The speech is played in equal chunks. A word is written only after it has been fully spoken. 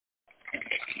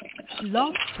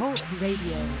Blog Talk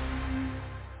Radio.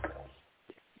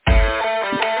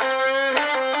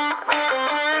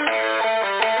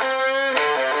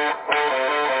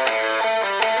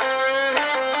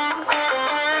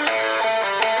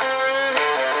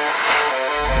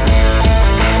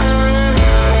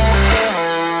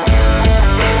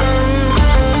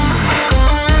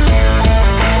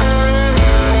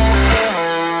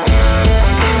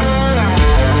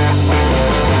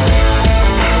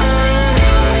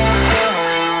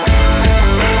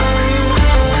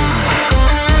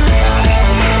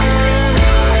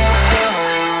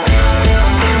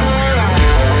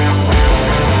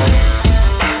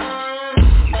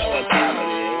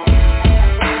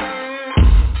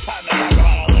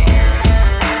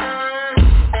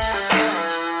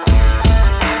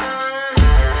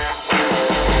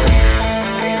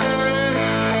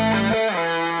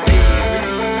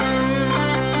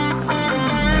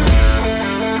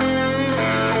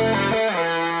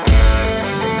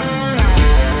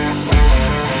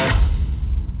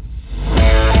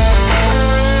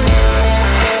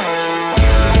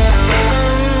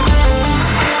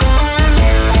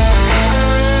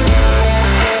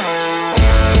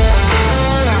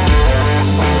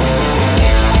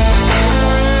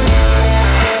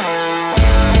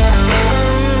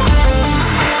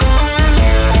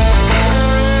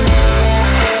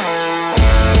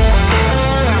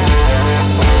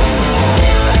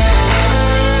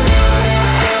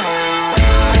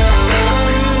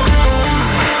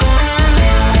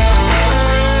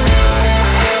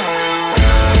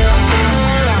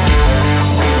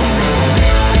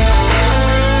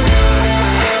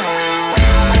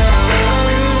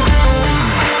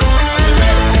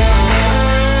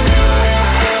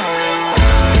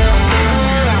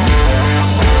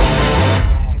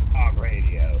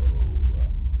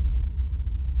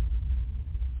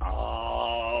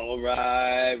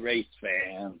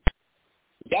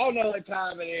 Y'all know what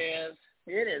time it is.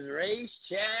 It is Race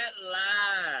Chat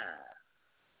Live.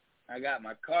 I got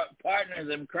my partners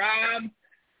in crime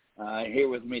here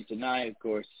with me tonight. Of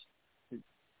course,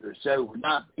 the show would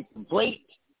not be complete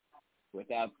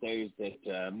without those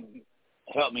that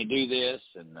help me do this,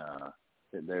 and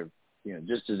they're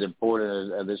just as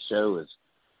important as this show as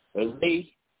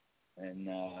me and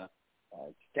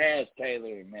Taz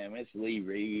Taylor, man, Miss Lee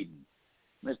Reed,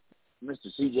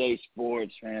 Mr. CJ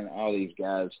Sports, man, all these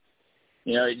guys.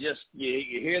 You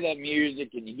hear that music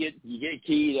and you get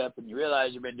keyed up and you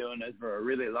realize you've been doing this for a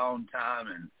really long time,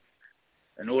 and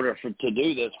in order to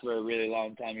do this for a really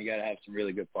long time, you got to have some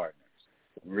really good partners,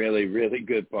 really, really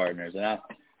good partners. And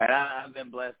I've been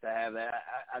blessed to have that.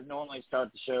 I normally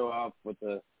start the show off with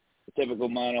the typical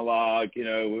monologue.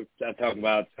 I talk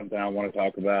about something I want to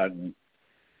talk about, and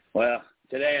well,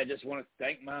 today I just want to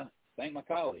thank my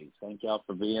colleagues. Thank y'all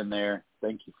for being there.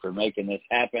 Thank you for making this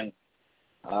happen.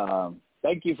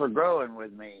 Thank you for growing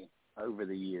with me over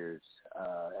the years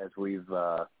as we've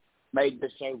made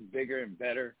this show bigger and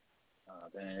better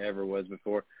than it ever was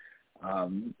before.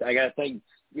 I got to thank,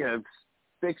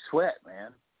 Big Sweat,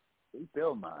 man. Steve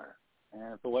Billmeyer.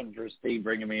 And if it wasn't for Steve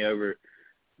bringing me over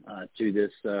to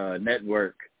this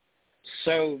network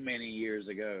so many years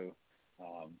ago,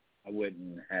 I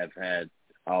wouldn't have had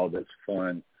all this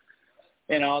fun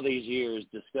in all these years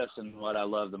discussing what I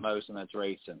love the most, and that's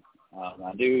racing.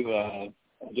 I do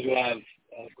have,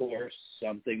 of course,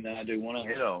 something that I do want to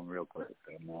hit on real quick.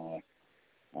 And,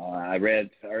 I read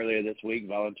earlier this week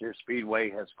Volunteer Speedway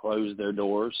has closed their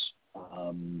doors.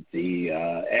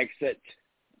 The exit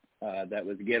that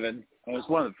was given, it was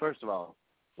one of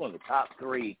the top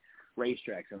 3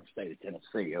 racetracks in the state of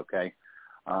Tennessee, okay?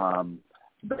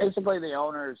 Basically, the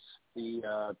owners,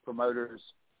 the promoters,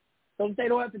 they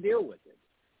don't have to deal with it.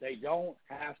 They don't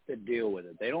have to deal with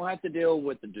it. They don't have to deal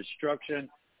with the destruction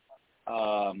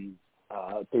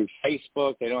through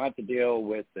Facebook. They don't have to deal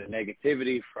with the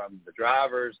negativity from the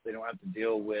drivers. They don't have to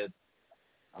deal with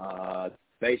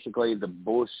basically the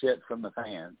bullshit from the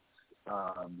fans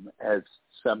as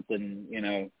something,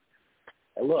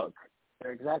 look,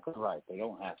 they're exactly right. They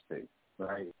don't have to,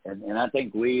 right? And I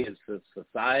think we as a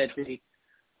society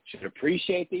should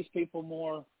appreciate these people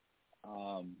more.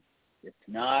 It's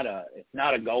not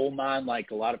a gold mine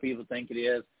like a lot of people think it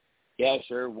is. Yeah,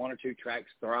 sure, 1 or 2 tracks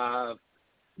thrive.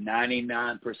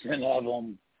 99% of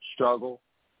them struggle,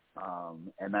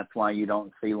 and that's why you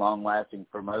don't see long-lasting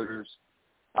promoters.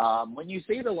 When you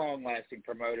see the long-lasting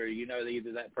promoter, you know that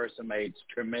either that person made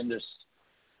tremendous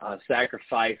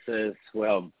sacrifices.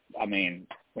 Well, I mean,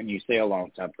 when you see a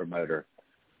long-time promoter,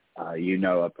 you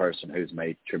know a person who's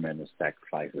made tremendous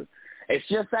sacrifices. It's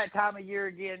just that time of year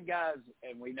again, guys,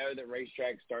 and we know that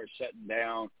racetracks start shutting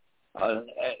down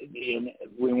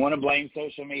we want to blame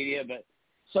social media, but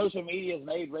social media has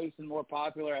made racing more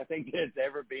popular, I think, than it's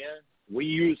ever been. We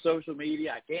use social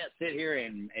media. I can't sit here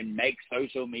and make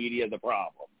social media the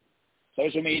problem.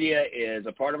 Social media is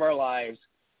a part of our lives.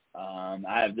 I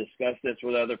have discussed this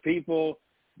with other people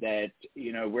that,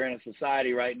 we're in a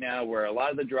society right now where a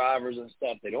lot of the drivers and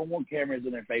stuff, they don't want cameras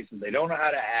in their faces. They don't know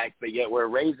how to act, but yet we're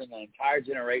raising an entire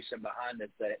generation behind us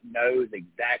that knows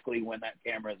exactly when that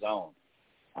camera is on.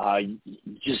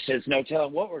 Just there's no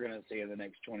telling what we're going to see in the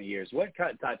next 20 years, what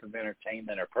type of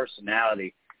entertainment or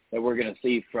personality that we're going to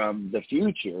see from the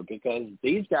future, because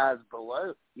these guys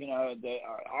below,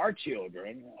 our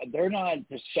children, they're not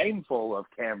shameful of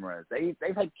cameras.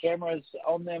 They've had cameras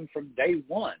on them from day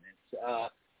one.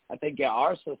 It's, I think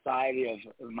our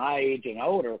society of my age and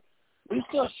older, we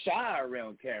still shy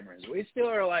around cameras. We still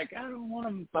are like, I don't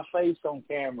want my face on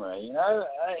camera, and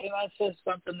that's just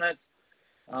something that's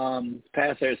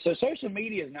past there. So social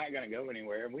media is not going to go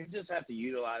anywhere, and we just have to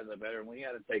utilize it better, and we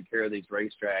got to take care of these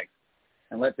racetracks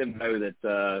and let them know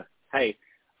that, hey,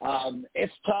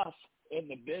 it's tough in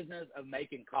the business of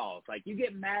making calls. Like, you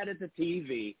get mad at the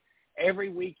TV every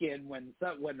weekend when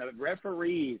the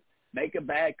referees make a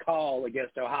bad call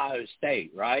against Ohio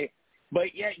State, right?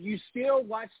 But yet you still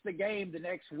watch the game the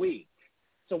next week.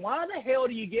 So why the hell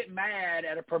do you get mad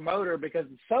at a promoter because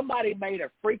somebody made a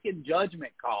freaking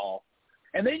judgment call,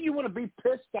 and then you want to be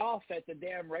pissed off at the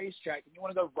damn racetrack and you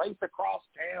want to go race across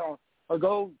town or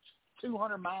go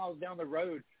 200 miles down the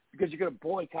road because you're going to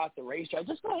boycott the racetrack?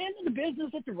 Just go handle the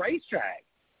business at the racetrack.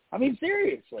 I mean,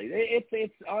 seriously,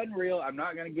 it's unreal. I'm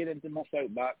not going to get into my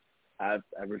soapbox. I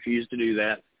refuse to do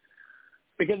that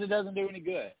because it doesn't do any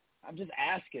good. I'm just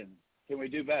asking, can we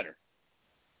do better?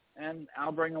 And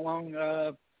I'll bring along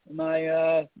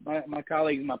my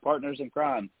colleagues, my partners in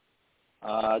crime,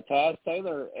 Taz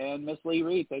Taylor and Miss Lee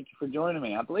Reed. Thank you for joining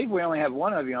me. I believe we only have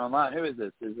one of you online. Who is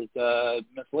this? Is it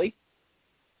Miss Lee?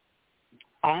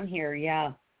 I'm here,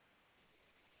 yeah.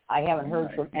 I haven't heard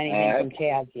from anything from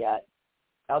Taz yet.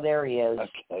 Oh, there he is.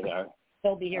 Okay.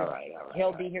 He'll be here. All right.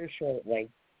 He'll be here shortly.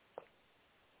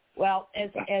 Well,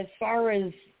 as far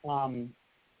as the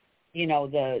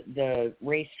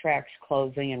racetracks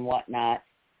closing and whatnot,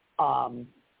 and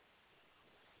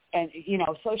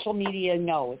social media,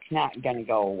 no, it's not going to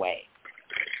go away.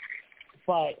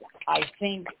 But I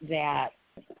think that,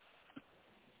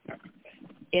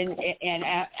 and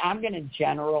I'm going to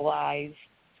generalize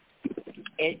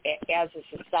it, as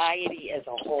a society as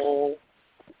a whole,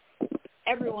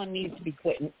 everyone needs to be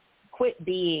quit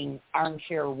being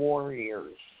armchair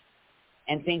warriors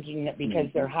and thinking that because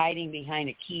they're hiding behind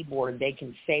a keyboard, they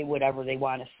can say whatever they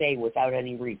want to say without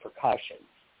any repercussions.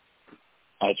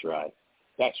 That's right.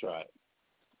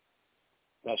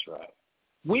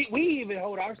 We even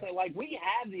hold ourselves, like, we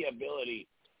have the ability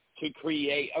to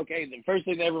create. Okay, the first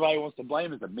thing that everybody wants to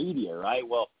blame is the media, right?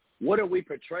 Well, what do we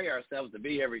portray ourselves to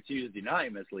be every Tuesday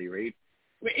night, Miss Lee Reed?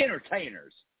 We're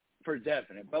entertainers, for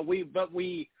definite, but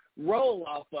we roll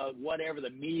off of whatever the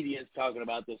media is talking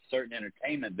about, this certain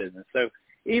entertainment business. So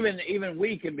even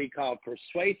we can be called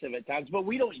persuasive at times, but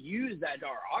we don't use that to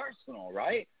our arsenal,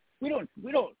 right? We don't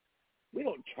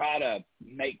try to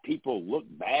make people look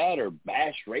bad or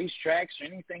bash racetracks or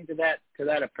anything to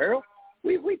that apparel.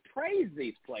 We praise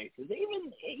these places.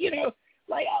 Even,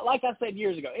 like I said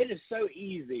years ago, it is so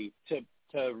easy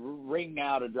to ring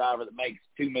out a driver that makes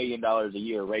 $2 million a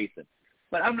year racing.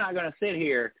 But I'm not going to sit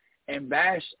here and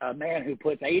bash a man who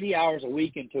puts 80 hours a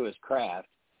week into his craft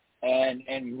and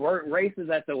races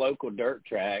at the local dirt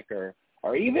track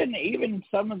or even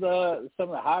some of the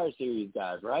higher series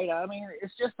guys, right? I mean,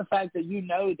 it's just the fact that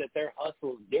that their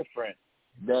hustle is different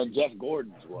than Jeff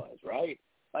Gordon's was, right?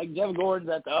 Like, Jeff Gordon's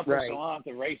at the upper echelon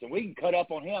of racing. We can cut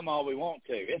up on him all we want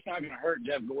to. It's not going to hurt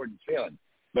Jeff Gordon's feelings.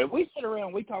 But if we sit around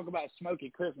and we talk about Smokey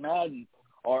Chris Madden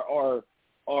or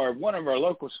one of our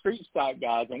local street stock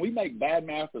guys, and we make bad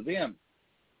mouth of them,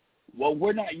 well,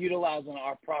 we're not utilizing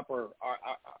our proper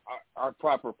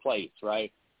place,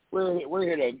 right? We're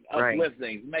here to uplift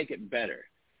things, make it better.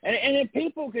 And if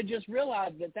people could just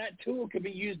realize that tool could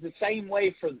be used the same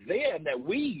way for them that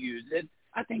we use it,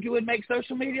 I think it would make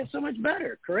social media so much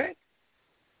better, correct?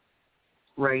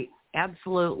 Right,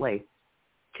 absolutely.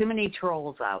 Too many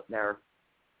trolls out there.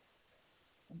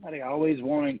 Somebody always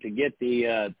wanting to get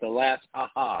the last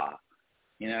ha-ha.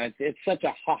 It's such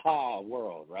a ha-ha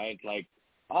world, right? Like,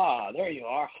 there you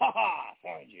are. Ha-ha,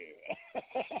 found you.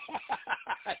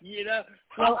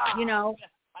 Well,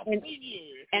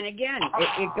 and again,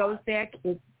 it goes back.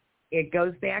 It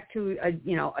goes back to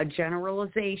a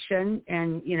generalization,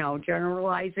 and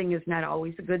generalizing is not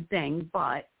always a good thing.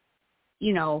 But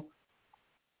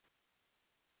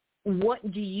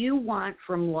what do you want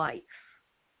from life?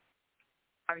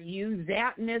 Are you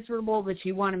that miserable that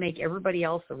you want to make everybody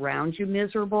else around you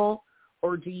miserable?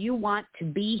 Or do you want to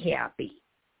be happy?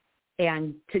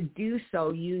 And to do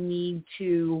so, you need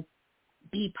to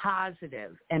be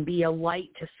positive and be a light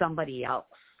to somebody else.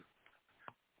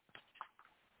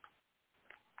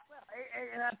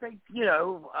 And I think, you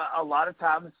know, a lot of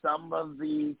times some of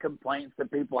the complaints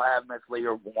that people have, Miss Lee,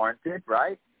 are warranted,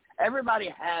 right?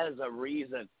 Everybody has a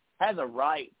reason, has a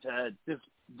right to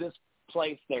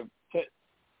displace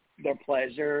their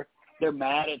pleasure. They're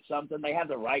mad at something. They have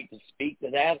the right to speak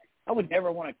to that. I would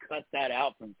never want to cut that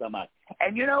out from somebody.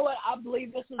 And you know what? I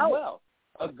believe this as well.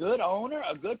 A good owner,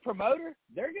 a good promoter,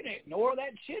 they're going to ignore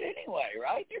that shit anyway,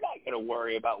 right? They're not going to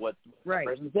worry about what the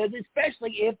person says,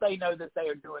 especially if they know that they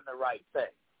are doing the right thing.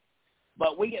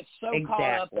 But we get so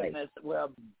caught up in this,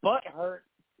 butthurt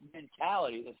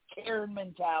mentality, this Karen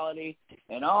mentality,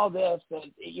 and all this that,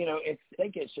 you know, I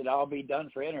think it should all be done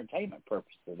for entertainment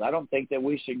purposes. I don't think that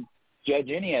we should judge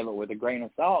any of it with a grain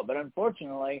of salt. But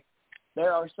unfortunately,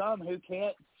 there are some who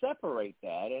can't separate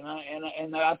that,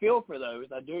 and I feel for those.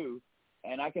 I do.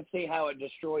 And I can see how it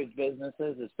destroys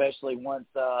businesses, especially once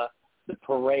the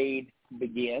parade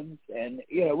begins. And,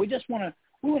 you know, we want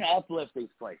to uplift these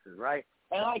places, right?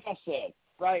 And like I said,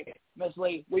 right, Miss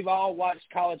Lee, we've all watched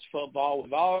college football.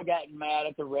 We've all gotten mad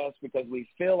at the refs because we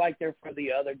feel like they're for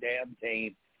the other damn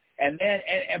team. And then,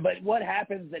 but what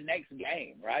happens the next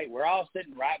game, right? We're all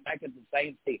sitting right back at the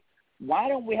same seat. Why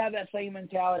don't we have that same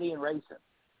mentality in racing?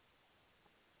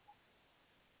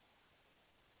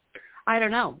 I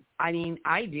don't know. I mean,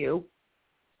 I do.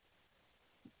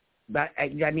 But, I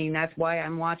mean, that's why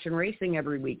I'm watching racing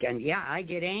every weekend. Yeah, I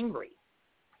get angry.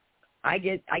 I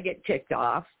get ticked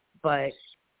off, but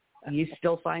you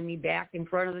still find me back in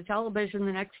front of the television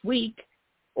the next week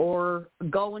or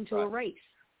going to a race.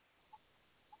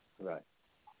 Right.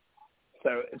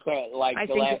 So like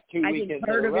the last 2 weekends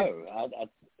in a row.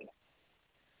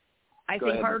 I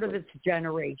think part of it's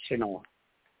generational.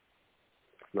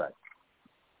 Right.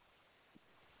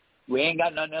 We ain't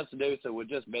got nothing else to do, so we'll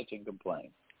just bitch and complain.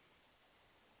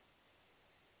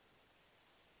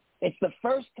 It's the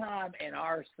first time in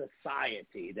our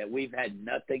society that we've had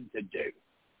nothing to do.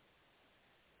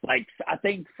 Like, I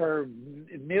think for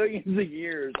millions of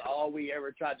years, all we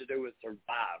ever tried to do was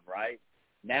survive, right?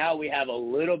 Now we have a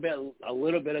little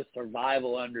bit of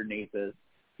survival underneath us.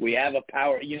 We have a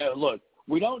power. You know, look,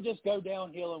 we don't just go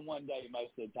downhill in one day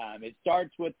most of the time. It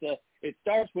starts with the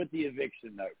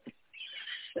eviction notice.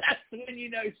 That's when you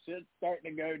know shit's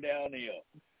starting to go downhill.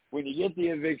 When you get the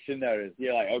eviction notice,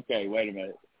 you're like, okay, wait a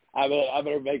minute. I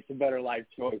better make some better life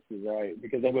choices, right?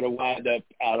 Because I'm going to wind up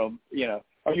out on, you know,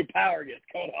 or your power gets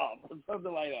cut off or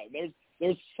something like that.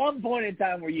 There's some point in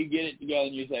time where you get it together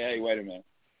and you say, hey, wait a minute.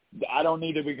 I don't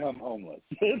need to become homeless.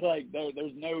 Like,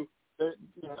 there's no, you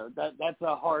know, that's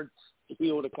a hard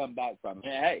hill to come back from. And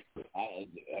hey,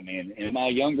 I mean, in my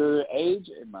younger age,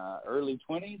 in my early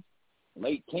 20s,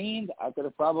 late teens, I could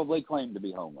have probably claimed to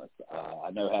be homeless.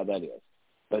 I know how that is.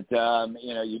 But,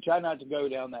 you know, you try not to go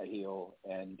down that hill.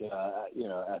 And, you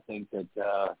know, I think that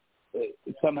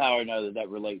somehow or another that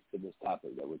relates to this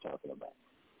topic that we're talking about.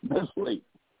 Sleep.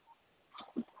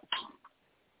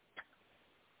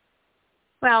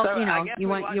 Well, so you know, you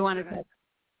want to.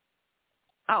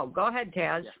 Oh, go ahead,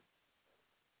 Taz. Yeah.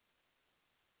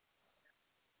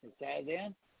 Is Taz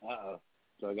in? Uh-oh.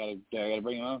 So I gotta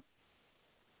bring him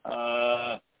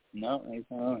on? No, he's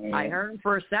not. I heard him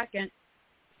for a second.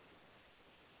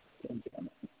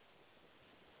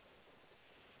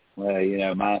 Well, you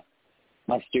know, my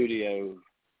studio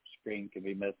screen can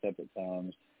be messed up at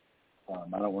times.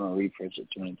 I don't want to refresh it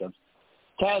too many times.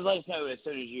 Taz, let us know as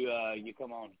soon as you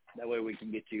come on. That way we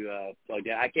can get you plugged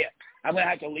in. I'm going to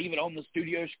have to leave it on the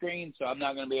studio screen, so I'm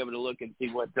not going to be able to look and see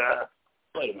what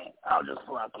wait a minute. I'll just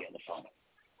pull out the other phone.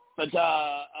 But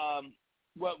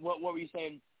what were you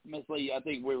saying, Miss Lee? I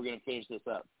think we were going to finish this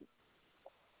up.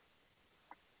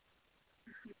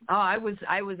 Oh, I was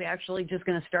actually just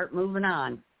going to start moving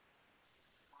on.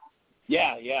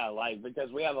 Yeah, like, because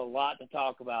we have a lot to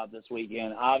talk about this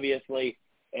weekend. Obviously,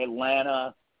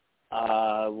 Atlanta,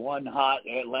 one hot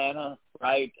Atlanta,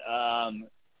 right?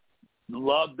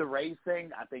 Loved the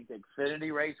racing. I think the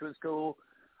Xfinity race was cool.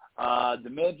 The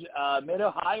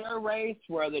Mid-Ohio race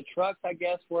where the trucks, I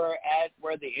guess, were at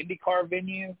where the IndyCar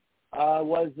venue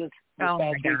was this past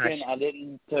weekend. I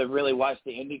didn't really watch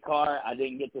the IndyCar. I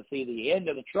didn't get to see the end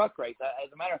of the truck race.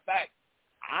 As a matter of fact,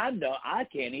 I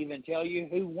can't even tell you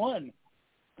who won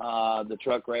the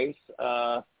truck race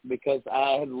because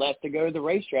I had left to go to the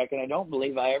racetrack, and I don't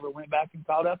believe I ever went back and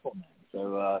caught up on that.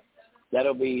 So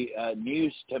that'll be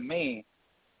news to me.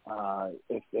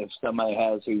 if somebody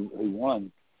has who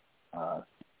won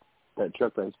that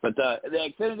truck race. But the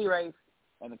Xfinity race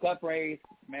and the Cup race,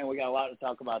 man, we got a lot to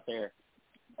talk about there.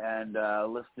 And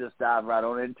let's just dive right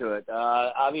on into it.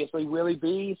 Obviously, Willy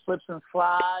B spins and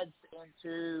slides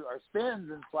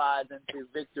into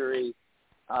victory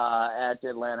at the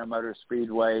Atlanta Motor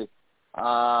Speedway.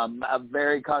 A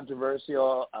very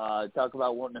controversial, talk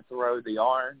about wanting to throw the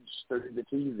orange through the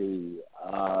TV.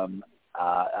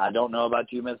 I don't know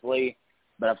about you, Miss Lee,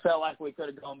 but I felt like we could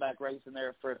have gone back racing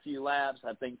there for a few laps.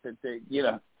 I think that,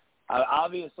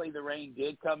 obviously the rain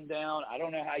did come down. I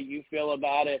don't know how you feel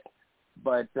about it,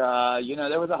 but,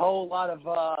 there was a whole lot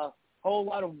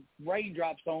of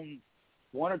raindrops on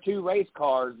one or two race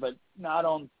cars, but not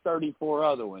on 34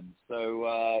 other ones.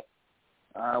 So,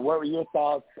 what were your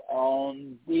thoughts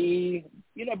on the,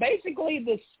 basically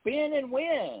the spin and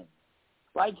win?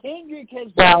 Like Hendrick has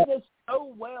done this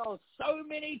so well so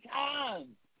many times.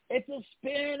 It's a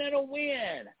spin and a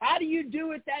win. How do you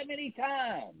do it that many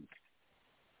times?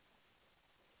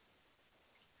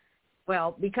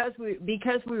 Well, because we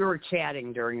were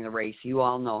chatting during the race, you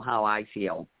all know how I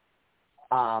feel.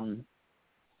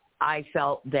 I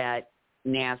felt that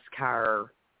NASCAR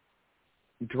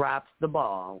dropped the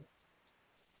ball.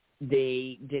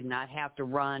 They did not have to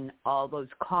run all those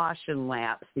caution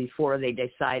laps before they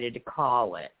decided to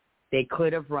call it. They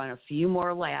could have run a few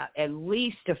more laps, at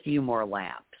least a few more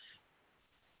laps.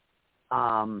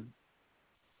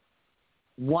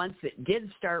 Once it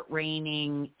did start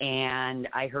raining and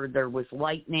I heard there was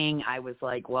lightning, I was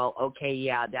like, well, okay,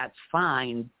 yeah, that's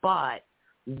fine, but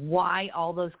why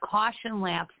all those caution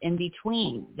laps in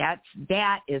between?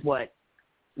 That is what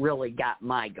really got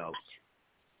my goat.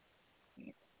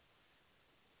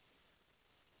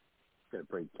 Gonna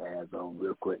bring Taz on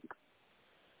real quick.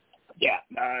 Yeah,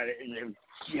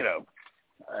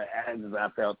 as I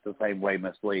felt the same way,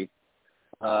 Miss Lee.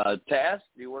 Taz,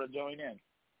 do you want to join in?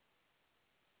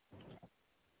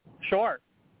 Sure.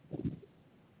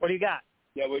 What do you got?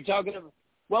 Yeah, we're talking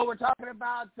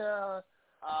about the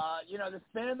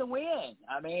spin and the win.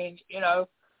 I mean,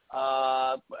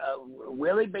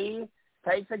 Willy B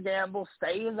takes a gamble,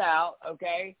 stays out,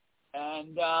 okay,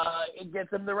 and it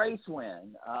gets him the race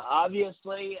win.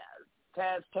 Obviously,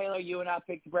 Taz Taylor, you and I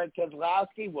picked Brad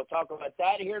Keselowski. We'll talk about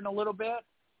that here in a little bit,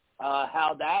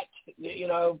 how that,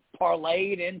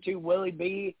 parlayed into Willy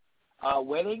B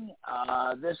winning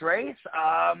this race.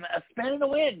 A spin and a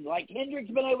win. Like,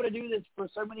 Hendrick's been able to do this for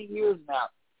so many years now.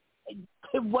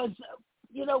 It was,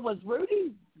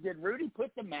 did Rudy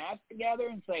put the math together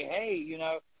and say, hey,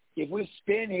 if we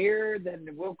spin here, then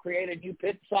we'll create a new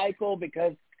pit cycle?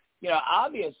 Because,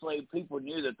 obviously people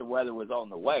knew that the weather was on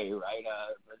the way, right?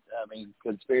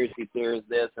 Conspiracy theories,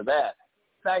 this or that.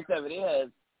 Fact of it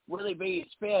is, Willy B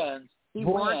spins, he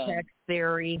Vortex wins.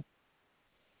 theory.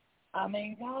 I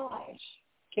mean, gosh,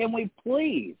 can we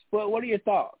please? What are your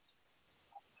thoughts?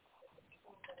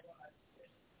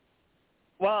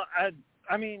 Well,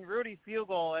 Rudy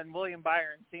Fugle and William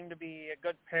Byron seem to be a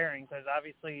good pairing because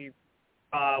obviously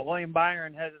William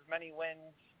Byron has as many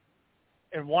wins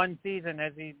in one season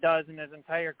as he does in his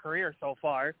entire career so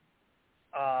far.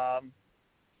 That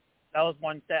was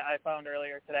one stat I found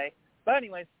earlier today. But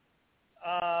anyways,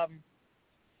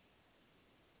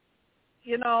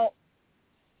 it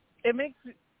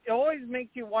always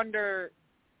makes you wonder,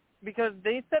 because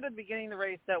they said at the beginning of the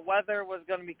race that weather was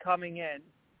going to be coming in.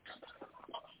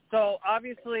 So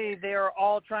obviously they are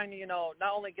all trying to, not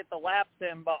only get the laps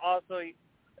in, but also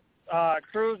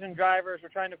crews and drivers are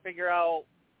trying to figure out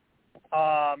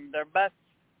their best,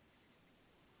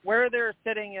 where they're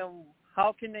sitting and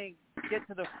how can they get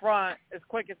to the front as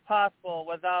quick as possible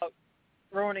without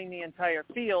ruining the entire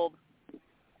field.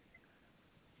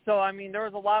 So, there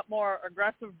was a lot more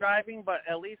aggressive driving, but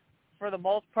at least for the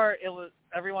most part,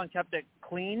 everyone kept it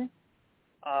clean.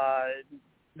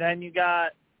 Then you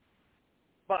got,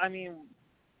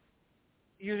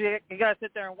 you got to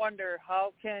sit there and wonder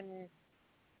how can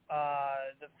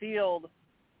the field,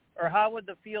 or how would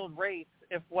the field race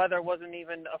if weather wasn't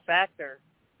even a factor?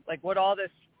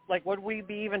 Would we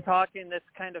be even talking this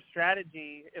kind of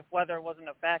strategy if weather wasn't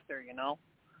a factor,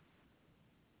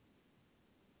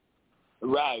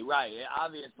 Right.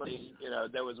 Obviously,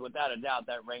 there was without a doubt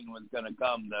that rain was going to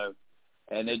come, though,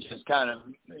 and it just kind of,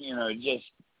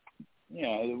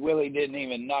 Willie didn't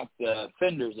even knock the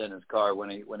fenders in his car when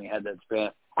he had that spin.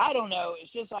 I don't know.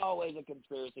 It's just always a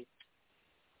conspiracy.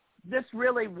 I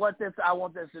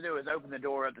want this to do is open the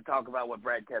door up to talk about what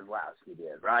Brad Keselowski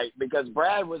did, right? Because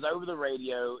Brad was over the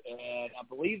radio, and I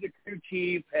believe the crew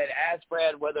chief had asked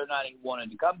Brad whether or not he wanted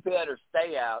to come pit or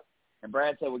stay out. And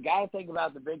Brad said, we got to think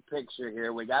about the big picture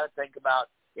here. We got to think about,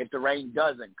 if the rain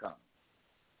doesn't come.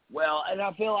 Well, and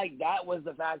I feel like that was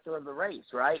the factor of the race,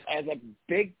 right? As a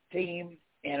big team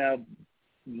in a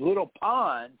little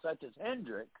pond such as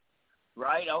Hendrick,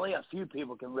 right? Only a few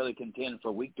people can really contend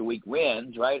for week-to-week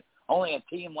wins, right? Only a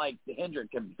team like the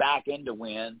Hendrick can back into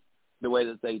wins the way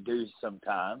that they do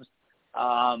sometimes.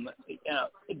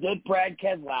 Did Brad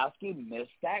Keselowski miss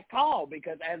that call?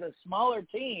 Because as a smaller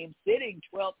team sitting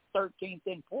 12th, 13th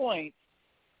in points,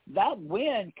 that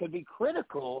win could be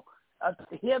critical of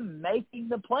him making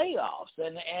the playoffs.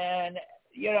 And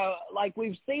like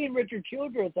we've seen Richard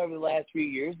Childress over the last few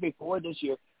years before this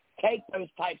year take those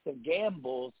types of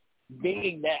gambles,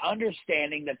 being that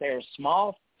understanding that they're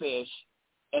small fish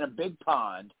in a big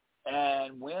pond,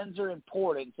 and wins are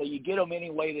important, so you get them any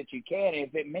way that you can.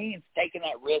 If it means taking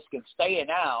that risk and staying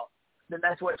out, then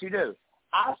that's what you do.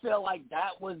 I feel like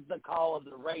that was the call of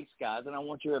the race, guys, and I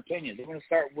want your opinions. I'm going to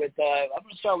start with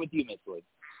you, Miss Wood.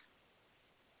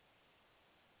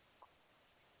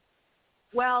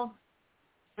 Well,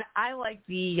 I like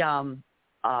the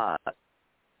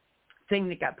thing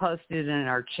that got posted in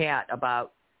our chat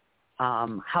about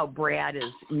how Brad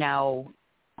is now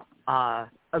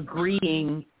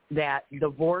agreeing that the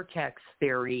vortex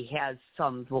theory has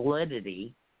some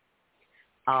validity.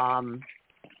 But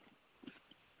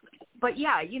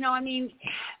yeah,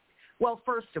 well,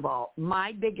 first of all,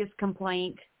 my biggest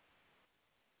complaint,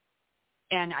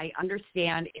 and I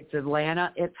understand it's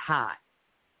Atlanta, it's hot,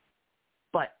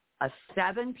 but a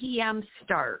 7 p.m.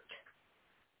 start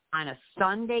on a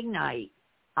Sunday night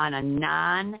on a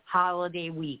non-holiday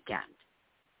weekend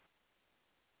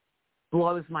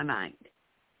blows my mind.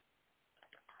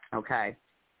 Okay?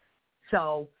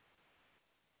 So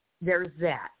there's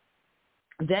that.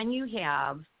 Then you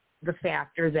have the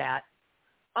factor that,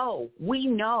 we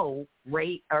know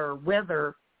rate or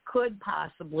weather could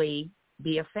possibly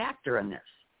be a factor in this.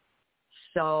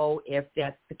 So if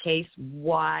that's the case,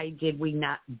 why did we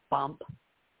not bump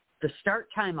the start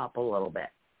time up a little bit?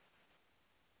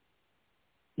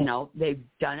 They've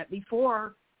done it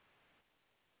before.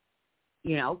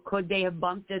 Could they have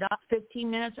bumped it up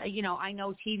 15 minutes? I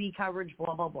know TV coverage,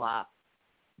 blah, blah, blah.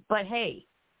 But, hey,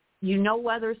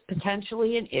 weather's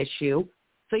potentially an issue,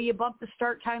 so you bump the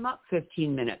start time up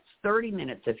 15 minutes, 30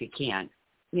 minutes if you can,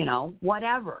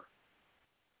 whatever.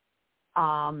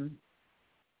 So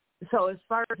as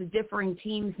far as the differing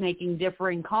teams making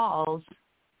differing calls,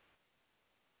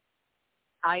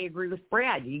 I agree with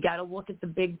Brad. You got to look at the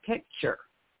big picture.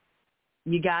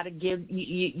 You got to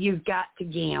you've got to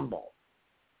gamble.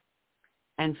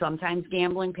 And sometimes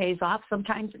gambling pays off,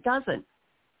 sometimes it doesn't.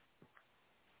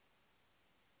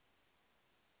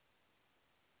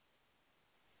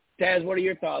 Taz, what are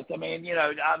your thoughts? I mean,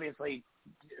 obviously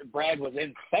Brad was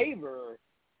in favor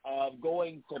of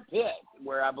going to pit,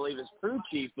 where I believe his crew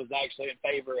chief was actually in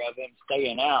favor of him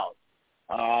staying out.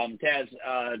 Taz,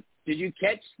 did you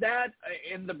catch that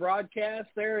in the broadcast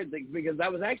there? Because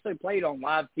that was actually played on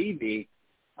live TV,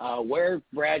 where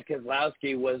Brad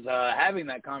Keselowski was having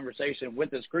that conversation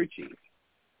with his crew chief.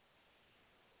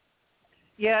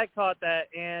 Yeah, I caught that,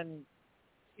 and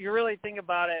you really think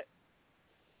about it,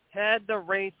 had the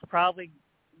race probably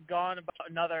gone about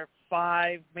another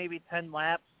 5, maybe 10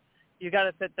 laps, you got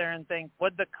to sit there and think,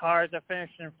 would the cars that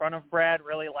finished in front of Brad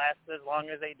really last as long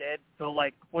as they did? So,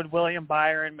 would William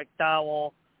Byron,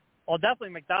 McDowell, well,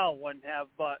 definitely McDowell wouldn't have,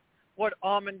 but would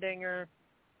Allmendinger,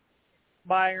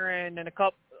 Byron, and a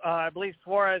couple, I believe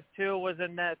Suarez, too, was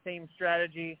in that same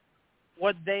strategy.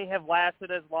 Would they have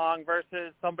lasted as long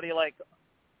versus somebody like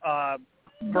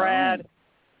Brad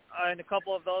and a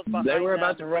couple of those behind They were them?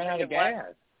 about to run out of gas.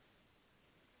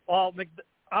 Well,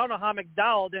 I don't know how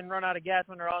McDowell didn't run out of gas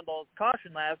when they're on those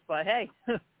caution laps, but hey,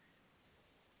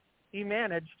 he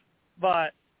managed.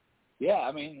 But yeah,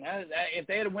 I mean, if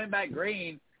they had went back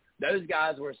green, those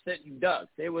guys were sitting ducks.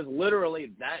 It was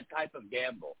literally that type of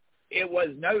gamble. It was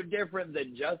no different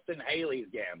than Justin Haley's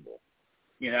gamble.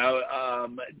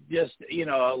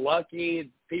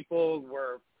 Lucky people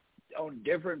were on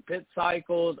different pit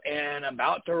cycles and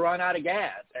about to run out of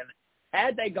gas. And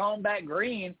had they gone back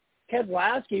green,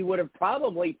 Keselowski would have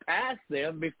probably passed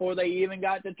them before they even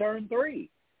got to turn 3.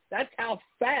 That's how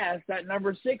fast that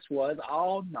number 6 was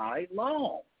all night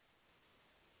long.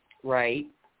 Right.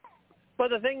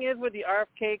 But the thing is with the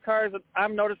RFK cars,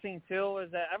 I'm noticing too,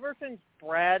 is that ever since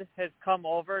Brad has come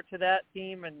over to that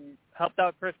team and helped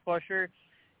out Chris Buescher,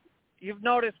 you've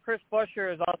noticed Chris Buescher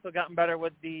has also gotten better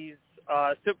with these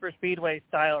super speedway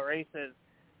style races.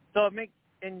 So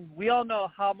and we all know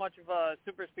how much of a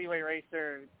super speedway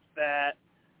racer that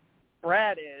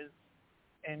Brad is,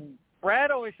 and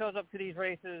Brad always shows up to these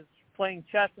races playing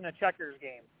chess in a checkers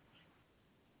game.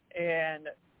 and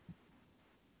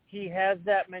he has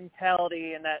that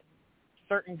mentality and that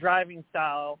certain driving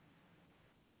style.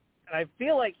 And I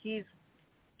feel like he's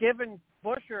given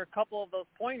Buescher a couple of those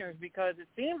pointers, because it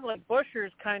seems like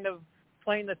Buescher's kind of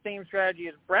playing the same strategy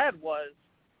as Brad was,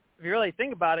 if you really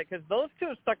think about it, because those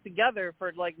two stuck together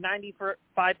for like 95%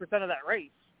 of that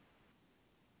race.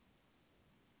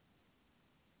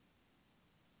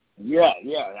 Yeah.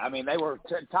 I mean, they were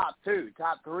top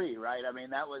three, right? I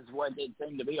mean, that was what it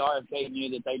seemed to be. RFK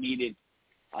knew that they needed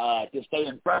to stay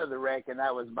in front of the wreck, and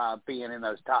that was by being in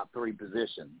those top three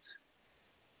positions.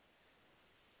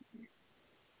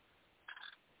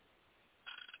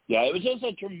 Yeah, it was just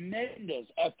a tremendous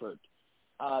effort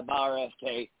by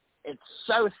RFK. It's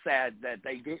so sad that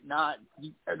they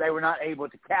were not able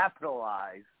to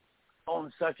capitalize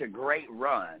on such a great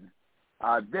run.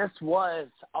 This was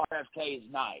RFK's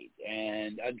night,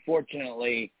 and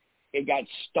unfortunately, it got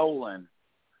stolen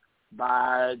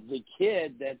by the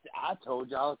kid that I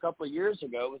told y'all a couple of years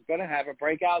ago was going to have a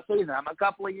breakout season. I'm a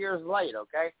couple of years late,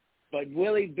 okay? But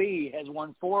Willy B has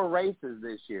won 4 races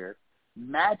this year,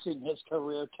 matching his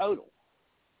career total.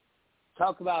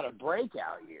 Talk about a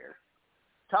breakout year.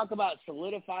 Talk about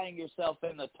solidifying yourself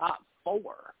in the top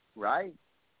 4, right?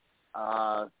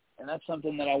 And that's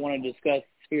something that I want to discuss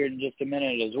here in just a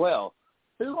minute as well.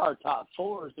 Who our top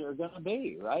 4s are going to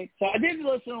be, right? So I did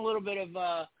listen a little bit of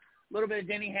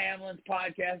Denny Hamlin's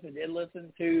podcast. I did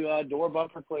listen to Door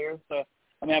Bumper Clear. So,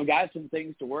 I mean, I've got some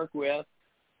things to work with.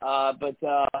 But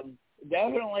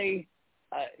definitely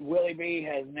Willy B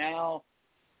has now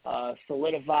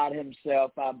solidified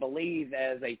himself, I believe,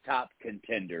 as a top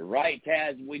contender. Right,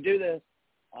 Taz? We do this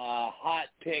hot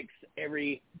picks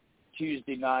every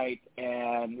Tuesday night,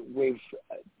 and we've,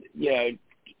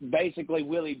 basically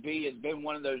Willy B has been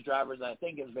one of those drivers I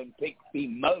think has been picked the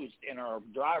most in our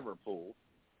driver pool,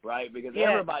 right? Because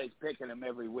everybody's picking him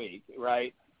every week,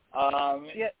 right? Well,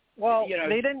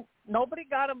 they didn't. Nobody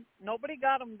got him. Nobody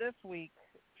got him this week,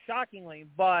 shockingly.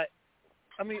 But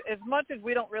I mean, as much as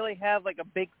we don't really have like a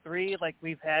big 3 like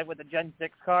we've had with the Gen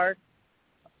 6 car,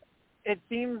 it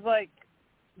seems like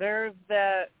there's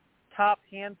that top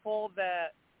handful of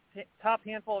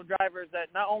drivers that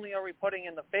not only are we putting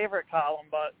in the favorite column,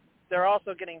 but they're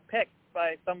also getting picked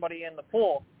by somebody in the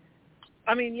pool.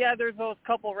 I mean, yeah, there's those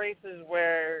couple races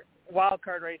where wild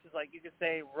card races, like you could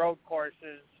say road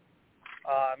courses,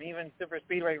 even super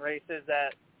speedway races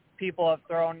that people have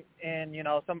thrown in,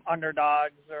 some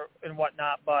underdogs and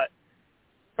whatnot. But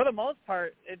for the most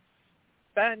part,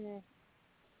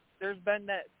 there's been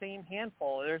that same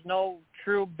handful. There's no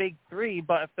true big 3,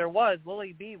 but if there was,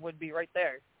 Willy B would be right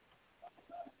there.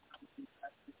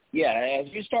 Yeah, as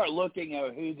you start looking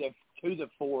at who the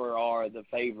 4 are, the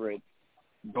favorites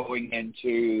going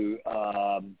into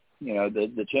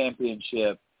the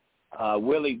championship,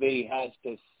 Willy B has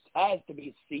to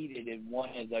be seated in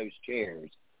one of those chairs.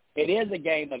 It is a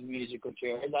game of musical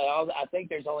chairs. I think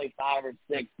there's only 5 or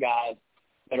 6 guys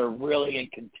that are really in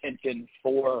contention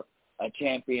for a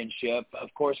championship.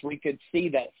 Of course, we could see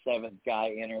that 7th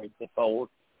guy enter the fold.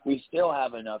 We still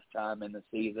have enough time in the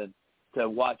season to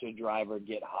watch a driver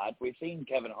get hot. We've seen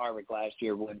Kevin Harvick last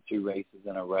year win 2 races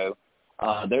in a row.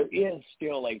 There is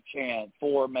still a chance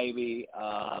for maybe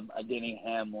a Denny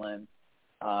Hamlin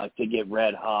to get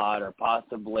red hot, or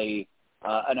possibly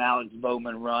an Alex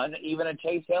Bowman run, even a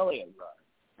Chase Elliott run.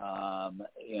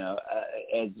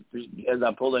 As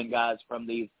I pull in guys from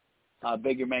these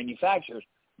bigger manufacturers.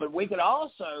 But we could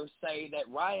also say that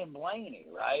Ryan Blaney,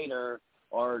 right,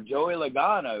 or Joey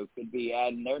Logano could be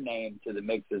adding their name to the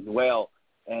mix as well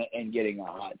and getting a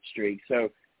hot streak.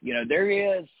 So, there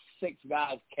is 6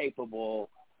 guys capable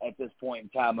at this point in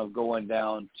time of going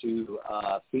down to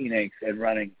Phoenix and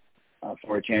running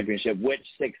for a championship. Which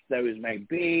 6 those may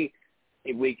be,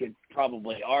 we could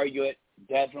probably argue it.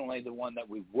 Definitely the one that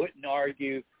we wouldn't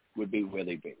argue would be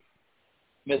Willy B.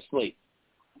 Miss Lee.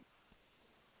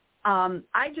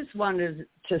 I just wanted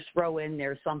to throw in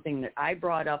there something that I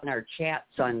brought up in our chat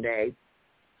Sunday,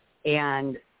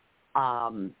 and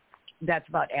that's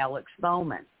about Alex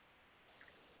Bowman.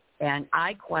 And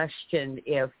I questioned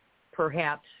if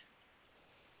perhaps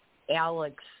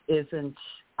Alex isn't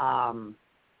a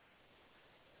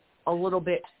little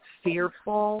bit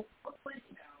fearful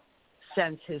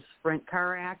since his sprint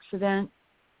car accident.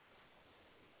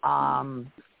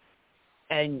 And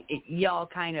y'all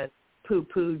kind of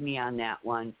poo-pooed me on that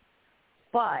one.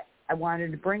 But I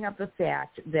wanted to bring up the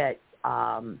fact that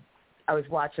I was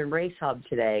watching Race Hub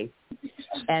today,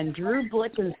 and Drew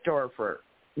Blickensdorfer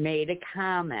made a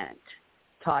comment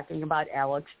talking about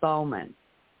Alex Bowman.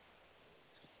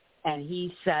 And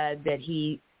he said that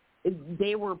he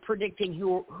they were predicting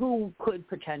who could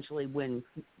potentially win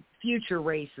future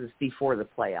races before the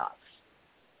playoffs.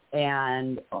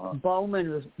 And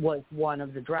Bowman was one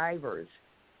of the drivers.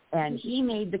 And he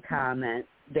made the comment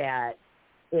that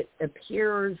it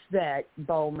appears that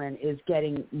Bowman is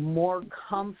getting more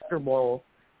comfortable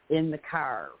in the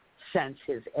car since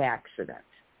his accident.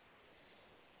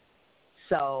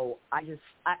 So I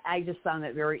just found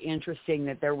it very interesting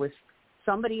that there was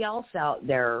somebody else out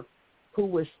there who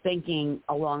was thinking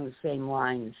along the same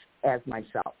lines as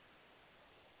myself.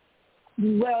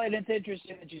 Well, and it's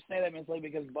interesting that you say that, Ms. Lee,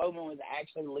 because Bowman was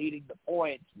actually leading the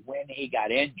points when he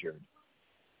got injured.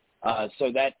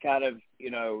 So that kind of,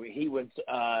 he was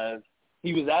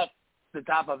at the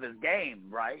top of his game,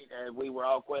 right? We were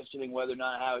all questioning whether or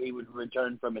not how he would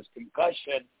return from his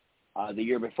concussion the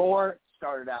year before.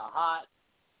 Started out hot.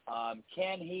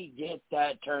 Can he get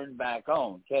that turned back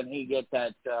on? Can he get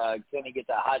that? Can he get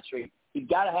that hot streak? He's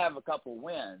got to have a couple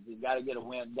wins. He's got to get a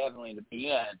win definitely to be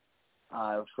in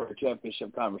for a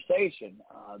championship conversation.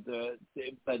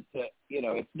 But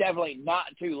it's definitely not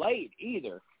too late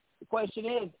either. The question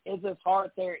is his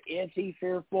heart there? Is he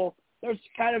fearful? There's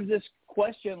kind of this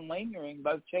question lingering,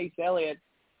 both Chase Elliott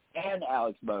and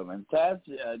Alex Bowman. Taz,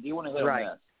 do you want to hit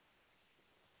on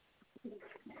this?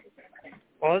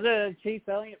 Was it a Chase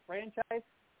Elliott franchise?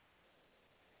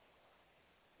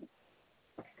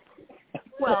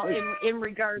 Well, in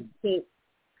regards to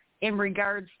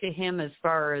him, as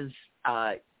far as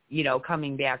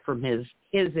coming back from his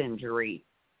injury,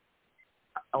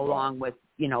 along with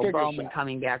Bowman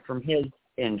coming back from his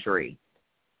injury.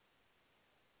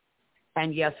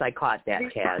 And yes, I caught that,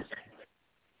 Taz.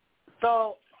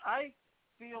 So I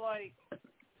feel like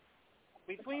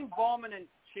between Bowman and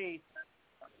Chase,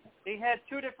 they had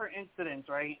two different incidents,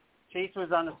 right? Chase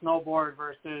was on a snowboard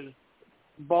versus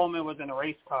Bowman was in a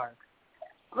race car.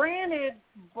 Granted,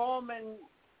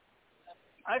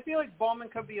 I feel like Bowman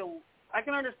could be I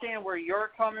can understand where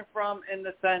you're coming from in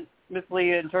the sense, Ms.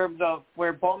 Lee, in terms of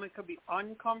where Bowman could be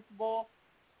uncomfortable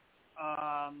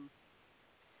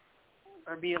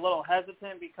or be a little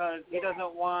hesitant because he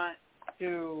doesn't want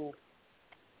to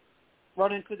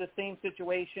run into the same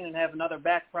situation and have another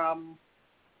back problem.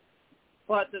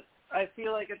 But I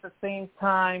feel like at the same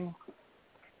time,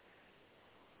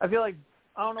 I don't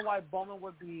know why Bowman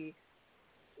would be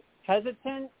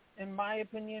hesitant, in my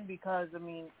opinion, because,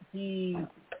 he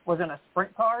was in a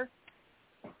sprint car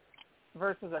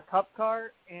versus a cup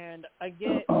car, and I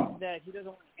get that he doesn't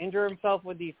want to injure himself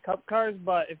with these cup cars,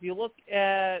 but if you look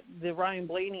at the Ryan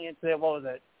Blaney incident, what was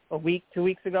it, 2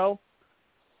 weeks ago,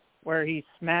 where he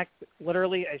smacked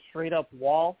literally a straight-up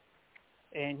wall,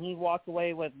 and he walked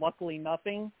away with luckily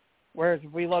nothing, whereas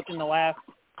if we look in the last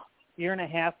year and a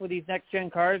half with these next-gen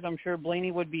cars, I'm sure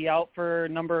Blaney would be out for a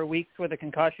number of weeks with a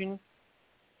concussion.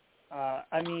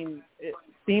 It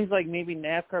seems like maybe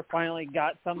NASCAR finally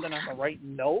got something on the right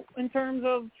note in terms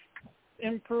of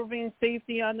improving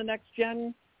safety on the next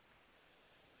gen.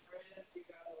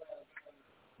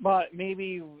 But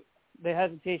maybe the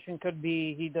hesitation could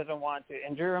be he doesn't want to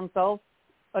injure himself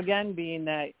again, being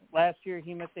that last year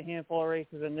he missed a handful of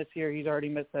races and this year he's already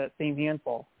missed that same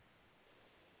handful.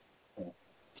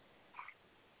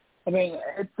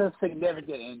 It's a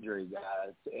significant injury,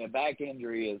 guys. A back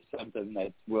injury is something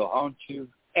that will haunt you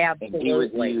Absolutely. and be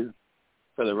with you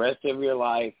for the rest of your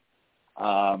life.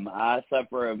 I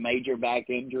suffer a major back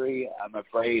injury. I'm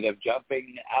afraid of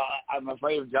jumping. I'm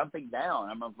afraid of jumping down.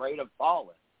 I'm afraid of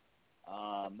falling.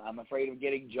 I'm afraid of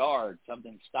getting jarred,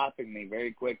 something stopping me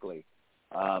very quickly.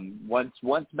 Once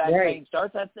back pain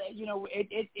starts,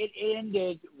 it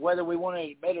ended, whether we want to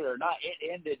admit it or not,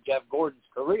 it ended Jeff Gordon's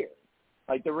career.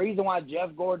 Like, the reason why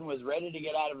Jeff Gordon was ready to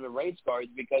get out of the race car is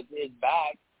because his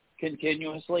back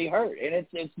continuously hurt, and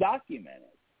it's documented.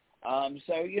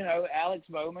 Alex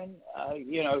Bowman,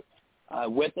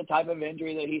 with the type of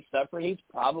injury that he suffered, he's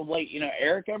probably,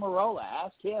 Eric Amarola,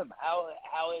 ask him how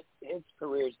his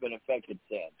career's been affected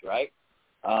since, right?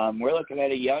 We're looking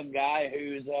at a young guy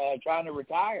who's trying to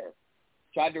retire.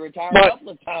 Tried to retire a couple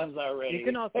of times already. You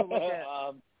can also look at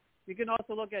you can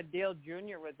also look at Dale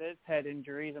Jr. with his head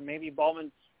injuries, and maybe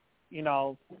Bowman's,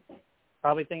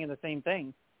 probably thinking the same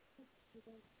thing.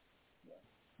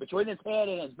 Between his head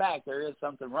and his back, there is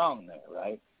something wrong there,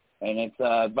 right? And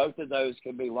it's both of those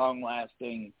could be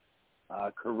long-lasting,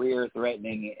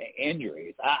 career-threatening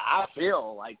injuries. I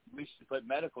feel like we should put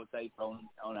medical tape on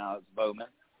Alex Bowman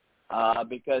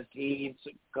because he's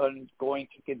going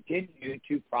to continue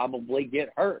to probably get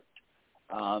hurt.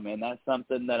 And that's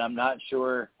something that I'm not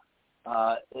sure,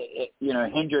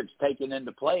 Hendrick's taking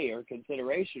into play or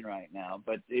consideration right now.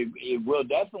 But it will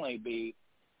definitely be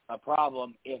a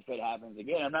problem if it happens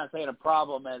again. I'm not saying a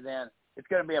problem as in it's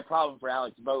going to be a problem for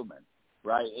Alex Bowman,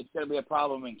 right? It's going to be a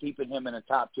problem in keeping him in a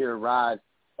top-tier ride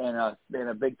and a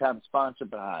big-time sponsor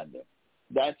behind him.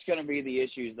 That's going to be the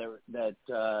issues that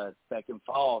can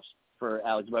fall for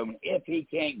Alex Bowman if he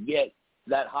can't get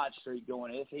that hot streak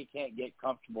going, if he can't get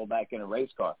comfortable back in a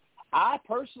race car. I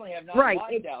personally have not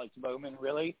watched Alex Bowman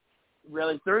really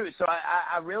through, so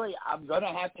I'm going to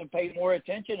have to pay more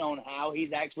attention on how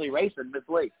he's actually racing this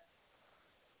week.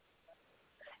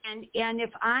 And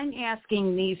if I'm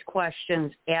asking these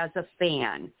questions as a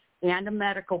fan and a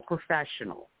medical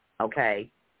professional, okay,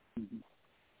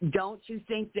 don't you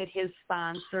think that his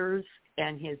sponsors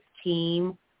and his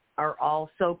team are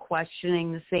also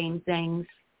questioning the same things?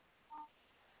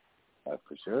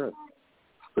 For sure.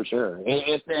 For sure.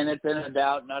 It's in a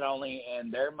doubt not only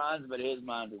in their minds but his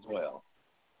mind as well.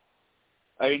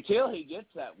 Until he gets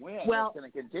that win, it's going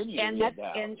to continue to be a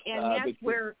doubt. And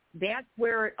that's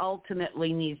where it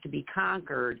ultimately needs to be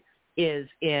conquered is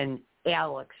in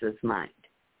Alex's mind.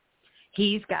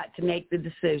 He's got to make the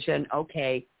decision,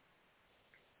 okay,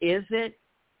 is it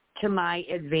to my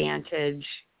advantage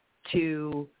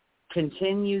to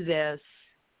continue this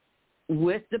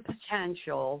with the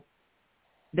potential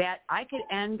that I could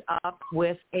end up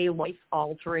with a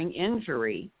life-altering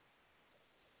injury,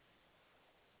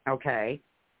 okay?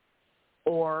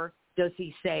 Or does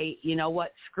he say, you know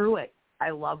what, screw it. I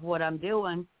love what I'm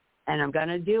doing, and I'm going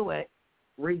to do it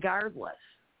regardless.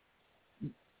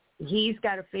 He's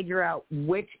got to figure out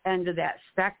which end of that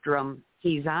spectrum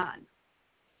he's on,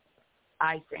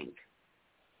 I think.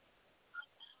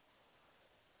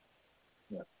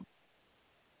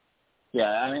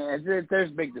 Yeah, I mean,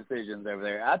 there's big decisions over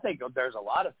there. I think there's a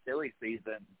lot of silly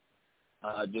season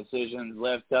decisions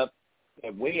left up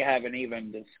that we haven't even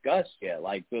discussed yet.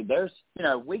 Like, there's,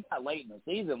 we got late in the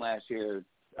season last year,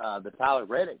 the Tyler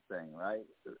Reddick thing, right?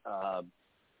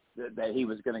 That he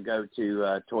was going to go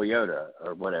to Toyota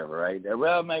or whatever, right?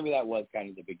 Well, maybe that was kind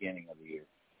of the beginning of the year.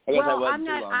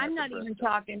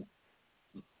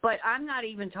 I'm not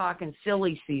even talking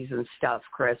silly season stuff,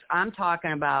 Chris. I'm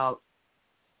talking about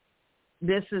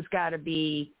this has got to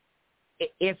be,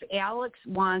 if Alex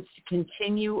wants to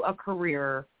continue a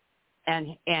career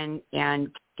and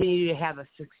continue to have a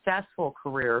successful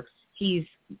career, he's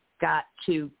got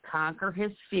to conquer his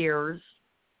fears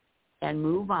and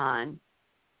move on,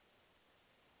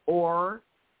 or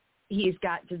he's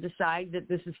got to decide that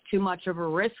this is too much of a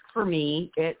risk for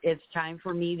me. It's time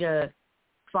for me to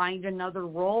find another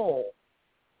role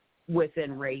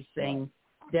within racing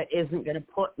that isn't going to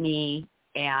put me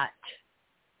at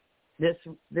this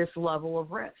level of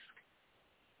risk.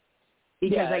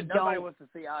 Because nobody wants to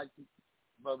see Alex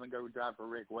Bowman go drive for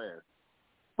Rick Ware.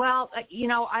 Well,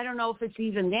 I don't know if it's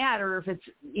even that, or if it's,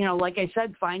 like I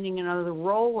said, finding another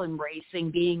role in racing,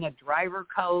 being a driver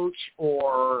coach,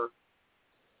 or,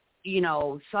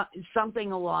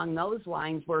 something along those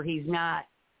lines where he's not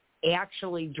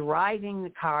actually driving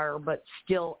the car but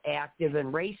still active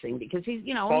in racing, because he's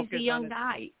he's a young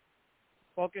guy.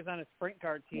 Focus on a sprint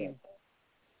car team.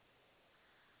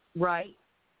 Right.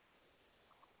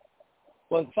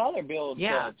 Well, his father builds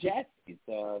chassis,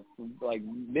 like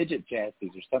midget chassis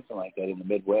or something like that in the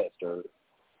Midwest or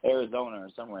Arizona or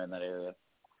somewhere in that area.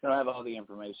 I don't have all the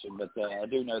information, but I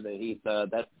do know that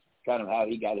that's kind of how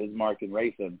he got his mark in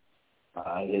racing.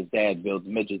 His dad builds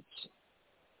midgets,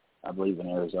 I believe, in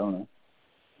Arizona.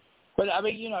 But, I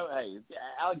mean, hey,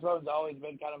 Alex Bowman's always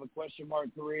been kind of a question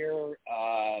mark career.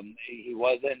 He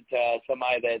wasn't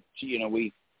somebody that,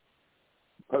 we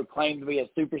proclaimed to be a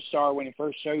superstar when he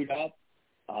first showed up.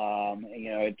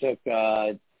 It took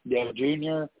Dale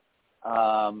Jr.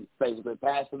 Basically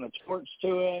passing the torch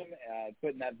to him,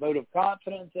 putting that vote of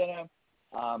confidence in him.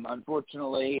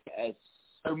 Unfortunately, as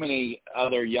so many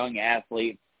other young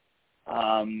athletes,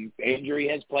 injury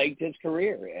has plagued his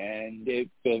career. And if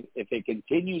it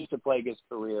continues to plague his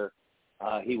career,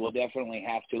 he will definitely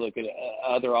have to look at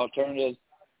other alternatives.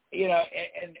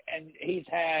 And he's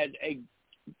had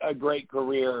a great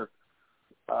career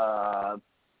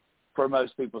for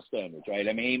most people's standards, right?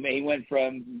 I mean, he went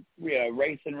from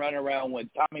racing run around with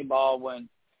Tommy Baldwin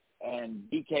and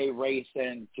DK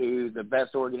Racing to the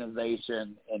best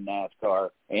organization in NASCAR,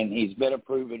 and he's been a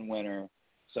proven winner.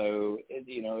 So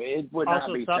it would also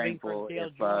not be shameful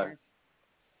if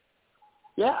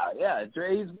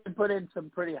he's been put in some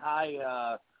pretty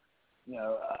high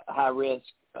high risk,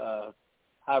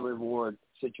 high reward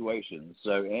situations.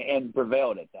 So and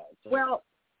prevailed at that. So, well,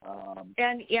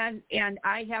 and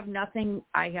I have nothing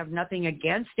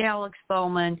against Alex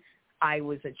Bowman. I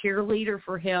was a cheerleader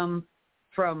for him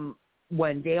from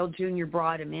when Dale Jr.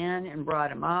 brought him in and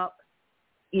brought him up.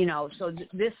 So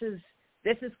this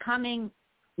is coming.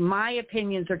 My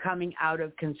opinions are coming out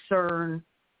of concern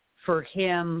for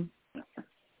him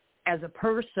as a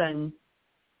person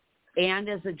and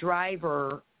as a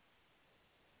driver.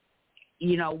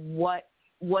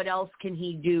 What else can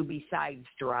he do besides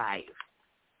drive?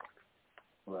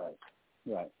 Right.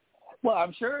 Well,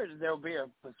 I'm sure there'll be a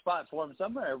spot for him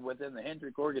somewhere within the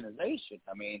Hendrick organization.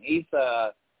 I mean, he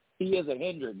is a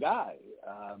Hendrick guy.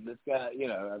 This guy,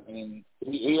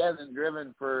 he hasn't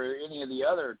driven for any of the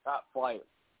other top flight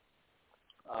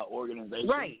organizations.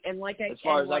 Right, and as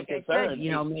far as I'm concerned,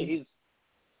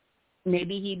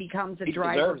 maybe he becomes a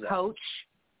driver coach.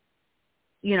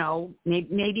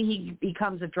 Maybe he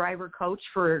becomes a driver coach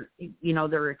for,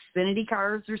 their Xfinity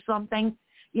cars or something.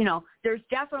 There is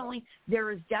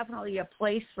definitely a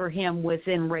place for him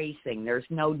within racing. There's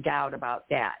no doubt about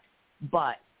that.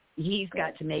 But he's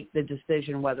got to make the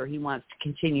decision whether he wants to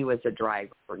continue as a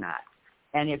driver or not.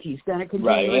 And if he's going to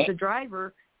continue as a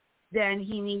driver, then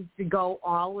he needs to go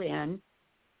all in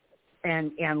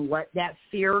and let that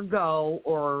fear go,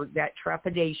 or that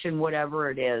trepidation, whatever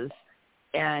it is,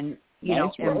 and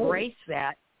embrace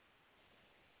that.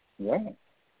 Yeah.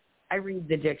 I read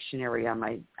the dictionary on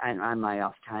my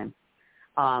off time.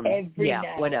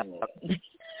 Whatever.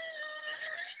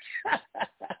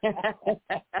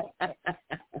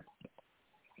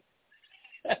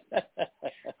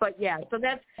 But yeah, so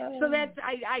that's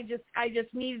I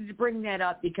just needed to bring that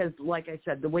up because, like I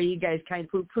said, the way you guys kind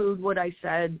of poo-pooed what I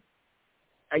said,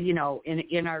 in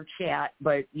our chat,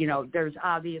 but there's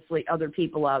obviously other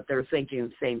people out there thinking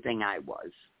the same thing I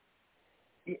was.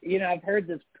 I've heard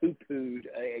this poo-pooed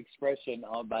expression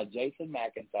by Jason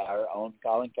McIntyre on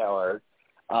Colin Cowherd.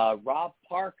 Rob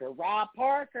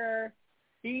Parker,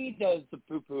 he does the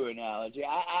poo-poo analogy.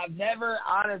 I've never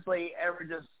honestly ever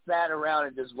just sat around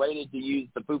and just waited to use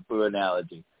the poo-poo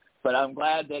analogy, but I'm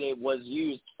glad that it was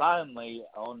used finally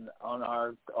on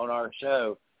our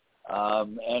show.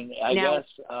 And I guess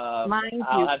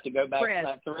I'll have to go back to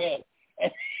that thread.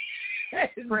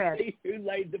 Chris, see who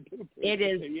laid the poo-poo. It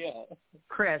is,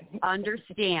 Chris,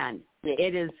 understand,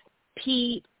 it is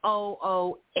Pooh.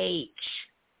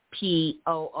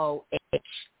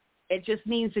 It just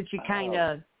means that you kind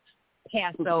of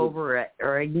pass over it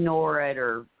or ignore it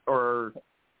or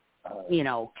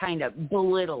kind of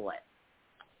belittle it.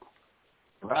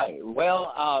 Right.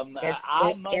 Well,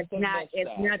 it's not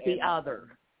the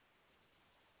other.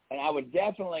 And I would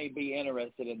definitely be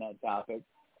interested in that topic,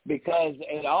 because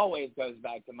it always goes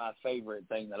back to my favorite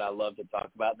thing that I love to talk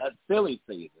about, and that's silly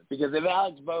season. Because if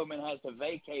Alex Bowman has to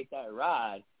vacate that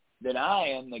ride, then I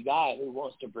am the guy who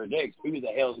wants to predict who the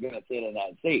hell is going to sit in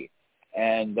that seat.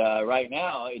 And right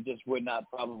now, it just would not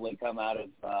probably come out of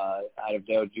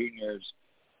Dale Jr.'s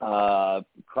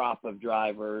crop of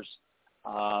drivers.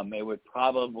 It would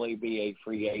probably be a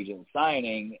free agent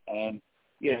signing, and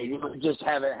you just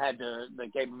haven't had the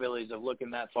capabilities of looking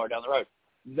that far down the road.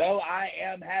 Though I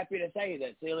am happy to say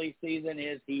that silly season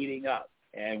is heating up,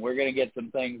 and we're going to get some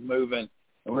things moving,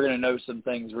 and we're going to know some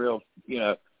things real,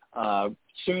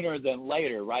 sooner than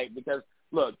later, right? Because,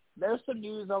 look, there's some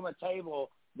news on the table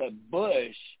that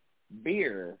Busch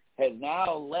Beer has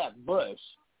now left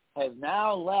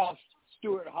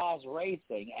Stewart-Haas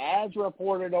Racing, as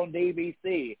reported on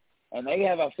DBC, and they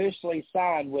have officially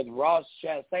signed with Ross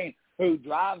Chastain, who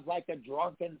drives like a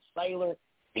drunken sailor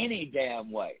any damn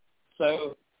way.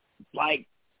 So, I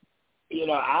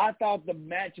thought the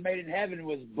match made in heaven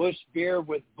was Busch Beer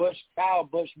with Busch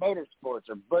Motorsports,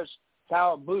 or Busch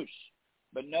Kyle Busch.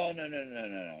 But no.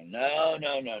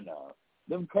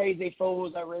 Them crazy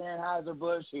fools that ran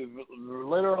Anheuser-Busch, who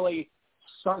literally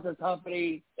sunk a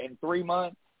company in 3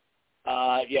 months,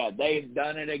 they've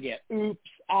done it again. Oops,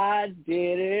 I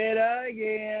did it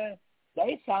again.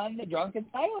 They signed the drunken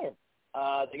sailor.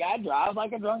 The guy drives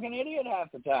like a drunken idiot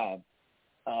half the time.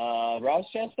 Ross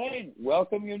Chastain,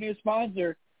 welcome your new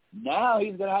sponsor. Now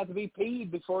he's going to have to be peed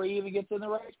before he even gets in the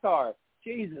race car.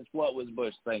 Jesus, what was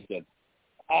Busch thinking?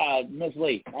 Miss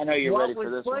Lee, I know you're ready for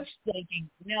this one. What was Busch thinking?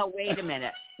 No, wait a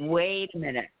minute.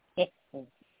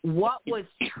 What was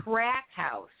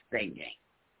Trackhouse thinking?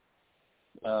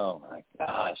 Oh, my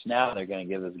gosh. Now they're going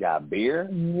to give this guy beer?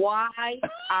 Why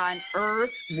on earth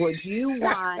would you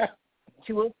want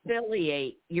to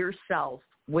affiliate yourself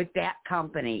with that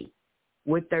company,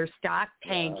 with their stock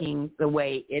tanking the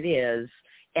way it is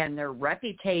and their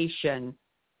reputation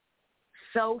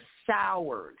so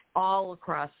soured all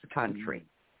across the country?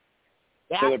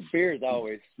 So the beer's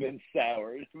always been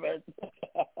soured.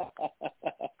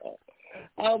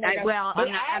 Oh my God.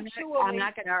 I'm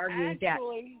not going to argue with that.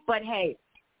 But, hey,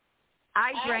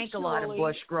 I drank a lot of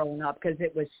Busch growing up because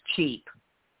it was cheap.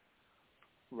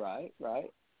 Right.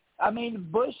 I mean,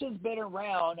 Busch has been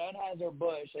around,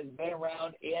 Anheuser-Busch has been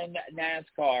around in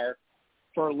NASCAR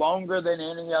for longer than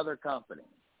any other company.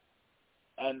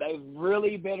 And they've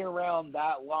really been around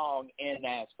that long in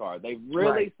NASCAR. They've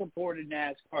really supported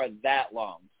NASCAR that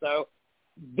long. So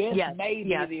this may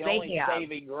be the only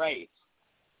saving grace.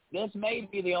 This may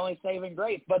be the only saving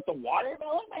grace. But the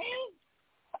watermelon, man?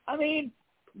 I mean,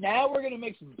 now we're going to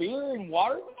mix beer and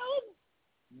watermelon?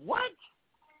 What?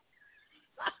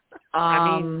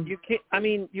 You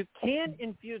can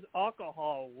infuse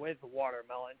alcohol with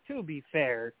watermelon, to be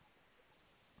fair.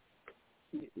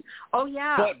 Oh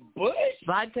yeah, but Busch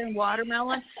vodka and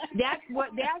watermelon. That's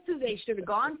who they should have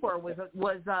gone for was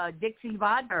Dixie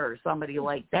Vodka or somebody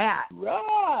like that,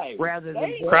 right? Rather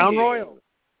than Crown Royal.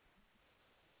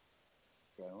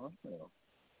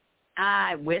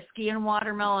 Whiskey and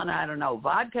watermelon. I don't know.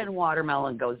 Vodka and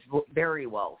watermelon goes very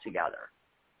well together.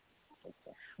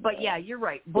 But yeah, you're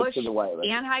right.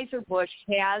 Anheuser-Busch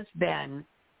has been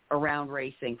around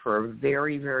racing for a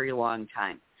very, very long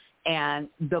time. And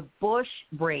the Busch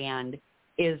brand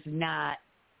is not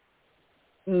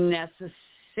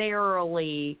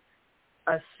necessarily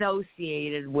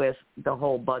associated with the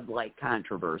whole Bud Light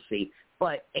controversy.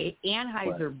 But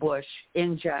Anheuser-Busch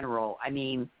in general, I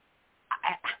mean,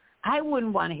 I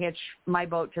wouldn't want to hitch my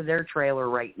boat to their trailer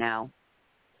right now.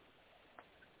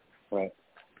 Right.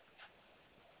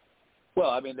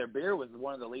 Well, I mean, their beer was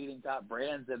one of the leading top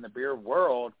brands in the beer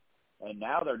world, and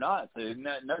now they're not. So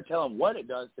no telling what it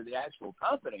does to the actual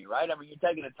company, right? I mean, you're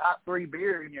taking a top 3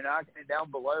 beer and you're knocking it down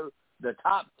below the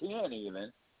top 10 even.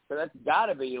 So that's got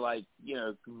to be like,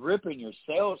 ripping your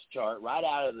sales chart right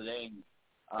out of the dang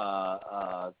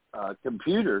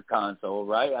computer console,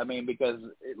 right? I mean, because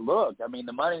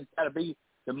the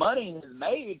money is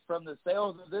made from the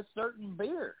sales of this certain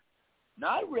beer.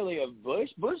 Not really of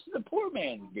Busch. Busch is the poor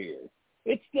man's beer.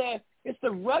 It's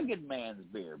the rugged man's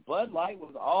beer. Bud Light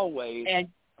was always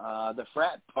the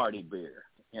frat party beer.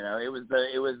 It was the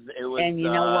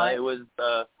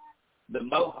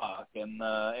Mohawk and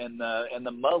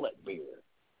the mullet beer.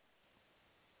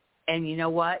 And you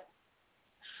know what?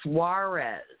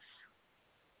 Suarez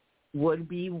would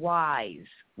be wise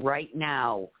right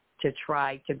now to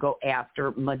try to go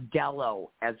after Modelo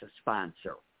as a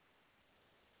sponsor.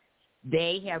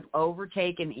 They have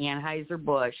overtaken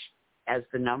Anheuser-Busch as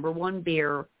the number 1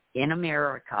 beer in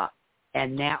America,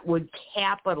 and that would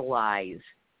capitalize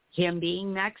him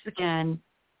being Mexican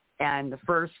and the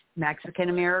first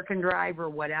Mexican-American driver,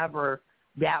 whatever.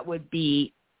 That would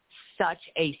be such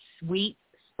a sweet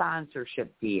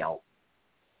sponsorship deal.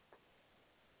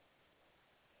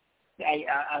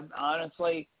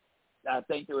 Honestly, I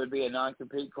think there would be a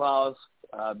non-compete clause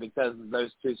because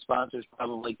those two sponsors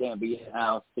probably can't be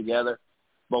in-house together.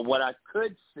 But what I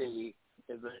could see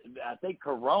is I think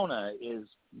Corona is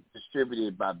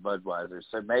distributed by Budweiser,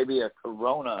 so maybe a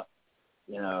Corona,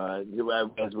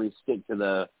 as we stick to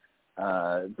the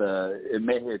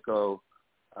Mexico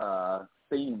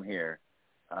theme here,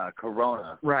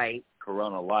 Corona, right?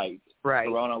 Corona Light, right?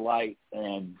 Corona Light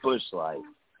and Busch Light.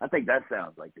 I think that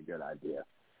sounds like a good idea.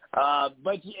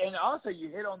 And also you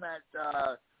hit on that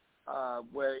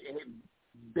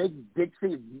Big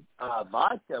Dixie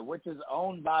Vodka, which is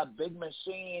owned by Big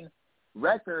Machine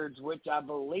Records, which I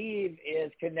believe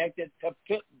is connected to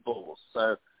Pitbull.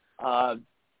 So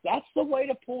that's the way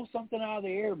to pull something out of the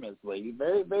air, Ms. Lee.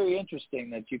 Very, very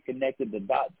interesting that you connected the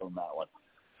dots on that one.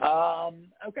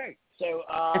 Okay, so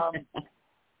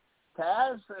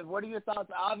Taz, what are your thoughts?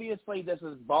 Obviously, this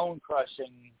is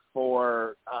bone-crushing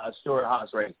for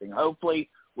Stewart-Haas Racing. Hopefully,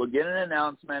 we'll get an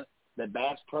announcement that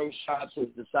Bass Pro Shops has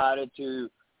decided to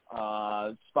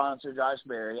sponsor Josh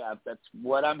Berry. That's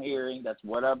what I'm hearing. That's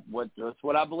what I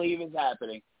believe is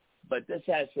happening. But this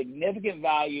has significant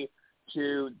value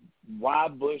to why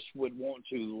Busch would want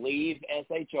to leave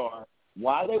SHR,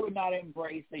 why they would not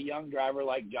embrace a young driver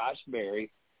like Josh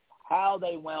Berry, how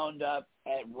they wound up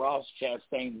at Ross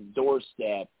Chastain's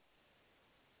doorstep.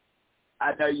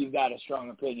 I know you've got a strong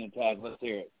opinion, Taz. Let's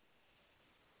hear it.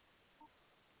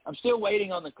 I'm still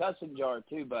waiting on the cussing jar,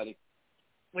 too, buddy.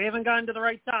 We haven't gotten to the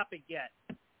right topic yet.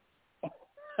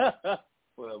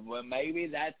 well, maybe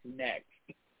that's next.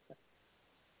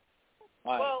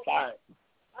 All right, well, sorry.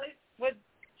 With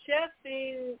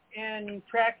Chastain and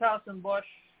Trackhouse and Busch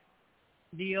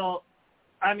deal,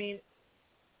 I mean,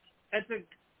 I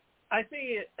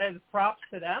see it as props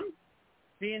to them,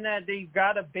 being that they've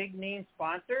got a big name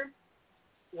sponsor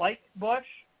like Busch.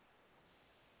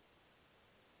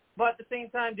 But at the same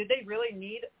time, did they really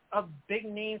need a big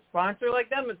name sponsor like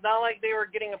them? It's not like they were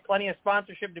getting plenty of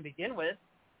sponsorship to begin with.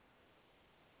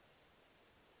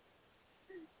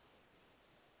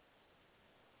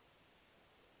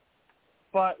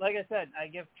 But like I said, I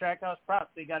give Trackhouse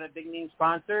props. They got a big name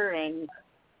sponsor, and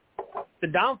the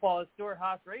downfall is Stewart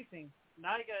Haas Racing.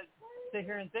 Now you got to sit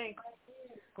here and think,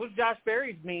 who's Josh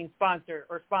Berry's main sponsor,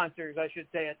 or sponsors, I should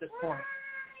say, at this point?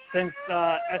 Since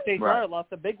SHR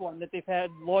lost a big one that they've had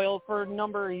loyal for a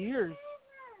number of years.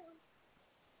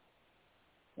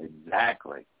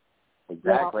 Exactly.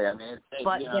 Well, I mean,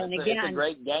 it's a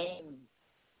great game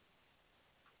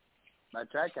by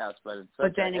Trackhouse, but it's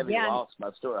such a heavy loss by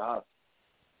Stewart Haas.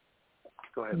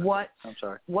 Go ahead. I'm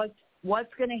sorry.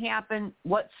 What's going to happen?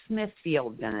 What's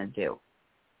Smithfield going to do?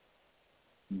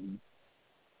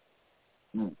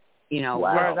 Mm-hmm. You know,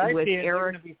 with see it,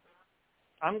 Eric.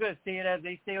 I'm going to see it as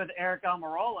they stay with Eric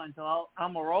Almirola until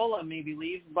Almirola maybe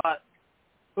leaves, but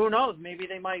who knows? Maybe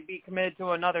they might be committed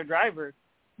to another driver.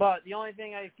 But the only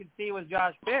thing I could see was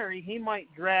Josh Berry. He might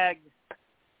drag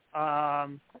Bass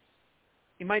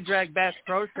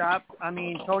Pro Shop. I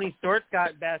mean, Tony Stewart's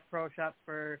got Bass Pro Shop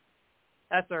for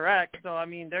SRX, so I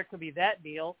mean, there could be that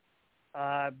deal.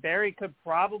 Berry could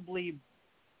probably,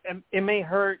 it may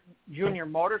hurt Junior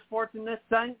Motorsports in this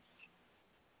sense,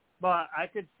 but I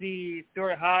could see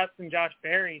Stewart Haas and Josh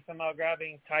Berry somehow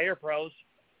grabbing Tire Pros.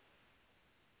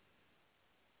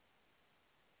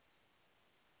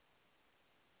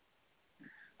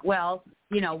 Well,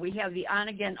 you know, we have the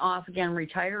on-again, off-again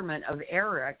retirement of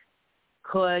Eric.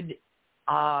 Could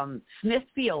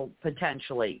Smithfield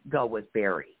potentially go with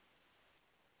Berry?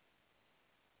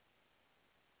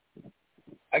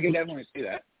 I can definitely see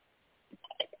that.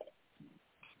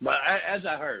 But as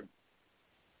I heard,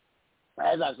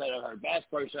 Bass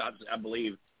Pro Shops, I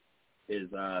believe, is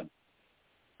the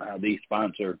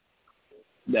sponsor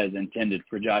that is intended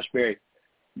for Josh Berry.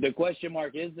 The question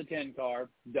mark is the 10 car.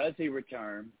 Does he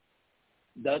return?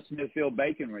 Does Smithfield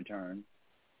Bacon return?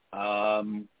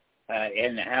 And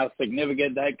how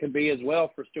significant that could be as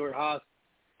well for Stewart Haas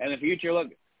in the future.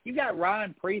 Look, you got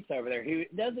Ryan Preece over there who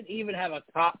doesn't even have a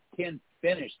top 10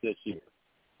 finish this year,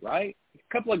 right? A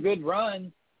couple of good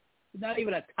runs, not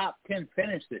even a top 10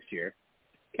 finish this year.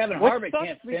 Kevin Harvick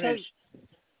can't finish.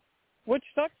 Which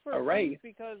sucks for a race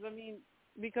because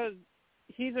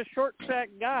he's a short track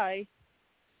guy.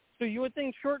 So you would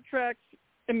think short tracks,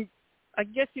 and I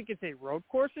guess you could say road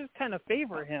courses, kind of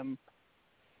favor him.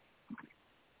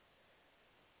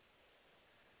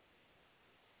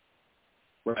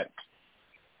 Right.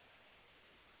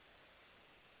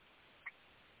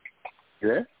 You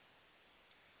there?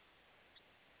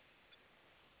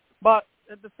 But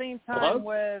at the same time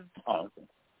okay.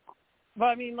 But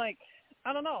I mean, like,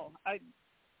 I don't know.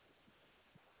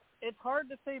 It's hard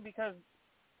to say because,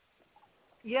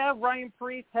 yeah, Ryan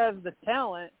Preece has the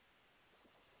talent,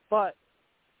 but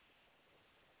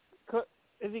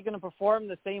is he going to perform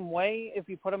the same way if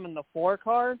you put him in the 4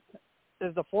 car?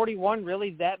 Is the 41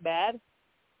 really that bad?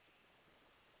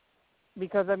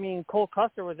 Because, I mean, Cole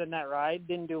Custer was in that ride,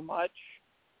 didn't do much.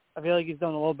 I feel like he's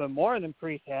done a little bit more than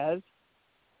Preece has.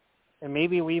 And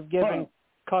maybe we've given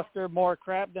Custer more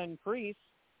crap than Preece.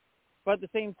 But at the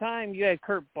same time, you had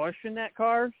Kurt Busch in that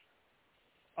car,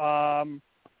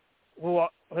 who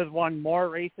has won more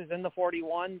races in the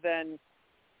 41 than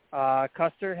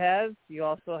Custer has. You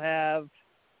also have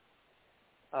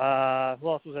who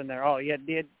else was in there? Oh, you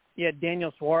had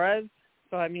Daniel Suarez.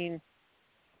 So, I mean,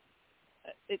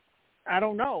 I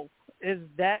don't know. Is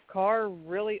that car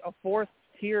really a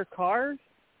 4th-tier car?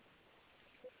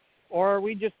 Or are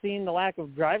we just seeing the lack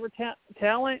of driver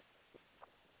talent?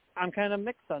 I'm kind of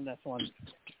mixed on this one.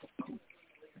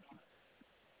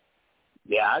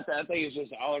 Yeah, I think it's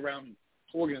just all-around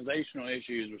organizational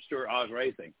issues with Stewart Haas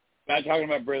Racing. We're not talking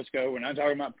about Briscoe. We're not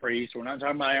talking about Preece. We're not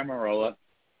talking about Almirola.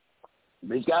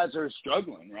 These guys are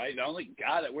struggling, right? The only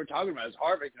guy that we're talking about is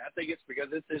Harvick, and I think it's because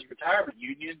it's his retirement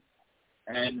union.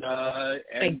 And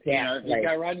exactly. You know, he's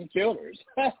got riding Childers.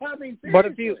 I mean,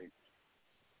 seriously.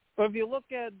 But if you look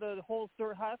at the whole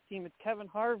Stewart Haas team, it's Kevin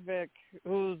Harvick,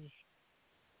 who's,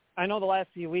 I know the last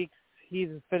few weeks he's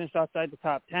finished outside the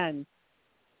top 10,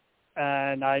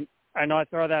 and I know I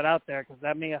throw that out there because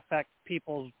that may affect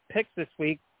people's picks this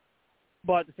week,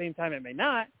 but at the same time it may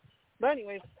not. But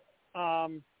anyways,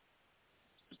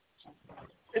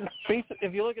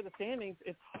 if you look at the standings,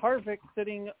 it's Harvick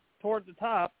sitting towards the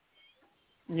top.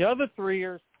 And the other 3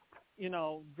 are, you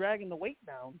know, dragging the weight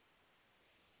down.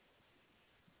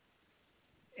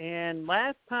 And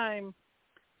last time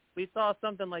we saw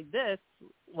something like this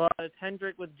was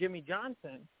Hendrick with Jimmy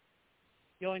Johnson.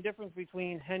 The only difference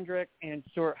between Hendrick and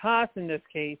Stewart Haas in this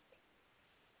case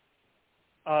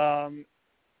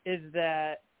is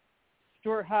that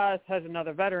Stewart Haas has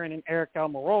another veteran in Eric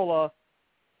Almirola,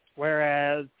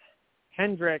 whereas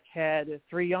Hendrick had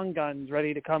 3 young guns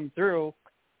ready to come through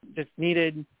just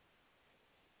needed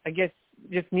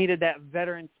that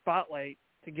veteran spotlight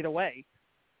to get away.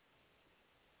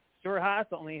 Stuart Haas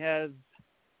only has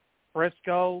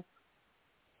Briscoe.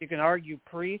 You can argue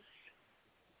Priest,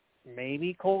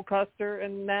 maybe Cole Custer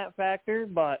in that factor,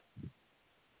 but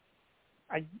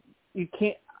you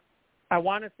can't. I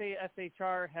want to say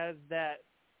SHR has that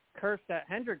curse that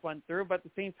Hendrick went through, but at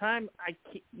the same time,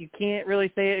 you can't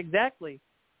really say it exactly.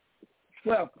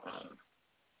 Well,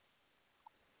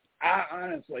 I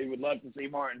honestly would love to see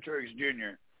Martin Truex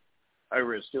Jr.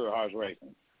 over at Stuart Haas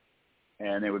Racing,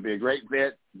 and it would be a great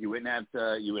fit. You wouldn't have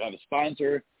to. You would have a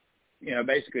sponsor.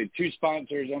 Basically 2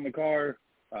 sponsors on the car,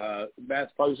 Bass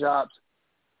Pro Shops,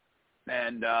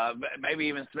 and maybe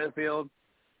even Smithfield.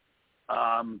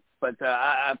 But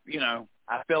I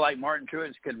feel like Martin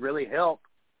Truex could really help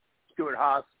Stuart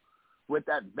Haas with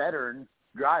that veteran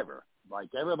driver. Like,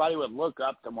 everybody would look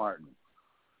up to Martin.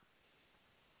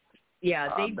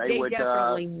 Yeah, they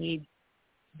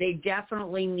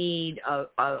definitely need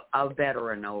a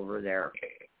veteran over there.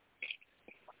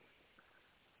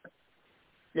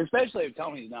 Especially if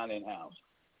Tony's not in-house.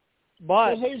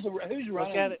 But who's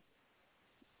running?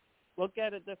 Look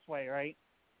at it this way, right?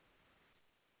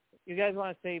 You guys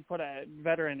want to say put a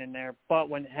veteran in there, but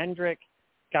when Hendrick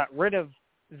got rid of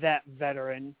that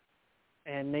veteran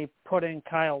and they put in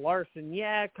Kyle Larson,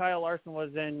 Kyle Larson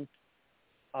was in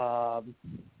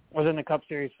the Cup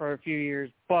Series for a few years,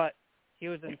 but he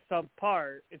was in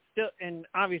subpar. It's still, and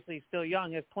obviously still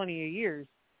young, has plenty of years,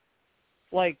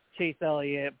 like Chase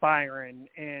Elliott, Byron,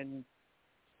 and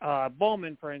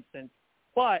Bowman, for instance.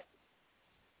 But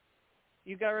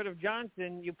you got rid of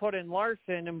Johnson, you put in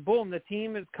Larson, and boom, the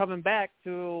team is coming back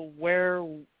to where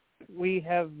we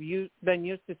have been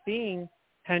used to seeing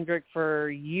Hendrick for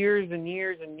years and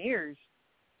years and years.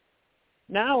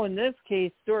 Now, in this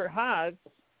case, Stuart Haas,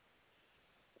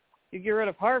 you get rid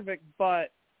of Harvick,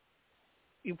 but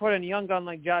you put in a young gun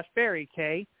like Josh Berry,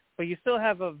 but you still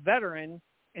have a veteran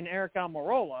in Eric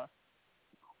Almirola.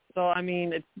 So, I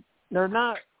mean, they're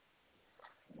not –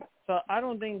 so I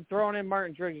don't think throwing in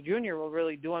Martin Truex Jr. will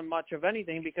really do him much of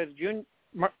anything because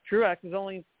Truex is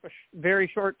only a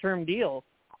very short-term deal.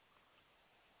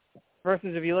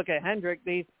 Versus if you look at Hendrick,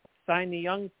 they signed the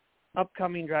young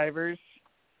upcoming drivers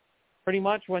pretty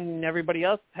much when everybody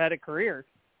else had a career.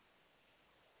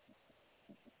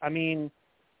 I mean,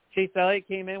 Chase Elliott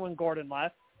came in when Gordon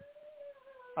left.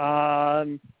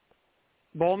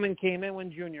 Bowman came in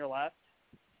when Junior left.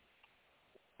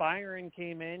 Byron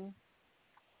came in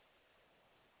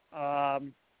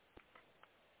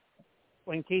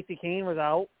when Casey Kane was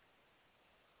out.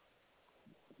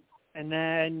 And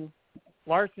then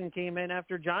Larson came in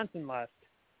after Johnson left.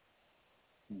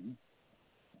 Mm-hmm.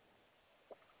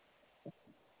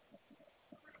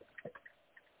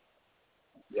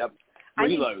 Yep. I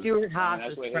think Stuart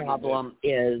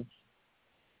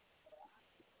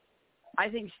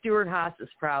Haas's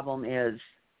problem is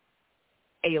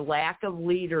a lack of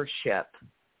leadership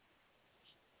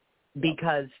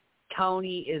because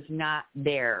Tony is not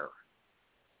there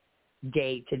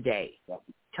day to day. Yep.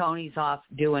 Tony's off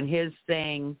doing his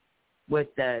thing with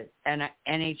the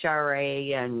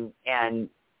NHRA and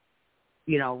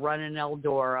running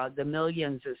Eldora. The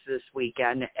Millions is this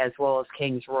weekend, as well as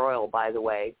Kings Royal, by the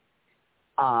way.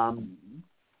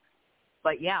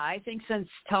 But yeah, I think since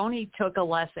Tony took a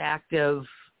less active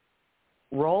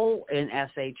role in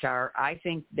SHR, I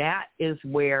think that is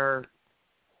where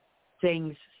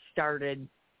things started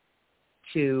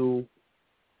to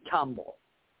tumble.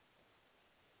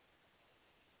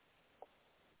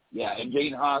 Yeah, and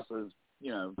Gene Haas is,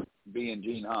 being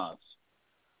Gene Haas.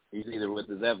 He's either with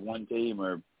his F1 team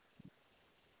or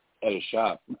at a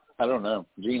shop. I don't know.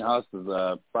 Gene Haas is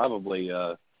probably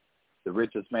the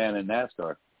richest man in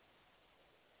NASCAR.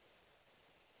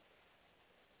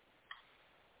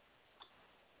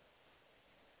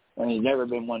 And he's never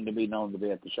been one to be known to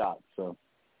be at the shop. So,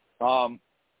 I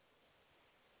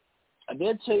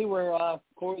did see where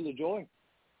Corey LaJoie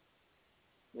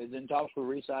is in talks for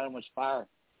re-signing with Spire.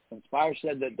 And Spire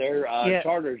said that their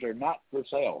charters are not for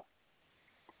sale.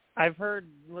 I've heard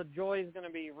LaJoie is going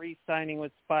to be re-signing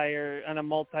with Spire on a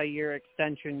multi-year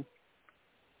extension.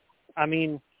 I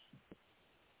mean,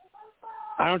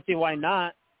 I don't see why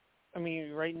not. I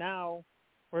mean, right now,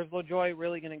 where's LaJoie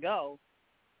really going to go?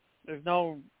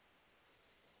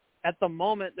 At the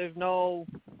moment, there's no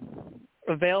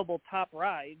available top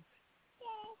rides.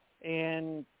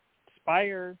 And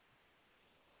Spire,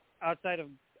 outside of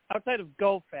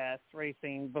Go Fast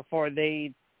Racing before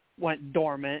they went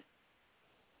dormant,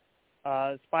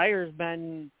 Spire's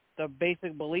been the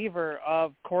basic believer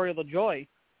of Corey LaJoie.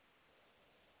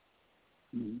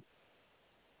 Mm-hmm.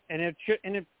 and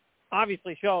it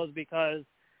obviously shows because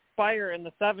Spire in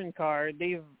the 7 car,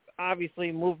 they've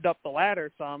obviously moved up the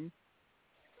ladder some,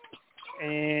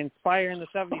 and Spire in the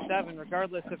 77,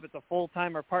 regardless if it's a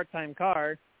full-time or part-time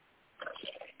car,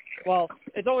 well,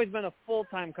 it's always been a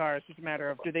full-time car. It's just a matter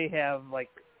of do they have like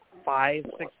 5,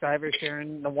 6 drivers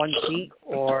sharing the one seat,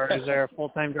 or is there a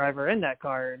full-time driver in that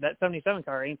car? That 77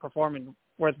 car ain't performing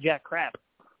worth jack crap.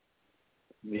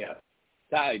 Yeah.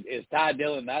 Is Ty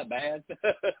Dillon that bad?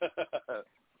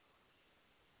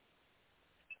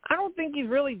 I don't think he's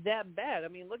really that bad. I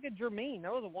mean, look at Jermaine.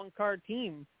 That was a one-car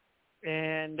team.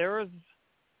 And there was,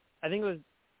 I think it was,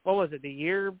 what was it, the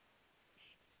year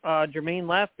Jermaine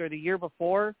left or the year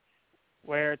before,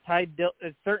 where at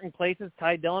certain places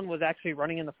Ty Dillon was actually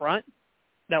running in the front.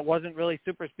 That wasn't really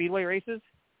super speedway races.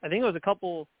 I think it was I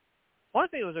want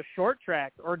to say it was a short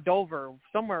track or Dover,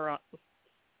 somewhere around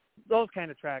those kind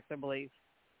of tracks, I believe.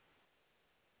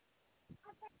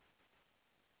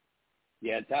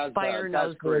 Yeah, Ty's Spire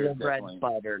knows where the bread's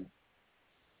buttered.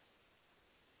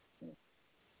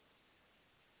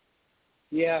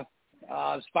 Yeah,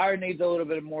 Spire needs a little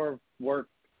bit more work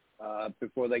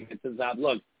before they get to the top.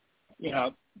 Look,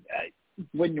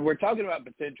 when we're talking about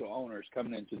potential owners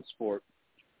coming into the sport,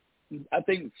 I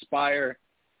think Spire,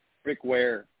 Rick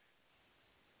Ware,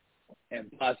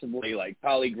 and possibly like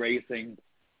Colleague Racing,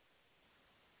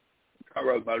 Car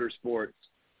Road Motorsports,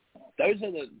 those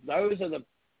are the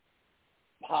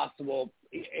possible.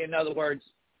 In other words,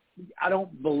 I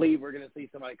don't believe we're going to see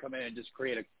somebody come in and just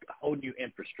create a whole new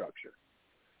infrastructure.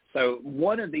 So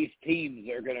one of these teams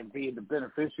are going to be the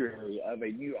beneficiary of a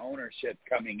new ownership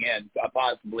coming in,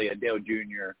 possibly a Dale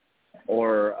Jr.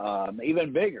 or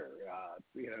even bigger,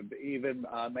 even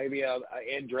maybe a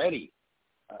Andretti.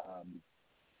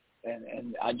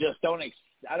 And I just don't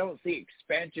see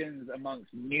expansions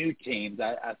amongst new teams.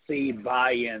 I see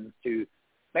buy-ins to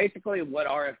basically what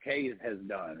RFK has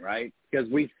done, right? Because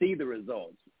we see the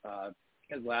results.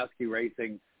 Keselowski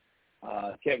Racing,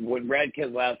 when Brad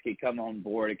Keselowski come on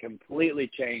board, it completely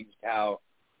changed how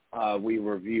we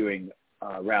were viewing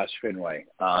Roush Fenway.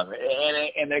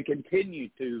 And they continue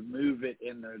to move it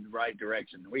in the right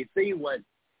direction. We see what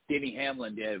Denny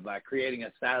Hamlin did by creating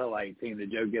a satellite team to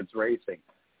Joe Gibbs Racing.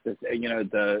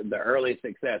 The early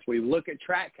success. We look at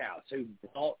Trackhouse, who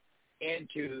bought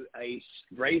into a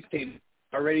race team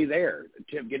already there,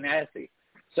 Chip Ganassi.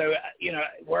 So,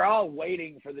 we're all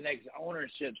waiting for the next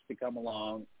ownerships to come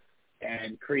along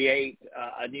and create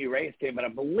a new race team. But I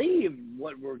believe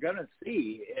what we're going to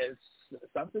see is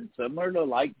something similar to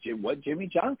like what Jimmy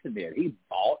Johnson did. He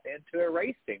bought into a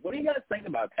race team. What do you guys think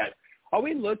about that? Are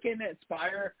we looking at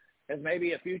Spire as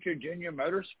maybe a future Junior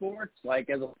Motorsports, like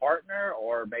as a partner,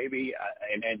 or maybe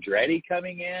an Andretti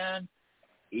coming in,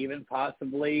 even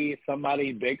possibly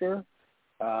somebody bigger?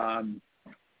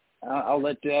 I'll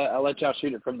let y'all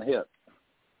shoot it from the hip.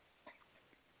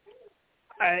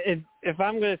 If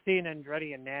I'm going to see an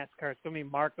Andretti in NASCAR, it's going to be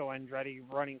Marco Andretti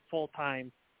running full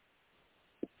time.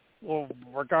 Well,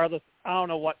 regardless, I don't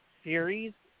know what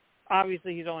series.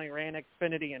 Obviously, he's only ran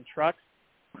Xfinity and trucks.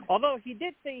 Although he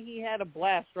did say he had a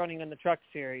blast running in the truck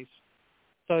series.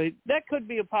 So that could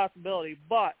be a possibility.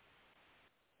 But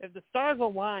if the stars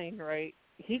align, right,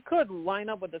 he could line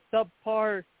up with a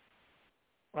subpar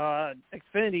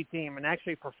Xfinity team and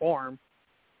actually perform.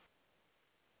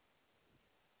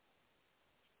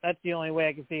 That's the only way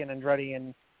I can see an Andretti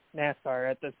in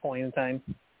NASCAR at this point in time.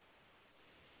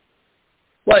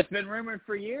 Well, it's been rumored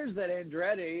for years that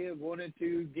Andretti wanted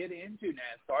to get into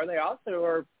NASCAR. They also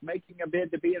are making a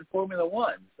bid to be in Formula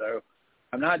One. So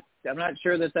I'm not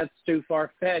sure that that's too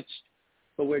far-fetched,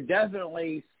 but we're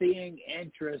definitely seeing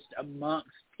interest amongst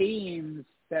teams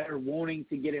that are wanting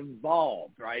to get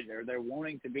involved, right? They're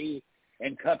wanting to be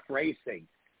in Cup racing.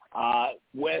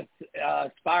 With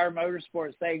Spire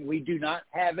Motorsports saying we do not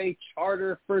have a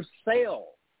charter for sale.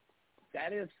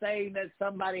 That is saying that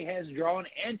somebody has drawn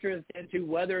interest into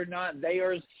whether or not they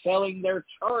are selling their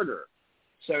charter.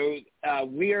 So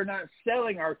we are not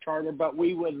selling our charter, but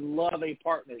we would love a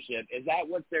partnership. Is that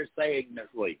what they're saying, Ms.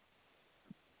 Lee?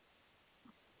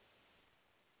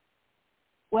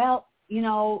 Well,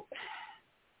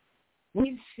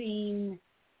 we've seen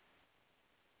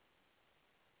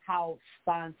how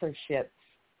sponsorships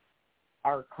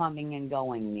are coming and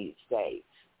going these days.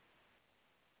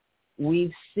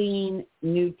 We've seen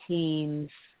new teams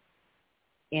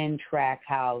in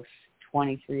Trackhouse,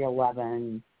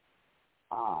 2311.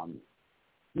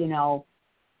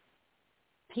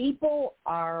 People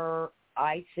are,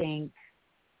 I think,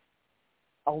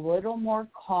 a little more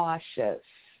cautious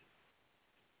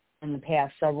in the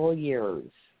past several years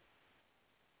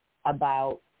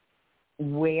about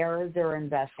where they're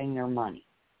investing their money.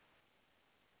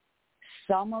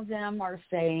 Some of them are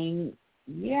saying,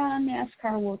 yeah,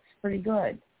 NASCAR looks pretty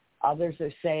good. Others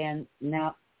are saying,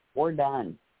 no, we're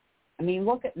done. I mean,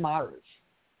 look at Mars.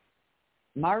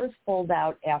 Mars pulled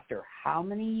out after how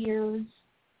many years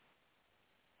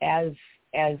as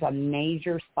a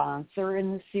major sponsor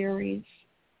in the series?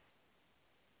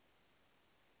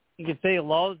 You could say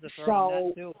Lowe's to throw in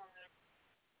that too.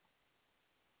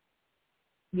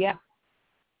 Yeah.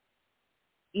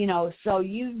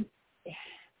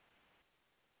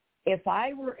 If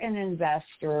I were an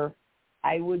investor,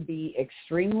 I would be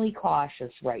extremely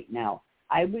cautious right now.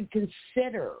 I would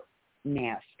consider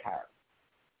NASCAR,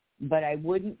 but I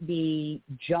wouldn't be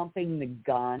jumping the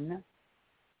gun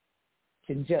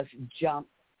to just jump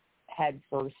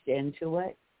headfirst into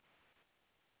it.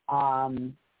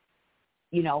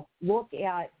 Look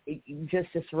at,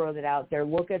 just to throw that out there,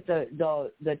 look at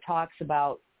the talks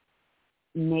about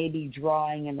maybe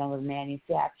drawing another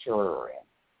manufacturer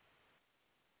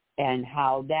in and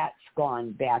how that's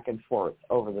gone back and forth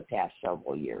over the past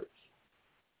several years.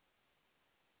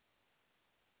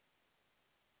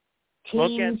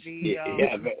 Look at the.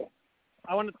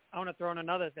 I want to throw in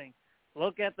another thing.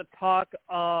 Look at the talk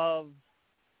of,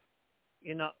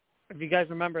 if you guys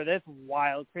remember this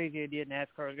wild, crazy idea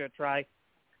NASCAR was going to try.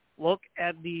 Look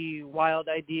at the wild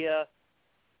idea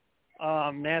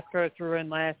NASCAR threw in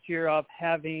last year of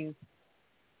having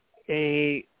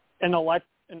an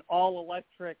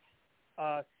all-electric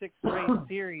 6-race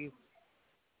series,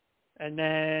 and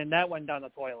then that went down the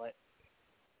toilet.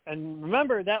 And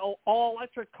remember, that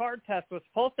all-electric car test was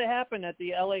supposed to happen at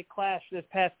the LA Clash this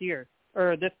past year,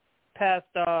 or this past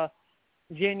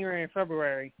January and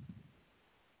February.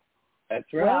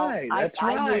 That's right. That's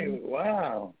right.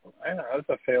 Wow. I know. That's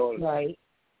a failure. Right.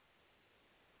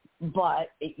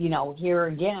 But, here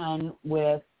again,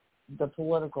 with the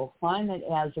political climate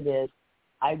as it is,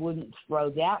 I wouldn't throw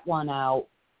that one out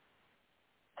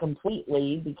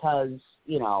completely because,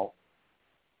 it's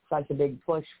like a big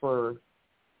push for,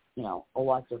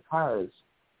 electric cars.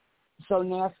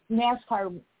 So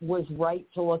NASCAR was right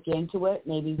to look into it.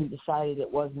 Maybe we decided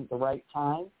it wasn't the right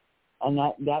time, and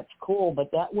that's cool,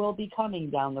 but that will be coming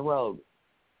down the road.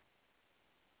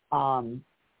 But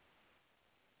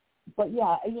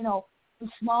yeah, the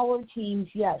smaller teams,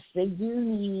 yes, they do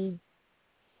need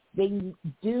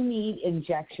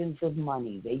injections of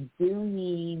money. They do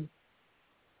need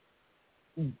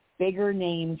bigger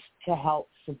names to help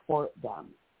support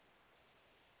them.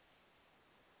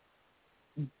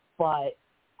 But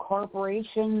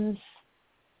corporations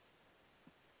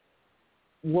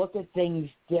look at things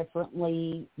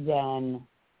differently than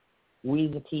we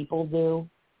the people do.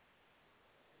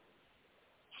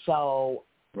 So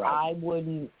right. I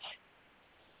wouldn't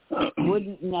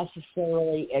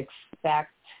necessarily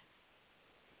expect,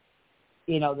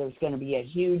 there's going to be a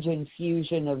huge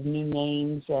infusion of new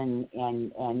names and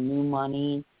new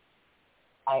money.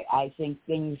 I think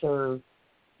things are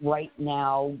right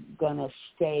now going to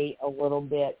stay a little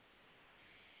bit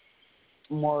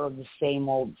more of the same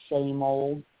old,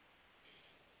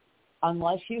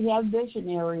 unless you have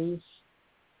visionaries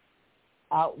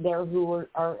out there who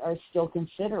are still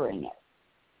considering it.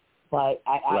 But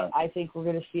I think we're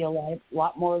going to see a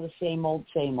lot more of the same old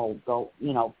go,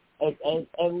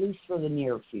 at least for the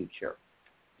near future.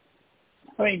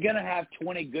 I mean, you're going to have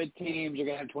 20 good teams. You're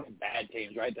going to have 20 bad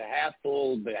teams, right? The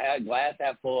glass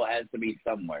half full has to be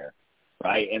somewhere,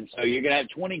 right? And so you're going to have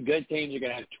 20 good teams. You're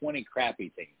going to have 20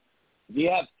 crappy teams. If you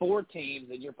have 4 teams,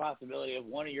 then your possibility of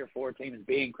one of your 4 teams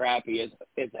being crappy is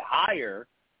higher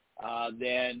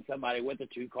than somebody with a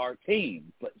 2-car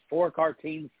team. But 4-car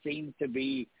teams seem to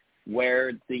be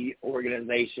where the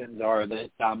organizations are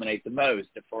that dominate the most,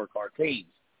 the 4-car teams.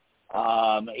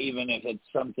 Even if it's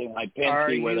something like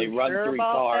Penske where they run 3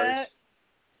 cars. That?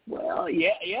 Well,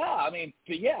 yeah. I mean,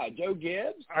 Joe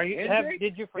Gibbs.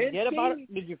 Did you forget about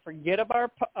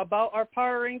our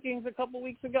power rankings a couple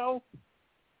weeks ago?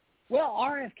 Well,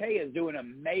 RFK is doing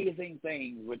amazing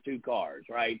things with 2 cars,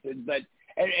 right? But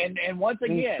and once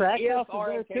again, if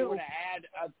RFK were to add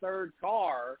a 3rd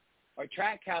car, or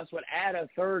Trackhouse would add a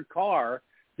 3rd car,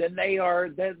 then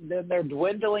they're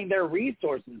dwindling their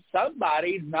resources.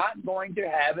 Somebody's not going to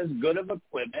have as good of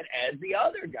equipment as the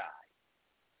other guy,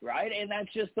 right? And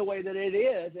that's just the way that it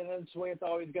is, and that's the way it's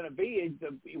always going to be.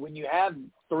 When you have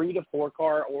 3 to 4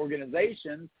 car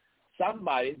organizations,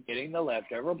 somebody's getting the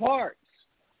leftover parts.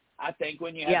 I think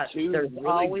when you have 2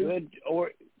 really good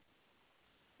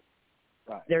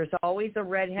there's always a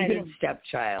redheaded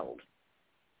stepchild.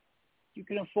 you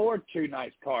can afford 2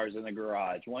 nice cars in the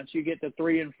garage. Once you get to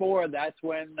 3 and 4, that's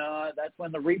when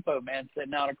the repo man's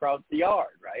sitting out across the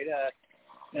yard, right?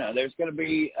 There's going to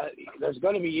be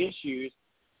issues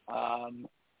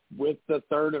with the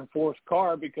 3rd and 4th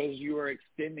car because you are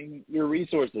extending your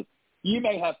resources. You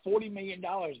may have $40 million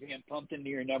being pumped into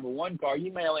your number 1 car.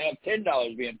 You may only have $10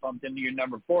 being pumped into your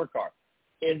number 4 car.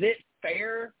 Is it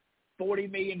fair,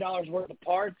 $40 million worth of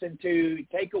parts, and to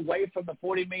take away from the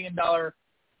 $40 million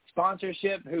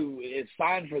sponsorship who is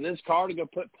signed for this car to go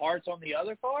put parts on the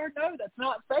other car? No, that's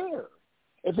not fair.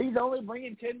 If he's only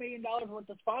bringing $10 million worth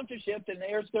of sponsorship, then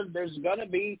there's going to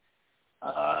be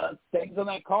things on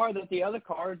that car that the other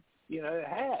car,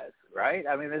 has, right?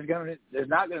 I mean, there's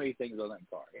not going to be things on that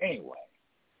car. Anyway,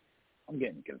 I'm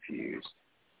getting confused.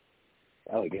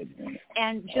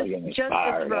 And just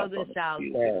to throw this out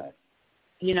there,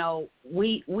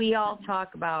 we all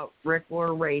talk about Rick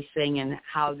Ware Racing and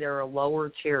how they're a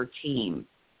lower tier team.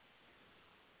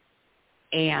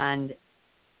 And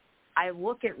I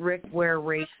look at Rick Ware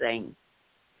Racing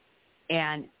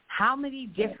and how many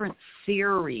different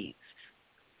series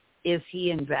is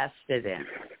he invested in?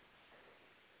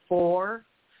 4,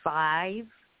 5?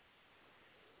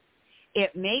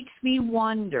 It makes me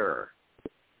wonder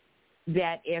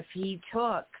that if he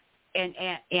took,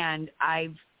 and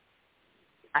I've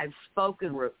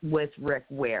spoken with Rick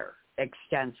Ware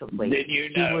extensively. Then you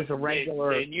know. He was a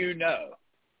regular. Then you know.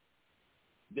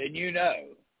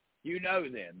 You know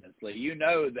then, Miss Lee. You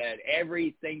know that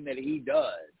everything that he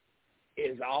does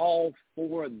is all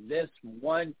for this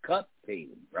one cup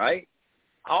team, right?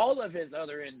 All of his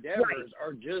other endeavors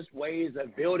are just ways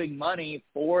of building money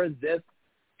for his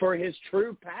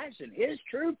true passion. His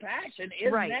true passion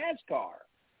is NASCAR.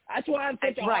 That's why I'm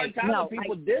such a hard time with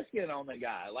people disking on the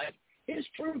guy. Like, his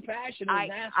true passion is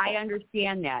NASCAR. I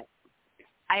understand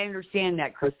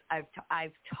that, Chris.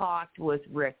 I've talked with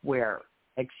Rick Ware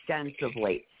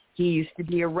extensively. He used to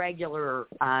be a regular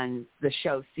on the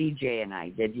show CJ and I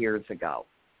did years ago.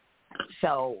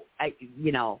 So, I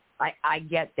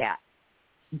get that.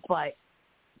 But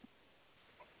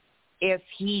if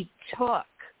he took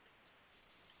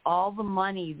all the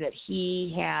money that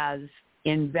he has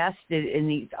invested in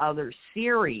these other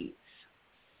series,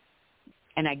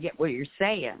 and I get what you're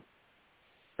saying,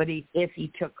 but if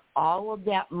he took all of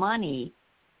that money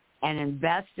and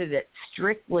invested it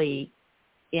strictly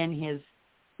in his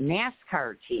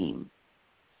NASCAR team,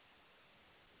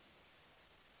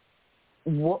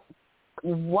 what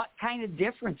kind of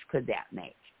difference could that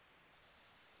make?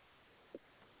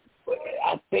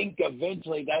 I think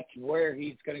eventually that's where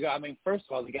he's going to go. I mean, first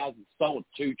of all, the guy's sold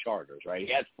 2 charters, right?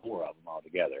 He has 4 of them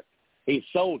altogether. He's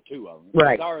sold 2 of them.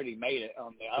 Right. He's already made it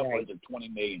on the upwards of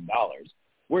 $20 million.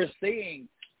 We're seeing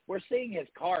his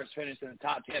cars finish in the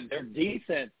top 10. They're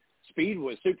decent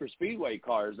super speedway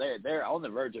cars. They're on the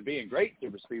verge of being great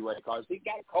super speedway cars. He's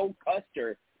got Cole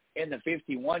Custer in the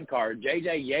 51 car,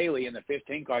 J.J. Yaley in the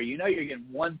 15 car. You know you're getting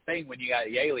one thing when you got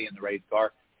Yaley in the race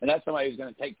car, and that's somebody who's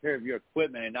going to take care of your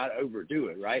equipment and not overdo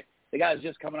it, right? The guy's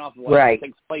just coming off of a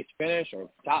 6th place finish or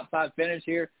top 5 finish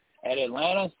here at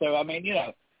Atlanta. So, I mean,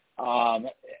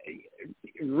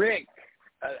 Rick,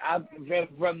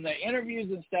 from the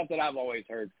interviews and stuff that I've always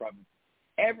heard from him,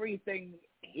 everything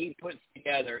he puts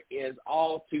together is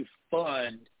all to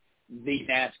fund the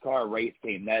NASCAR race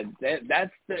team.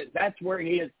 That's where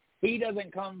he is. He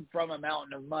doesn't come from a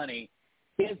mountain of money.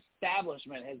 His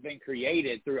establishment has been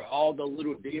created through all the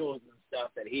little deals and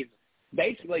stuff that he's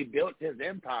basically built his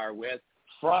empire with,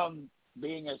 from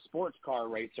being a sports car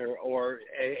racer or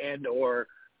a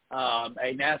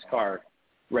NASCAR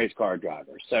race car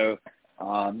driver. So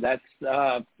that's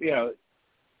the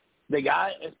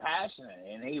guy is passionate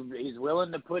and he's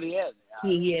willing to put in.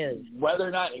 He is. Whether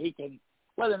or not he can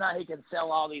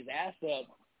sell all these assets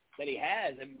that he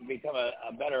has and become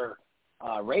a better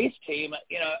race team,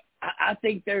 I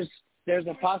think there's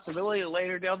a possibility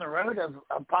later down the road of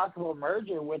a possible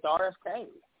merger with RFK,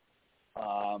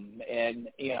 and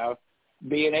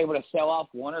being able to sell off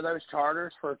one of those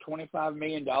charters for $25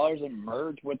 million and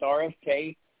merge with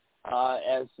RFK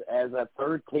as a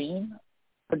third team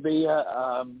could be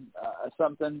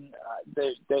something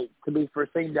that could be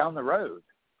foreseen down the road.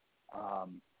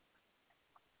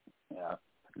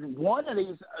 One of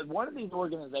these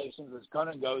organizations is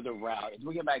going to go the route, as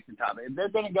we get back to the topic, they're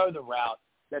going to go the route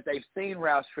that they've seen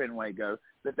Roush Fenway go,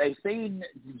 that they've seen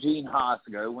Gene Haas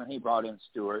go when he brought in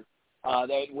Stewart,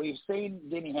 that we've seen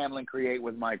Denny Hamlin create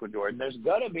with Michael Jordan. There's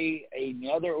going to be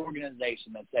another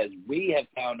organization that says, we have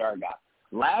found our guy.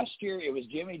 Last year, it was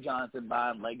Jimmy Johnson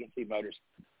buying Legacy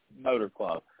Motor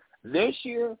Club. This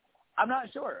year, I'm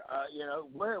not sure,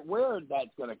 where that's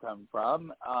going to come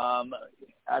from. Where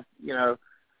that's going to come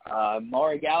from.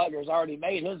 Maury Gallagher's already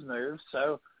made his move,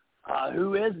 so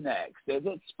who is next? Is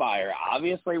it Spire?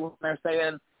 Obviously, when they're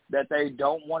saying that they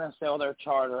don't want to sell their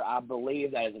charter, I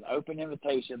believe that is an open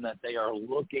invitation that they are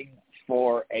looking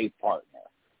for a partner.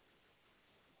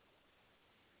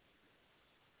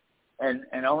 And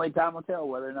only time will tell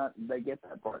whether or not they get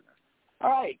that partner. All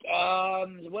right.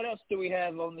 What else do we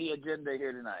have on the agenda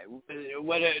here tonight?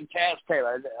 Cass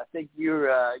Taylor, I think you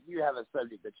have a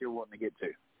subject that you're wanting to get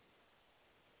to.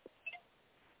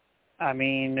 I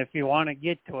mean, if you want to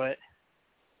get to it.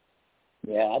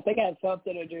 Yeah, I think it had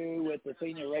something to do with the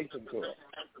senior racing tour.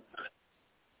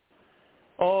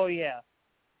 Oh yeah,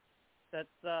 that's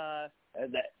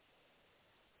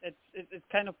it's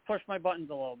kind of pushed my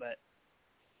buttons a little bit.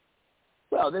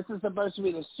 Well, this is supposed to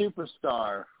be the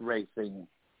superstar racing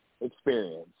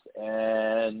experience,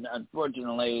 and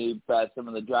unfortunately, by some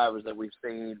of the drivers that we've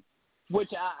seen, which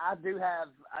I do have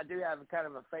kind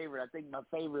of a favorite. I think my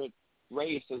favorite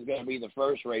race is going to be the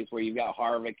first race where you've got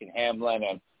Harvick and Hamlin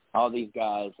and all these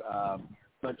guys.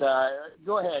 But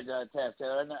go ahead, Taz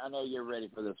Taylor. I know you're ready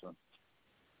for this one.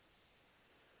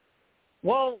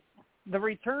 Well, the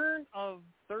return of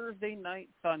Thursday Night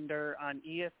Thunder on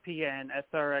ESPN,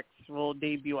 SRX will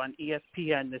debut on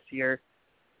ESPN this year.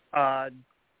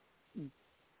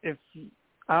 If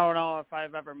I don't know if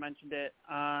I've ever mentioned it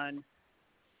on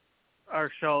our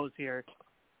shows here,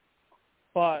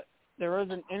 but there was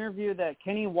an interview that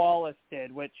Kenny Wallace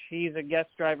did, which he's a guest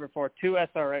driver for 2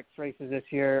 SRX races this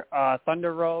year,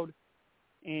 Thunder Road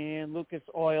and Lucas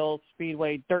Oil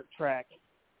Speedway Dirt Track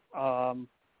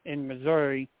in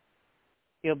Missouri.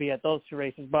 He'll be at those 2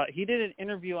 races. But he did an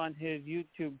interview on his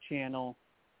YouTube channel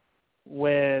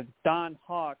with Don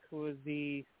Hawk, who is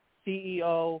the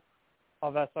CEO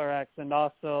of SRX, and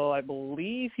also I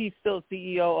believe he's still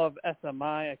CEO of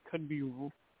SMI. I could be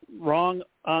wrong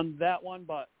on that one,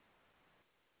 but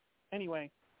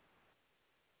anyway,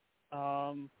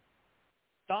 Don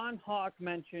Hawk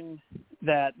mentioned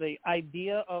that the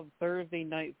idea of Thursday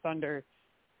Night Thunder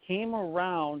came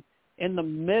around in the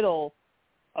middle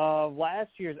of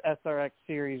last year's SRX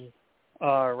series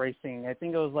racing. I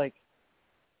think it was like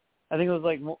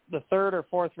the 3rd or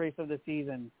 4th race of the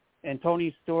season. And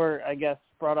Tony Stewart, I guess,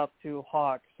 brought up to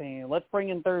Hawk saying, let's bring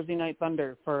in Thursday Night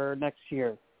Thunder for next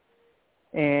year.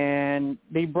 And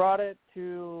they brought it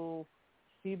to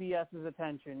CBS's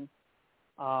attention,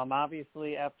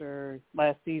 obviously after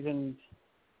last season's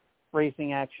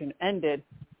racing action ended.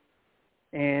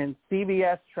 And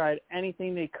CBS tried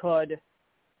anything they could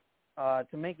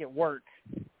to make it work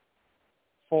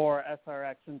for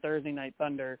SRX and Thursday Night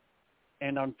Thunder.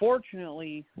 And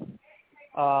unfortunately,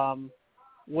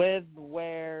 with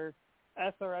where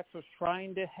SRX was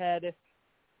trying to head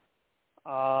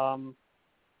and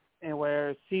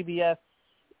where CBS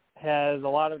has a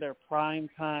lot of their prime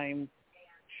time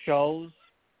shows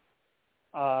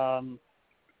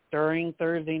during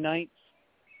Thursday nights,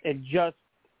 it just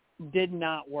did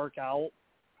not work out.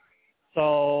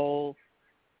 So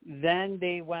then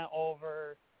they went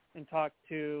over and talked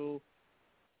to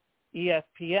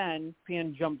ESPN.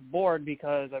 ESPN jumped aboard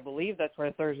because I believe that's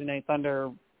where Thursday Night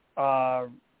Thunder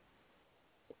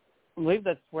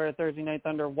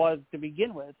was to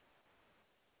begin with.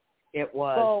 It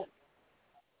was.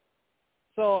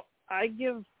 So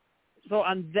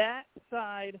on that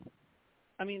side,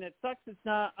 I mean, it sucks it's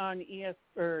not on it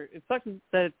sucks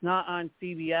that it's not on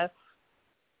CBS.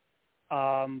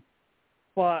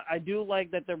 But I do like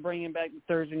that they're bringing back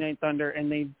Thursday Night Thunder, and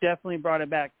they definitely brought it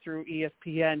back through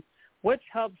ESPN, which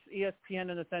helps ESPN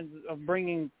in the sense of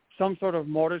bringing some sort of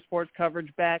motorsports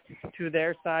coverage back to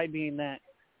their side, being that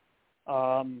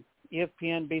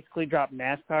ESPN basically dropped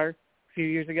NASCAR a few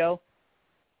years ago,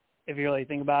 if you really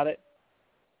think about it.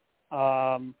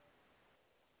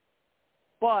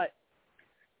 But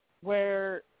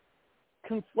we're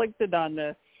conflicted on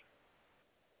this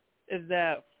is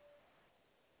that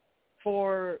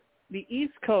for the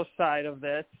East Coast side of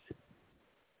this,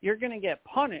 you're going to get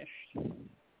punished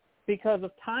because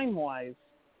of time-wise,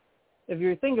 if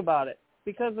you think about it,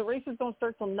 because the races don't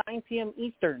start till 9 p.m.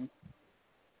 Eastern.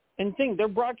 And think, their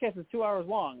broadcast is 2 hours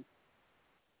long.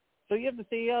 So you have to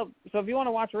stay up. So if you want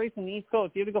to watch a race in the East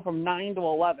Coast, you have to go from 9 to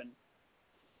 11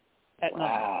 at night.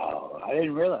 Wow, I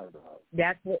didn't realize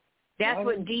that. That's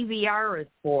what DVR is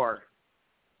for.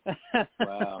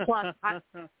 Wow. Plus,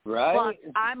 Right?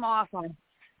 I'm off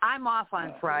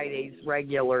on Fridays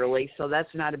regularly, so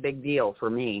that's not a big deal for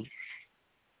me.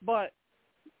 But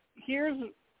here's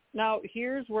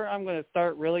where I'm going to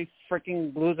start really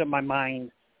freaking losing my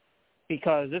mind,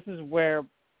 because this is where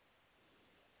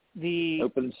the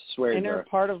Open swear inner jar.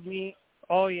 part of me.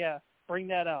 Oh, yeah. Bring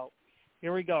that out.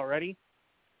 Here we go. Ready?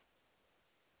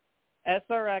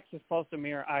 SRX is supposed to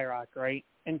mirror IROC, right?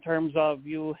 In terms of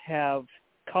you have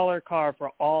color car for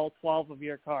all 12 of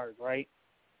your cars, right?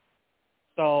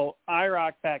 So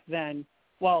IROC back then,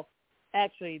 well,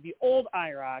 actually, the old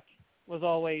IROC was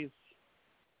always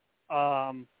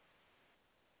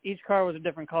each car was a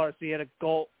different color. So you had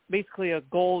basically a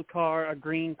gold car, a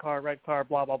green car, red car,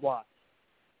 blah, blah, blah.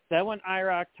 Then when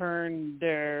IROC turned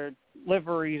their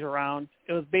liveries around,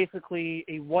 it was basically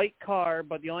a white car,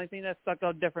 but the only thing that stuck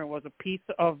out different was a piece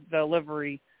of the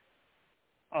livery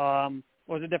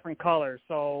was a different color.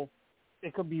 So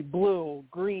it could be blue,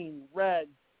 green, red,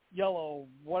 yellow,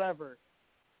 whatever.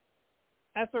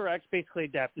 SRX basically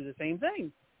adapted the same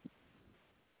thing.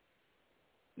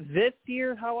 This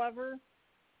year, however,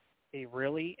 they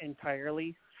really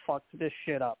entirely fucked this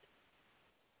shit up.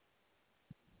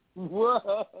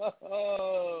 Whoa!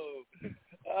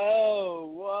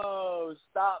 Oh, whoa!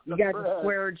 Stop You the got press. the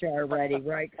swear jar ready,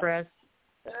 right, Chris?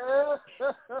 The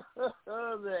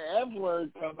F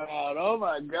word coming out. Oh,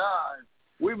 my God.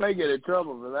 We may get in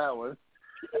trouble for that one.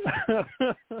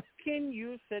 Can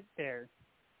you sit there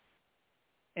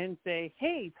and say,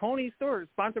 hey, Tony's Store is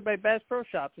sponsored by Bass Pro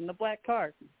Shops in the black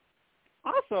car?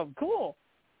 Awesome. Cool.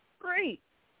 Great.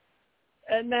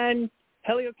 And then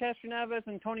Helio Castroneves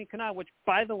and Tony Kanaa, which,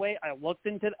 by the way, I looked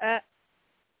into that.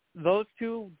 Those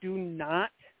two do not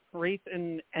race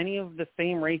in any of the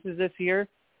same races this year,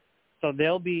 so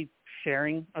they'll be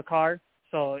sharing a car.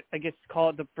 So I guess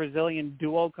call it the Brazilian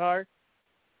duo car.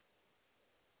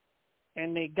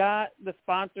 And they got the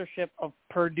sponsorship of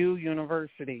Purdue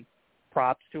University.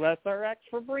 Props to SRX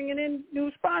for bringing in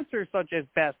new sponsors such as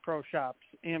Bass Pro Shops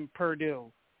and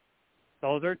Purdue.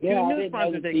 Those are two new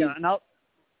sponsors they got. Now,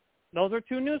 those are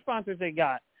two new sponsors they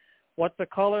got. What's the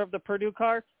color of the Purdue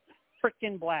car?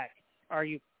 Freaking black. Are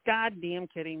you goddamn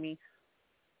kidding me?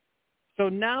 So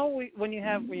now when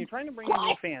you're trying to bring in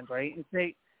new fans, right,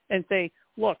 and say,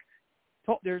 look,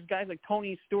 there's guys like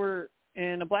Tony Stewart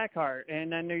in a black car,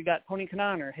 and then you got Tony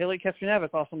Kanaan or Haley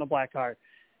Castroneves also in the black car.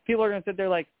 People are going to sit there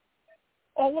like,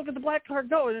 oh, look at the black car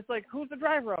go, and it's like, who's the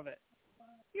driver of it?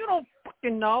 You don't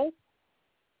fucking know.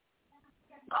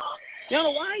 You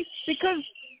know why? Because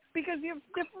you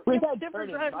have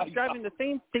different drivers driving the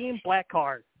same black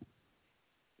car.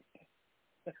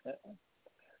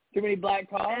 Too many black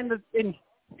cars?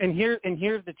 And here's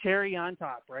the cherry on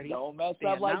top. Ready? Don't mess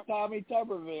up like Tommy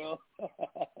Tuberville.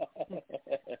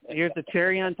 Here's the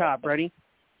cherry on top. Ready?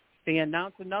 They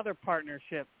announced another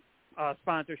partnership,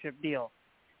 sponsorship deal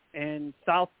in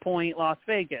South Point, Las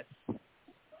Vegas.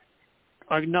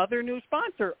 Another new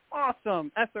sponsor.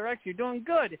 Awesome. SRX, you're doing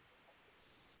good.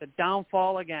 The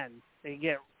downfall again. They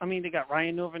got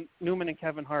Ryan Newman and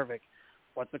Kevin Harvick.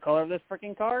 What's the color of this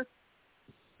freaking car?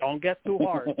 Don't guess too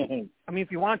hard. I mean, if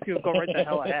you want to, go right the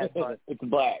hell ahead. But it's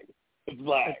black. It's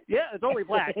black. It's only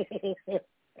black. So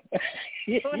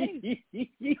hey, you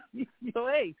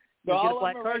get a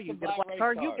black car, you get a black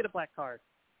car, you get a black car.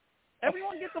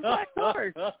 Everyone gets a black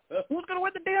car. Who's going to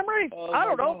win the damn race? I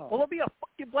don't know. Will it be a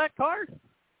fucking black car?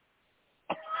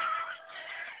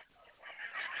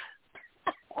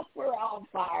 We're all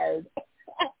fired.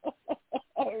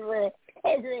 Over a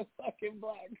fucking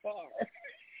black car.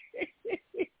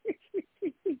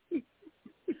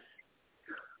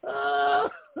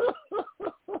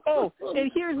 Oh,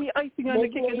 and here's the icing on the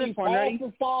cake in this one. Ready?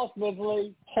 Hold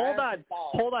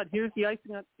on. Here's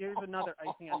another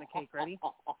icing on the cake. Ready?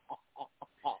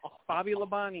 Bobby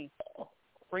Labonte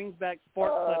brings back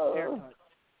Sport Clip haircuts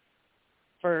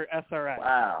for SRX.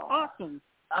 Wow. Awesome.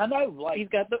 I know. Like, he's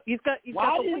got the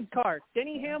white car.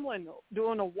 Denny Hamlin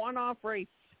doing a one-off race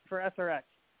for SRX.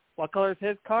 What color is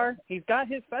his car? He's got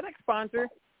his FedEx sponsor.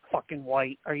 Fucking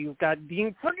white. Are you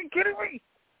goddamn fucking kidding me?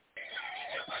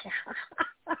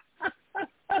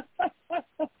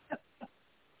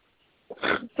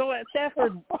 So at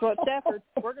Stafford, we're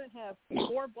going to have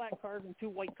 4 black cars and 2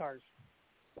 white cars.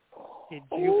 Did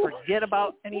you forget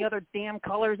about any other damn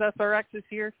colors SRX this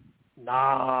year?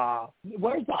 Nah.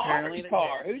 Where's the orange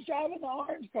car? Who's driving the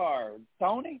orange car?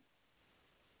 Tony?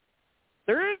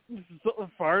 There is, as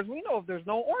far as we know, there's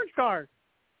no orange car.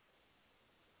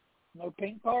 No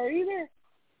pink car either?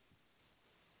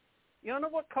 You don't know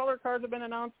what color cars have been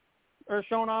announced or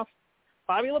shown off?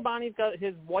 Bobby Labonte's got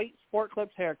his white Sport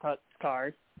Clips haircut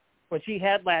car, which he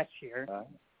had last year.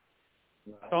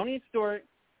 Right. Tony Stewart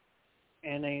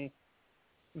in a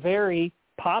very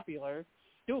popular,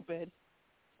 stupid,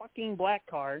 fucking black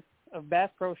car of Bass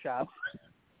Pro Shops.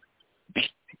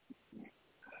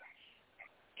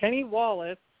 Kenny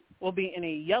Wallace will be in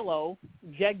a yellow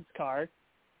Jegs car.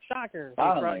 Shocker.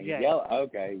 Finally, yellow.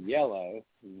 Okay, yellow.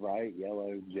 Right,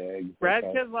 yellow Jag. Brad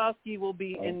Keselowski will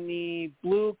be in the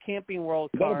blue Camping World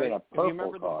car. Could have been a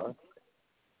purple car.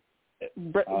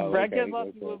 Brad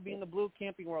Keselowski will be in the blue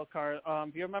Camping World car.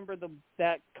 If you remember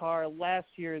that car last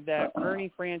year that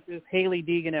Ernie Francis, Haley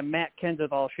Deegan, and Matt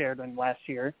Kenseth all shared in last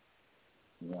year.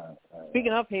 Right.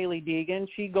 Speaking of Haley Deegan,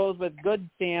 she goes with Good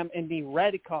Sam in the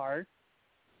red car.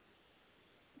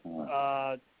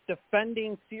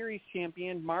 Defending series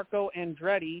champion Marco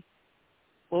Andretti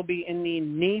will be in the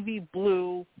navy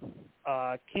blue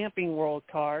Camping World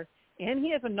car. And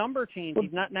he has a number change.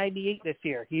 He's not 98 this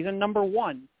year. He's a number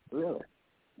 1. Really?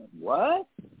 What?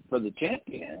 For the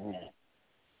champion?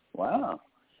 Wow.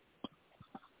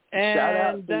 And shout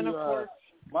out then, to, of course,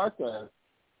 Marco.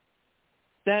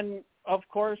 Then, of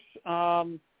course, as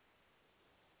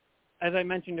I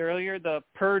mentioned earlier, the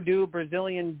Purdue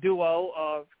Brazilian duo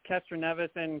of Kester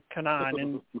Nevis and Kanan.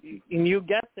 And you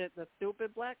guessed it, the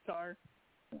stupid black car.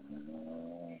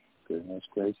 Goodness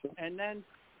gracious. And then,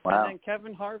 wow. and then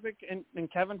Kevin Harvick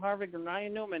and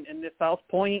Ryan Newman in the South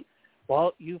Point.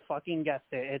 Well, you fucking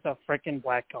guessed it. It's a freaking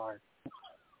black car.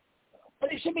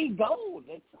 But it should be gold.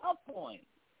 It's South Point.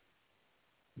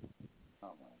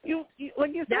 Oh you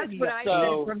like you said. That's what I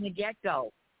said from the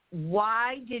get-go.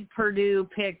 Why did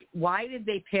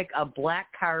they pick a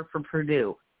black car for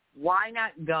Purdue? Why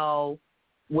not go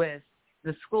with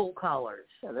the school colors?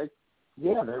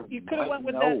 You could have went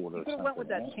with that. You could have went with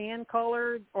that tan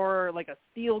color or like a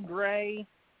steel gray.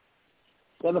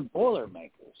 They're the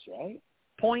Boilermakers, right?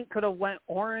 Point could have went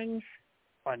orange,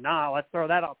 but nah, let's throw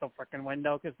that out the freaking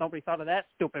window because nobody thought of that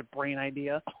stupid brain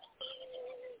idea.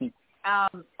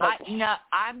 I'm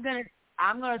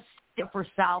gonna stick for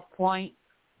South Point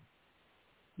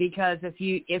because if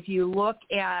you look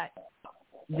at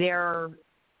the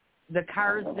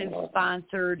cars they've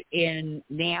sponsored in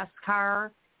NASCAR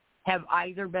have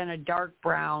either been a dark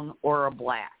brown or a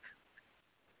black.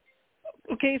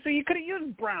 Okay, so you could have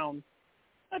used brown.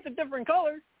 That's a different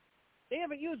color. They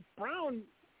haven't used brown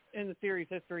in the series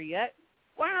history yet.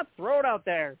 Why not throw it out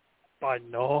there? But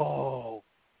no.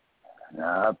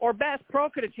 Or Bass Pro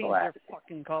could have changed their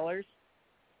fucking colors.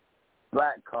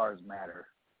 Black cars matter.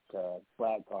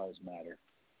 Black cars matter.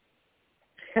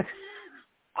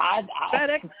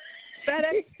 FedEx,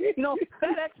 FedEx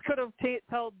could have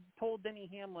told Denny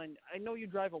Hamlin, I know you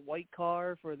drive a white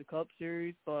car for the Cup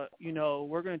Series, but,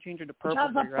 we're going to change it to purple.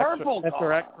 That's a purple car.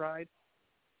 SRX ride.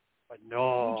 But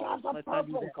no. He drives a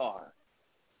purple car.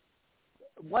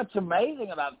 What's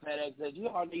amazing about FedEx is you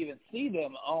hardly even see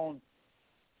them on,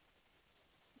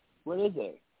 what is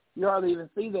it? You hardly even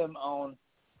see them on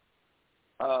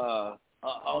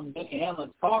Denny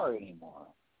Hamlin's car anymore.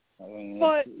 I mean,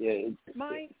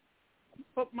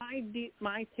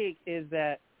 my take is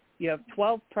that you have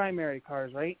 12 primary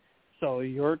cars, right? So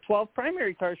your 12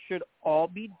 primary cars should all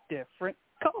be different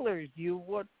colors. You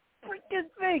would freaking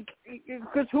think,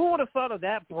 because who would have thought of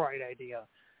that bright idea?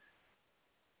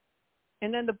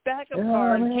 And then the backup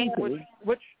cars,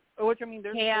 which I mean,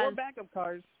 there's 4 backup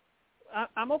cars.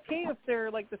 I'm okay if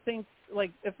they're like the same,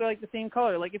 if they're like the same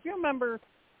color. Like if you remember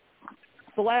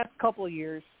the last couple of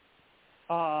years,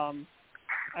 I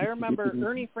remember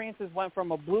Ernie Francis went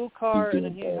from a blue car and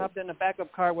then he hopped in a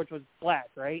backup car which was black,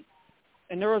 right?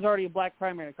 And there was already a black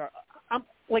primary car. I'm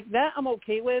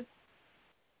okay with,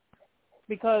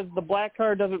 because the black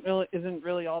car isn't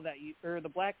really all that, or the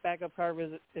black backup car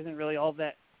isn't really all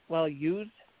that well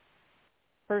used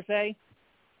per se.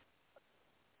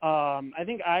 I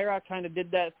think IROC kind of did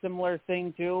that similar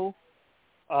thing too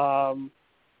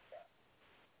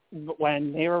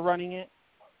when they were running it.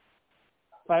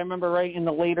 If I remember right, in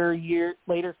the later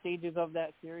stages of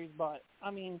that series. But,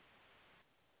 I mean,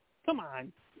 come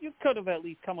on. You could have at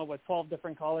least come up with 12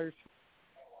 different colors.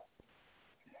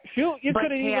 Shoot, you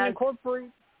could have even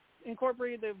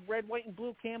incorporated the red, white, and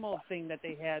blue camo thing that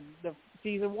they had the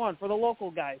season 1 for the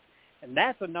local guys. And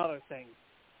that's another thing.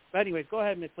 But anyways, go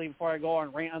ahead, Miss Lee, before I go on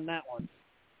and rant on that one.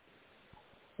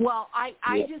 Well, I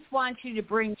just want you to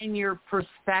bring in your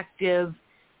perspective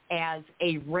as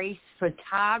a race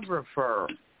photographer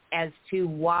as to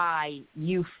why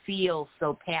you feel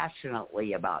so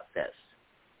passionately about this.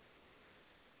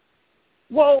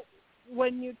 Well,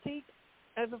 when you take,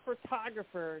 as a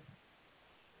photographer,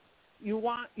 you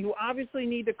obviously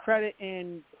need to credit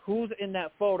in who's in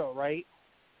that photo, right?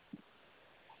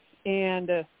 And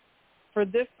for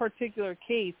this particular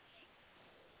case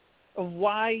of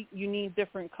why you need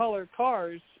different colored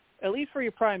cars, at least for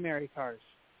your primary cars.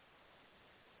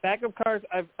 Backup cars,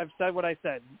 I've said what I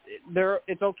said.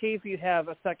 It's okay if you have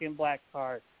a second black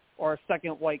car or a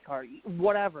second white car,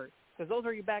 whatever, because those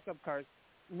are your backup cars.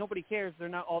 nobody cares. They're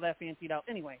not all that fancied out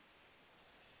anyway.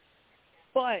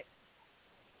 But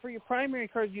for your primary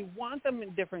cars, you want them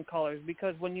in different colors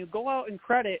because when you go out and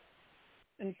credit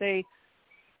and say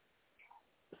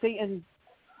and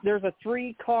there's a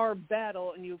 3-car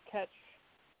battle and you catch,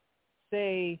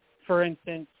 say, for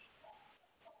instance,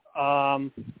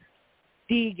 Deegan,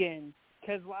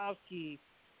 Keselowski,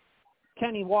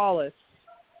 Kenny Wallace.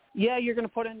 Yeah, you're going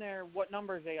to put in there what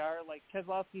numbers they are. Like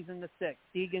Keselowski's in the 6,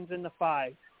 Deegan's in the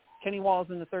 5, Kenny Wallace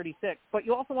in the 36. But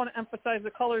you also want to emphasize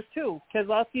the colors too.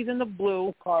 Keselowski's in the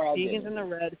blue, Deegan's in the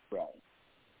red, right.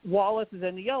 Wallace is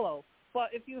in the yellow. But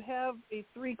if you have a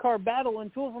 3-car battle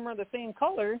and 2 of them are the same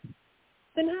color,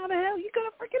 then how the hell are you going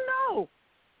to freaking know?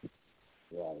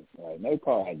 Right. No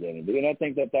car identity. And I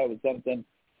think that was something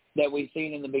that we've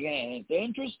seen in the beginning. It's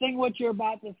interesting what you're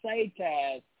about to say,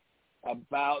 Taz,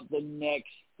 about the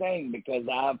next thing, because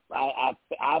I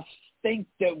think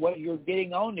that what you're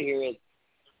getting on here is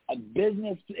a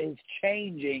business is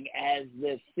changing as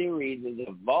this series is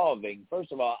evolving.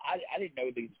 First of all, I didn't know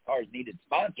these cars needed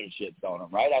sponsorships on them,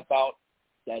 right? I thought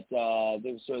that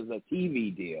this was a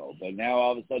TV deal, but now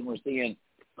all of a sudden we're seeing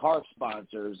car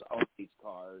sponsors on these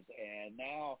cars, and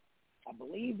now I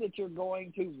believe that you're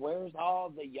going to, where's all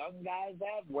the young guys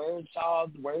at? Where's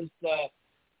the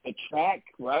track,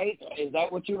 right? Is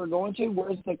that what you were going to?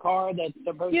 Where's the car that's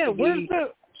supposed to be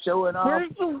showing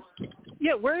off?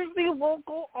 Where's the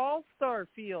local all-star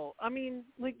feel? I mean,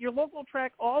 like your local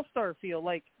track all-star feel.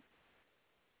 Like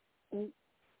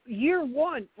year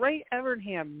one, Ray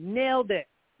Evernham nailed it,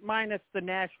 minus the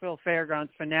Nashville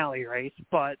Fairgrounds finale race,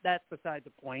 but that's beside the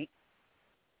point.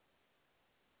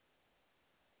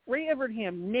 Ray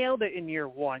Evernham nailed it in year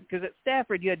one because at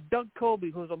Stafford you had Doug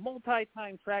Coby, who's a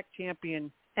multi-time track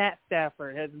champion at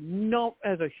Stafford, has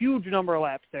a huge number of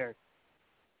laps there.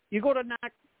 You go to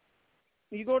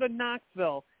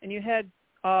Knoxville and you had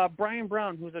Brian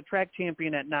Brown, who's a track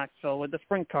champion at Knoxville with the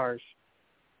sprint cars.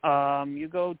 You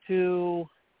go to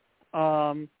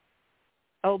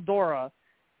Eldora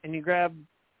and you grab,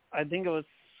 I think his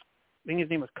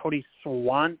name was Cody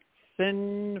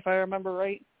Swanson, if I remember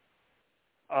right.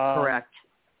 Correct.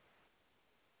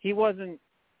 He wasn't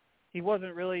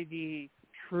really the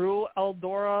true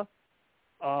Eldora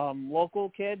local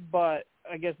kid, but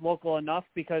I guess local enough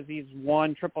because he's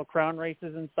won Triple Crown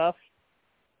races and stuff.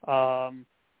 And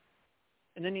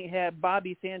then you had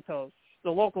Bobby Santos,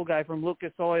 the local guy from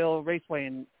Lucas Oil Raceway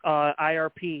and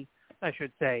IRP, I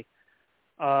should say.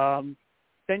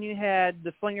 Then you had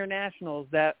the Slinger Nationals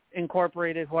that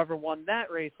incorporated whoever won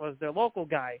that race was their local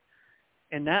guy.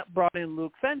 And that brought in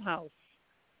Luke Fenhouse,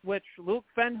 which Luke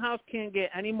Fenhouse can't get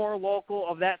any more local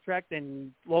of that track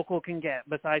than local can get,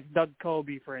 besides Doug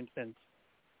Coby, for instance.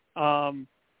 And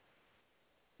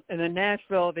then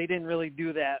Nashville, they didn't really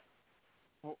do that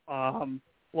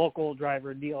local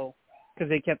driver deal because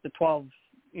they kept the 12,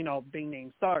 big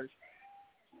name stars.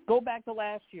 Go back to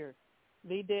last year.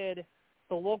 They did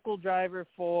the local driver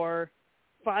for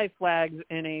 5 flags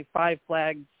in a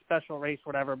 5-flag special race,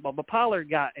 whatever. Bubba Pollard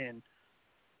got in.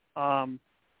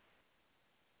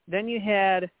 Then you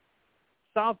had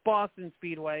South Boston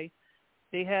Speedway.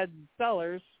 They had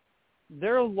Sellers,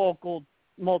 their local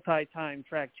multi-time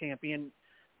track champion,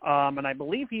 and I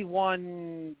believe he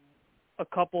won a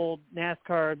couple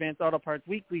NASCAR Advanced Auto Parts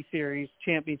Weekly Series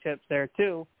championships there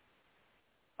too.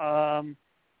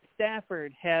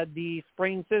 Stafford had the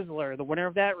Spring Sizzler. The winner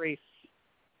of that race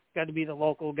got to be the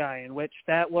local guy, in which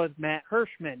that was Matt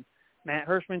Hirschman. Matt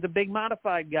Hirschman's a big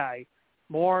modified guy,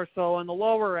 more so on the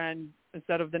lower end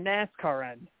instead of the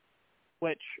NASCAR end,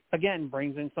 which, again,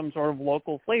 brings in some sort of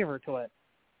local flavor to it.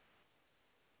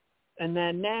 And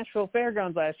then Nashville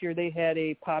Fairgrounds last year, they had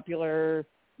a popular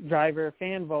driver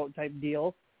fan vote type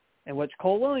deal in which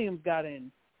Cole Williams got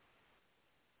in.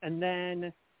 And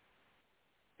then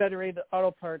Federated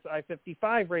Auto Parts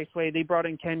I-55 Raceway, they brought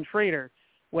in Ken Schrader,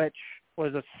 which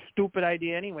was a stupid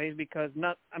idea anyways because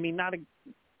not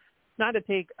to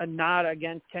take a nod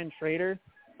against Ken Schrader,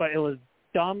 but it was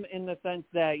dumb in the sense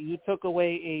that you took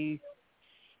away a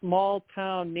small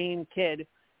town named kid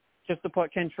just to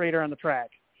put Ken Schrader on the track.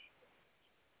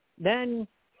 Then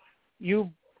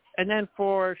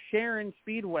for Sharon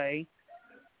Speedway,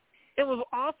 it was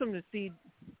awesome to see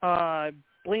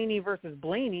Blaney versus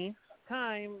Blaney.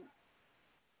 Time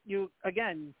you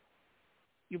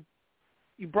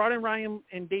brought in Ryan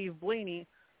and Dave Blaney,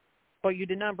 but you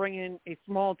did not bring in a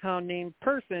small town named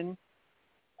person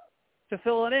to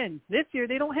fill it in. This year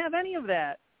they don't have any of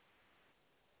that.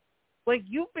 Like,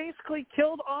 you basically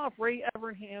killed off Ray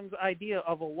Evernham's idea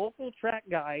of a local track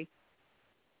guy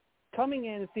coming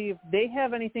in to see if they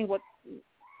have anything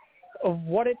of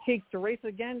what it takes to race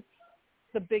against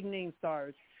the big name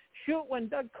stars. Shoot, when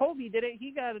Doug Coby did it,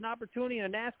 he got an opportunity in a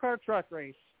NASCAR truck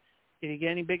race. Did he get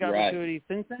any big opportunities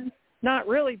since then? Not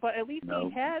really, but at least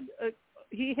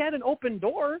he had an open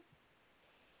door.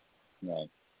 Right.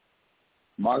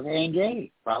 Mark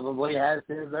Andretti probably has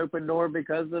his open door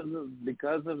because of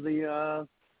the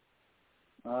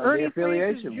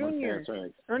affiliation with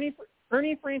SRX.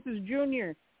 Ernie Francis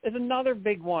Jr. is another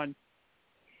big one.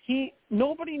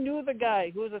 Nobody knew the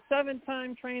guy who was a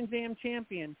 7-time Trans Am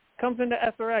champion. Comes into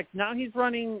SRX. Now he's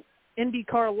running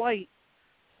IndyCar Light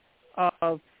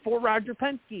for Roger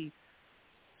Penske.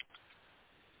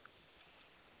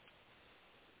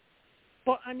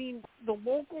 But, I mean, the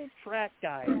local track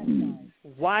guy,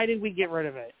 why did we get rid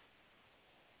of it?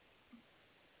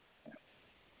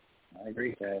 I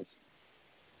agree, Taz.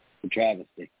 The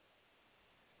travesty.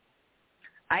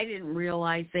 I didn't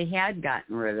realize they had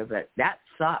gotten rid of it. That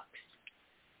sucks.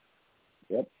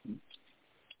 Yep.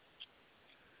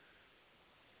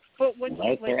 But when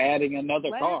unless they're adding another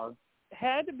car.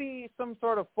 Had to be some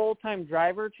sort of full-time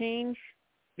driver change,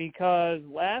 because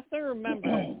last I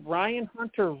remember, Ryan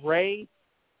Hunter-Reay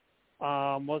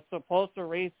was supposed to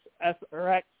race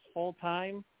SRX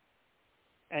full-time,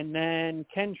 and then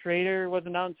Ken Schrader was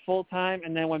announced full-time,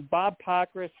 and then when Bob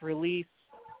Pockrass released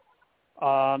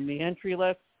the entry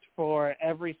list for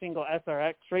every single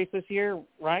SRX race this year,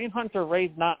 Ryan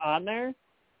Hunter-Reay's not on there,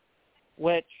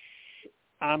 which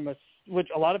a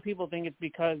lot of people think it's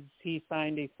because he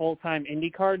signed a full-time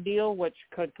IndyCar deal, which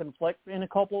could conflict in a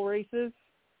couple races,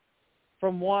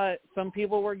 from what some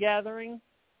people were gathering.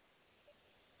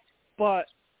 But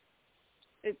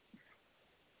it's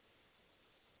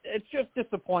just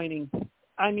disappointing.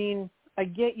 I mean, I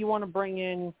get you want to bring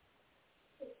in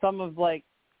some of, like,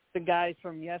 the guys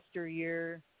from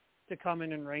yesteryear to come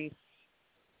in and race.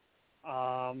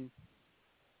 But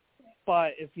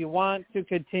if you want to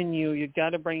continue, you've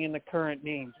got to bring in the current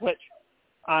names, which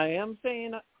I am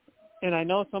saying, and I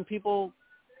know some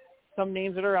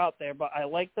names that are out there, but I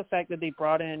like the fact that they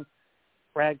brought in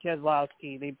Brad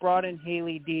Keselowski. They brought in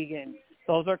Hailie Deegan.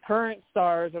 Those are current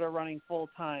stars that are running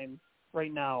full-time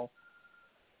right now.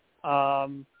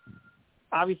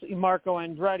 Obviously, Marco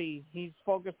Andretti, he's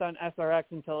focused on SRX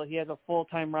until he has a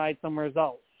full-time ride somewhere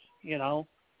else, you know.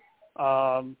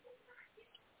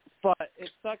 But it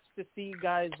sucks to see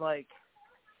guys like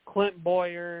Clint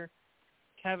Boyer,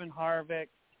 Kevin Harvick,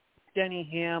 Denny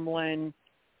Hamlin,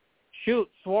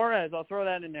 Suarez, I'll throw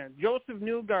that in there, Joseph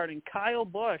Newgarden, Kyle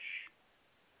Busch,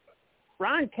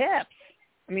 Ron Capps.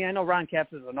 I mean, I know Ron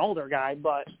Capps is an older guy,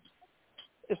 but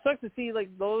it sucks to see, like,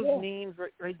 those names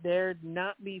right there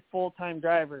not be full-time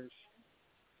drivers.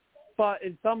 But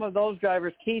in some of those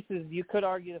drivers' cases, you could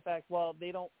argue the fact, well,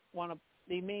 they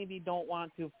maybe don't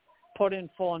want to put in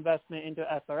full investment into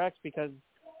SRX because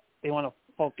they want to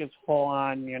focus full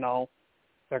on, you know,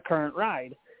 their current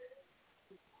ride,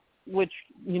 which,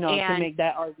 you know, can make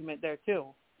that argument there too.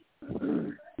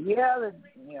 Yeah.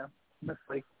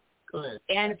 Go ahead.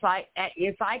 And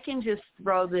if I can just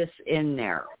throw this in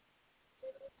there,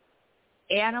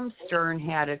 Adam Stern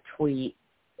had a tweet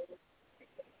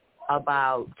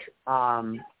about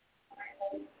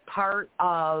part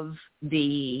of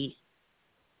the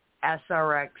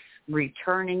SRX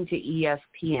returning to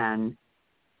ESPN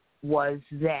was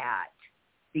that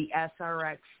the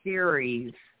SRX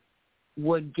series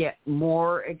would get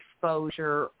more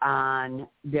exposure on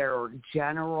their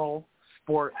general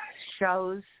sports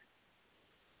shows,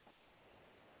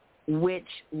 which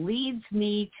leads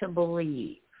me to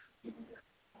believe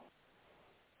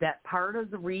that part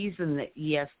of the reason that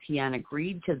ESPN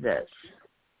agreed to this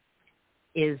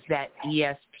is that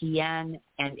ESPN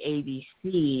and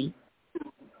ABC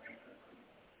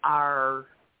are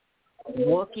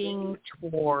looking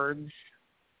towards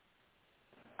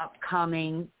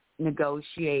upcoming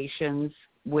negotiations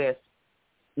with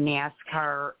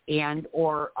NASCAR and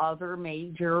or other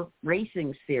major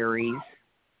racing series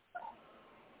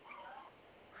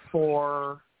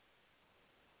for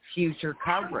future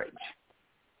coverage.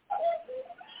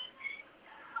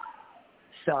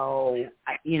 So,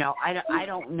 you know, I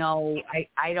don't know.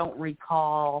 I don't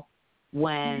recall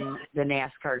when the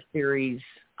NASCAR series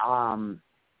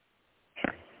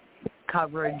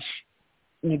coverage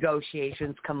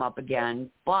negotiations come up again,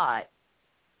 but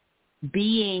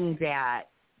being that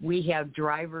we have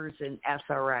drivers in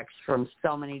SRX from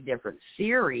so many different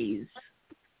series,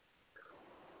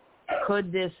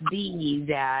 could this be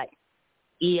that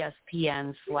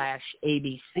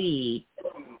ESPN/ABC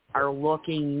are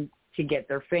looking to get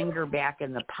their finger back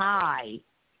in the pie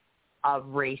of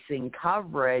racing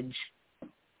coverage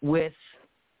with,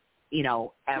 you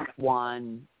know,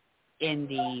 F1,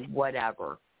 Indy,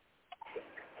 whatever?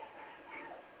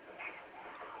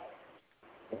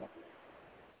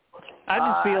 I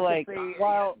just feel like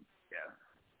while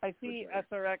yeah. I see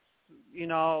SRX,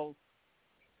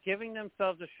 giving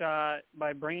themselves a shot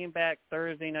by bringing back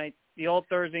Thursday night, the old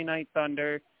Thursday Night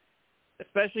Thunder,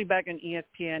 especially back in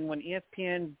ESPN, when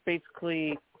ESPN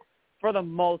basically, for the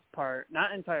most part,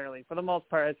 not entirely, for the most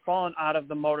part, has fallen out of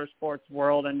the motorsports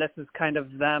world, and this is kind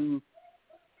of them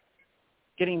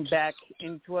getting back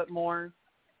into it more,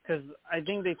 because I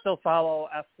think they still follow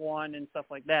F1 and stuff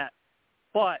like that.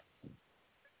 But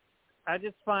I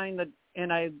just find that,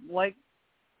 and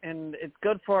it's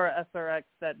good for SRX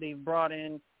that they've brought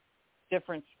in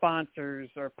different sponsors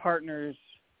or partners,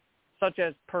 such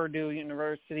as Purdue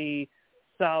University,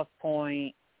 South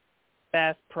Point,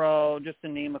 Bass Pro, just to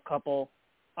name a couple.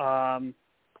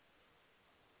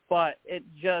 But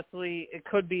it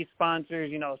could be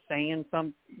sponsors, saying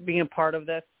being a part of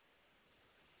this.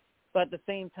 But at the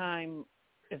same time,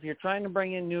 if you're trying to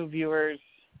bring in new viewers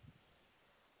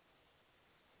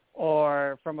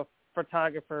or from a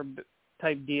photographer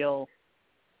type deal,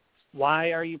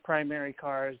 why are you primary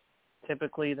cars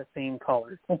typically the same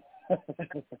color?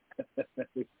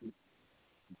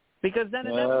 Because then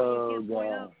at that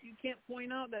point you can't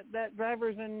point out that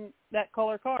driver's in that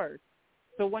color car.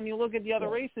 So when you look at the other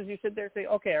races, you sit there and say,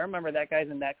 okay, I remember that guy's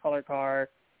in that color car,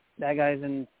 that guy's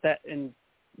in that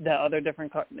other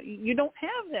different car. You don't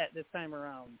have that this time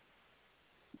around.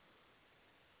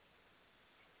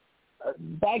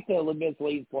 Back to Miss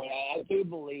Lee's point, I do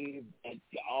believe that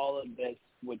all of this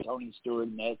with Tony Stewart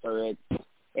and SRX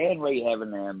and Ray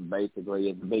Heavenham basically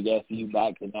is a big FU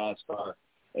back to NASCAR.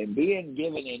 And being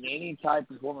given in any type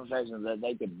of form of fashion that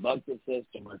they could buck the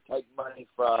system or take money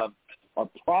from or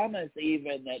promise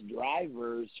even that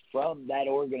drivers from that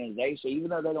organization, even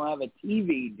though they don't have a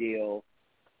TV deal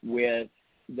with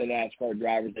the NASCAR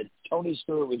drivers, that Tony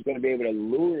Stewart was going to be able to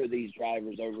lure these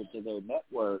drivers over to their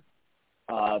network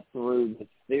through the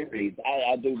series.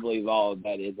 I do believe all of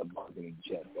that is a bargaining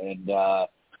chip. And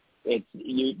it's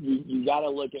you got to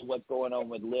look at what's going on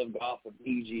with Live Golf and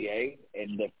PGA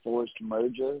and the forced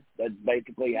merger that's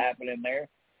basically happening there.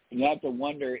 And you have to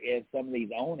wonder if some of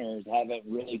these owners haven't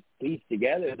really pieced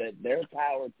together that their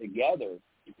power together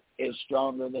is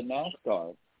stronger than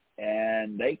NASCAR,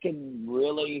 and they can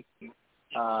really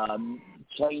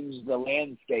change the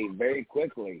landscape very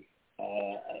quickly.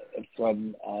 There's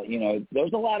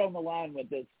a lot on the line with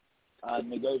this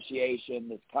negotiation,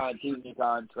 this TV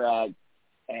contract.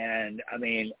 And, I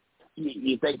mean,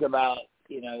 you think about,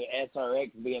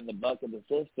 SRX being the buck of the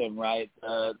system, right?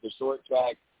 The short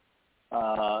track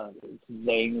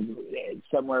thing,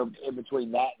 somewhere in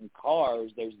between that and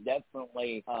cars, there's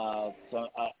definitely a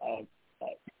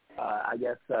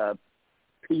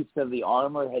piece of the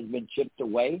armor has been chipped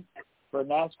away for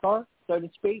NASCAR, so to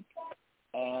speak.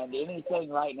 And anything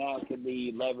right now can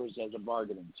be leveraged as a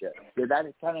bargaining chip. Did that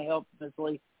kind of help, Ms.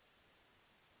 Lee?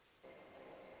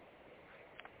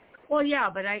 Well, yeah,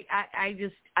 but I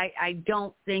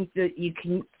don't think that you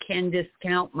can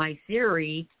discount my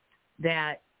theory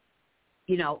that,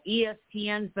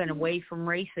 ESPN's been away from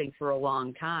racing for a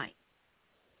long time.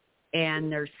 And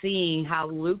they're seeing how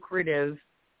lucrative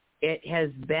it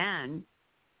has been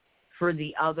for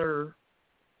the other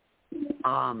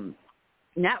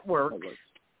networks,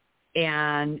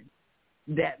 and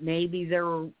that maybe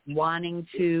they're wanting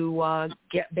to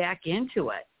get back into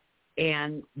it.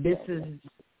 And this is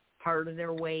part of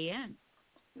their way in.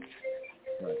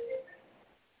 Right.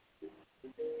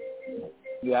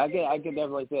 Yeah, I can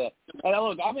definitely say that. And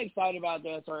look, I'm excited about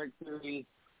the SRX series.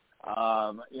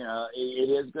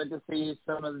 It is good to see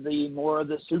some of the more of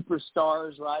the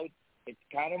superstars, right? It's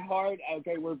kind of hard.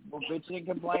 Okay, we're bitching and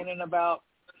complaining about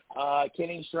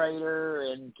Kenny Schrader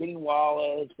and Kenny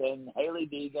Wallace and Haley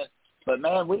Deegan. But,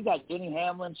 man, we got Denny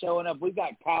Hamlin showing up. We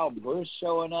got Kyle Busch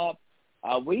showing up.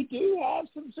 We do have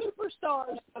some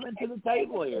superstars coming to the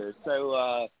table here.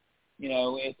 So,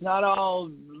 it's not all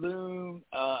gloom,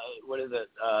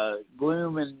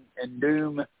 gloom and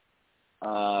doom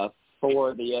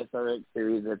for the SRX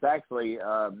series. It's actually,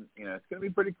 it's going to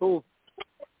be pretty cool,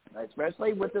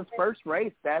 especially with this first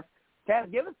race. Kaz,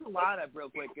 give us the lineup real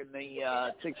quick in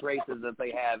the 6 races that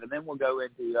they have, and then we'll go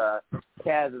into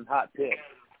Kaz's hot picks.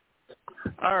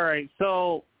 All right.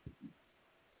 So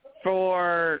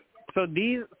for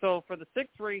the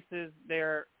 6 races,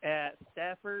 they're at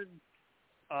Stafford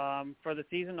for the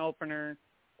season opener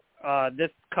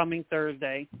this coming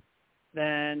Thursday.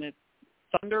 Then it's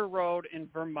Thunder Road in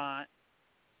Vermont.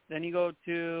 Then you go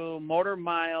to Motor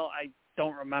Mile. I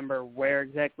don't remember where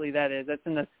exactly that is. That's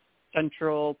in the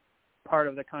central part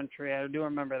of the country. I do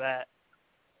remember that.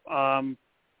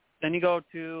 Then you go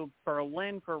to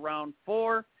Berlin for round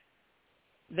 4.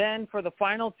 Then for the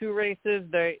final two races,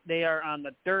 they are on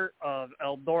the dirt of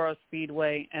Eldora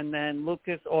Speedway and then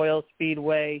Lucas Oil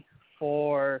Speedway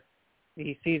for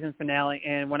the season finale.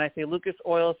 And when I say Lucas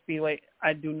Oil Speedway,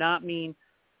 I do not mean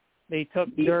they took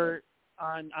dirt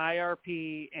on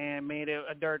IRP and made it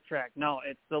a dirt track. No,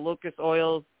 it's the Lucas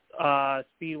Oil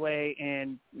Speedway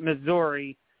in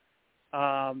Missouri.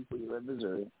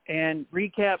 Missouri. And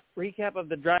recap of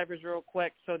the drivers real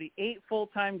quick. So the 8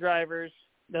 full-time drivers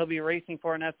they'll be racing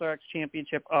for an SRX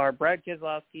championship are Brad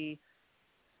Keselowski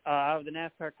out of the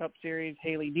NASCAR Cup Series,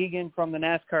 Haley Deegan from the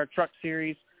NASCAR Truck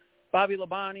Series, Bobby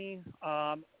Labonte.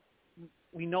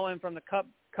 We know him from the Cup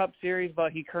Series,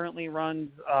 but he currently runs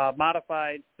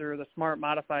modified through the Smart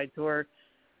Modified Tour.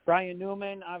 Brian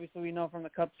Newman, obviously we know from the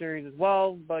Cup Series as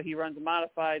well, but he runs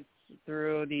modified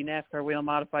through the NASCAR Wheel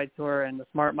Modified Tour and the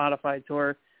Smart Modified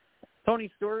Tour. Tony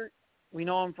Stewart, we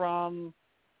know him from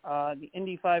the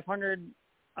Indy 500,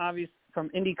 obviously from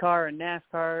IndyCar and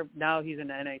NASCAR. Now he's in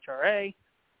the NHRA.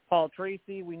 Paul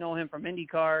Tracy, we know him from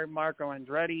IndyCar. Marco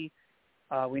Andretti,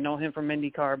 we know him from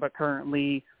IndyCar, but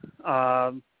currently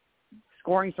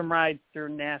scoring some rides through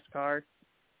NASCAR.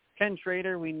 Ken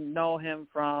Schrader, we know him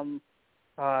from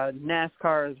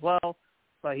NASCAR as well,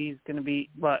 but he's going to be,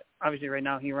 but obviously right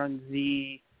now he runs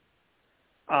a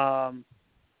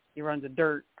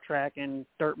dirt track and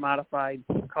dirt modified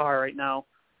car right now.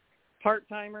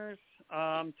 Part-timers,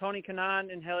 Tony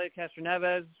Kanaan and Helio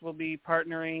Castroneves will be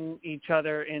partnering each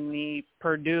other in the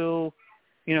Purdue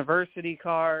University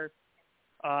car.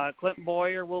 Clint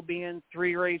Boyer will be in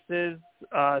 3 races,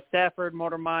 Stafford,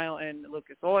 Motor Mile, and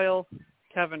Lucas Oil.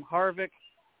 Kevin Harvick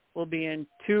will be in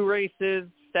 2 races,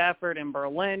 Stafford and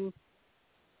Berlin.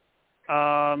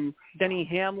 Denny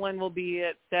Hamlin will be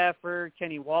at Stafford.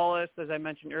 Kenny Wallace, as I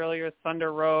mentioned earlier,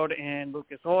 Thunder Road and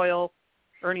Lucas Oil.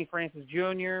 Ernie Francis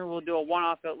Jr. will do a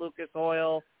one-off at Lucas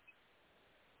Oil.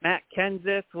 Matt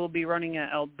Kenseth will be running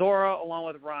at Eldora along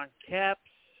with Ron Capps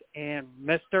and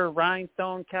Mr.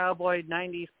 Rhinestone Cowboy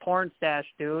 90s porn stash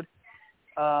dude,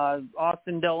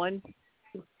 Austin Dillon.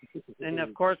 And,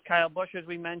 of course, Kyle Busch, as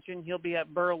we mentioned, he'll be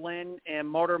at Berlin and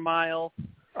Motor Mile.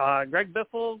 Greg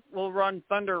Biffle will run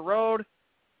Thunder Road.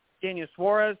 Daniel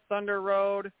Suarez, Thunder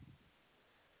Road.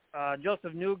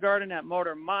 Joseph Newgarden at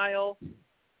Motor Mile.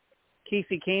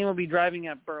 Casey Kane will be driving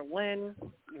at Berlin.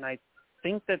 And I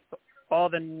think that's all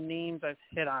the names I've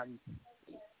hit on.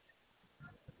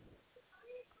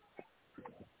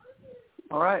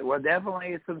 All right. Well,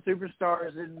 definitely some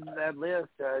superstars in that list,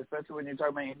 especially when you're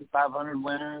talking about Indy 500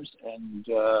 winners and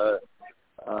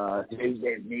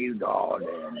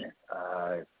Newgarden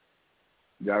and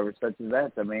drivers such as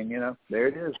that. I mean, there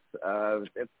it is.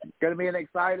 It's going to be an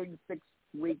exciting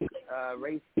 6-week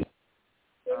race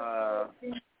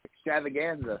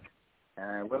extravaganza.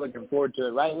 We're looking forward to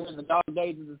it. Right here in the dog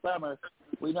days of the summer,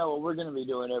 we know what we're going to be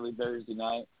doing every Thursday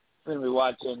night. We're going to be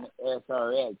watching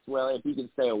SRX. Well, if you can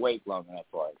stay awake long enough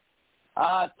for it.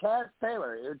 Taz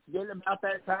Taylor, it's getting about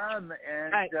that time,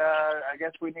 and I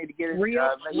guess we need to get it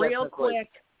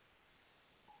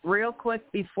real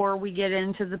quick before we get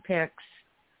into the picks.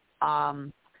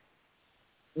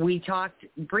 We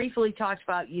briefly talked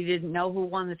about you didn't know who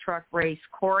won the truck race.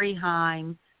 Corey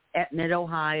Heim at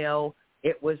Mid-Ohio.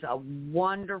 It was a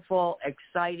wonderful,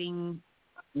 exciting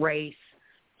race.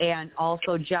 And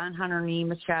also John Hunter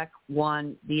Nemechek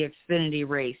won the Xfinity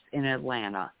race in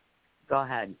Atlanta. Go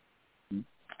ahead.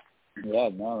 Yeah,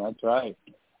 no, that's right.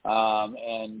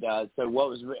 So what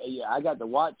was I got to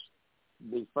watch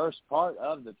the first part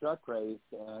of the truck race,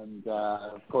 and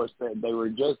of course they were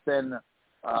just then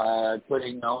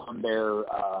putting on their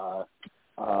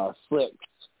slicks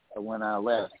when I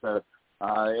left. So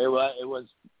it was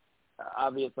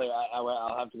obviously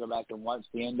I'll have to go back and watch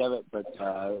the end of it, but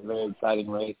a very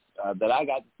exciting race that I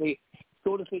got to see. It's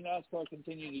cool to see NASCAR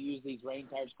continue to use these rain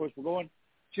tires. Of course, we're going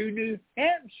to New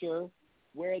Hampshire,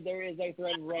 where there is a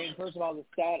threat of rain. First of all, the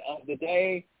stat of the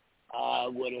day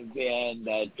would have been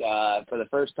that for the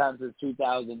first time since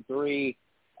 2003,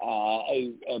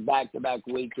 a back-to-back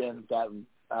weekend that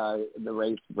the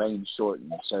race rain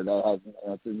shortened. So that's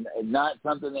not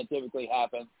something that typically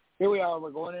happens. Here we are. We're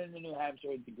going into New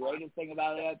Hampshire. The greatest thing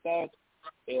about that, though,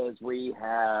 is we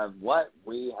have what?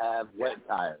 We have wet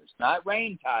tires. Not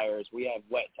rain tires. We have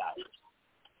wet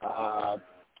tires.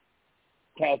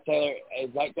 Taz Taylor, is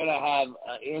that going to have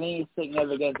any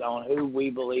significance on who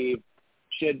we believe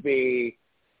should be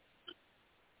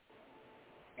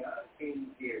in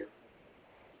here?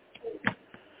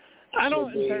 I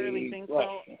don't entirely think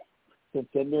so.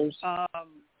 Contenders?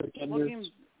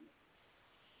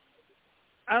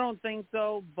 I don't think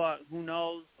so, but who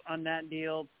knows on that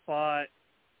deal. But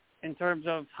in terms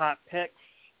of hot picks,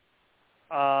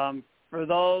 For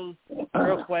those,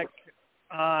 real quick,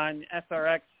 on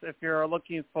SRX, if you're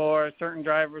looking for certain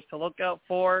drivers to look out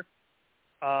for,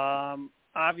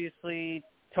 obviously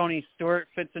Tony Stewart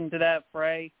fits into that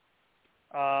fray.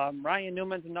 Ryan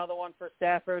Newman's another one for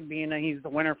Stafford, being that he's the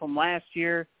winner from last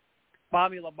year.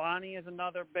 Bobby Labonte is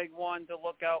another big one to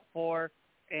look out for,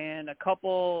 and a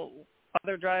couple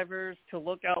other drivers to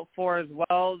look out for as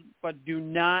well, but do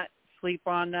not sleep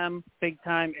on them big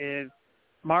time, is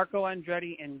Marco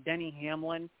Andretti and Denny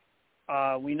Hamlin.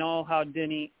 We know how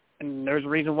Denny, and there's a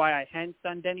reason why I hensed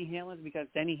on Denny Hamlin, because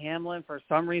Denny Hamlin, for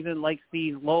some reason, likes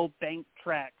these low bank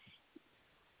tracks,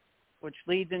 which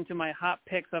leads into my hot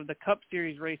picks of the Cup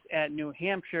Series race at New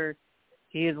Hampshire.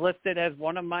 He is listed as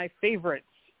one of my favorites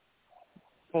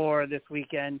for this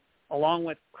weekend, along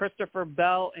with Christopher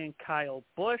Bell and Kyle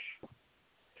Busch.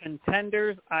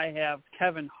 Contenders, I have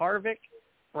Kevin Harvick,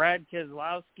 Brad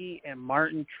Keselowski, and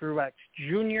Martin Truex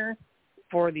Jr.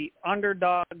 For the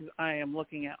underdogs, I am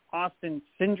looking at Austin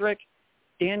Cindric,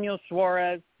 Daniel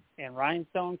Suarez, and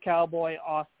Rhinestone Cowboy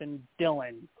Austin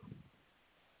Dillon.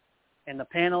 And the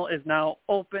panel is now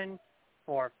open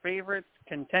for favorites,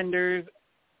 contenders,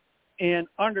 and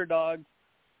underdogs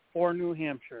for New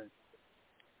Hampshire.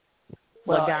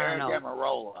 Well, Eric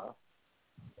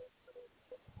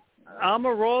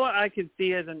Almirola I could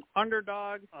see as an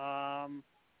underdog. I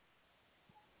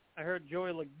heard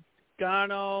Joey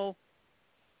Logano.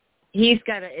 He's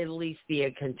got to at least be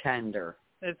a contender.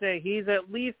 I'd say he's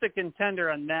at least a contender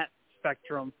on that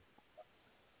spectrum.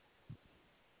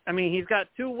 I mean, he's got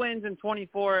 2 wins in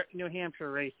 24 New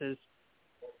Hampshire races,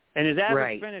 and his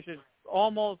average finish is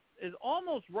almost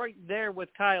right there with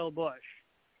Kyle Busch.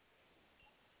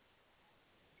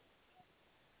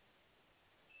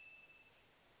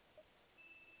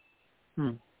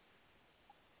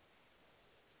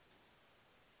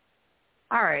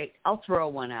 All right, I'll throw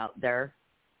one out there.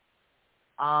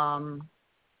 McDowell.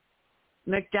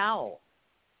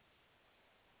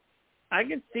 I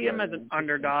could see him as an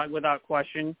underdog without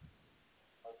question.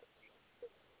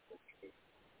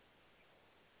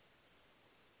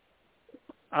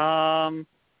 I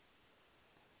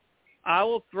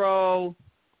will throw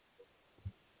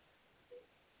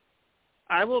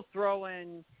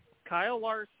in Kyle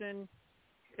Larson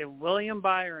and William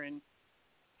Byron,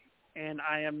 and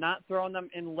I am not throwing them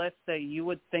in lists that you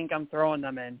would think I'm throwing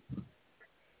them in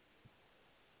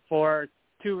for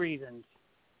 2 reasons.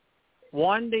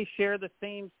 One, they share the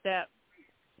same stat.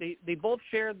 They both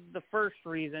share the first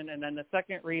reason, and then the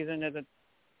second reason is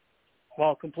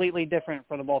completely different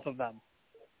for the both of them.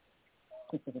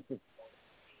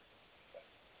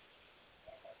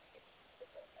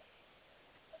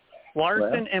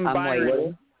 Larson and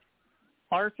Byron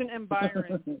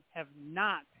have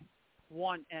not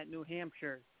won at New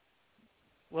Hampshire.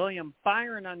 William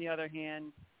Byron, on the other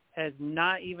hand, has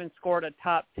not even scored a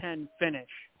top 10 finish.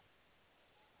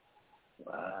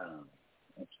 Wow.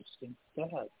 Interesting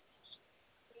stats.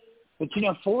 But,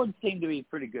 Ford seemed to be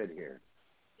pretty good here.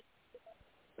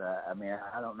 I mean,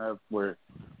 I don't know if we're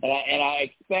 – and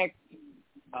I expect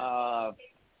I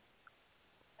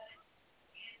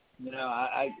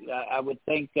would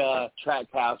think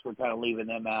Trackhouse, we're kind of leaving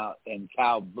them out, and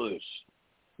Kyle Busch.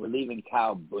 We're leaving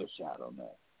Kyle Busch out on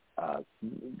that.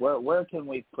 Where can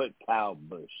we put Kyle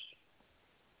Busch?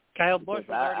 Kyle Busch is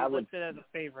already listed as a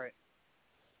favorite.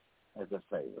 As a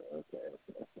favorite,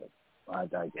 okay. I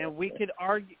digress. And we could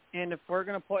argue, and if we're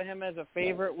going to put him as a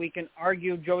favorite, we can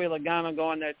argue Joey Logano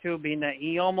going there too, being that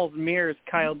he almost mirrors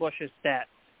Kyle Busch's stats.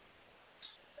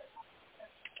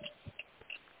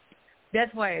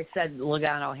 That's why I said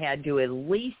Logano had to at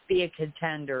least be a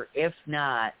contender, if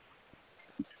not,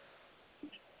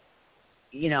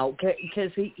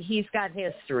 because he's got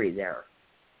history there.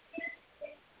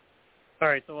 All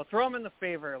right, so we'll throw him in the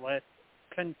favorite list.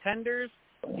 Contenders,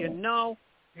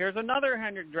 here's another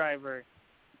Hendrick driver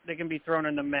that can be thrown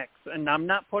in the mix, and I'm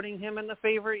not putting him in the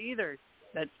favorite either.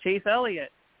 That's Chase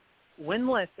Elliott,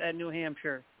 winless at New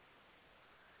Hampshire.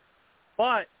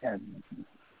 But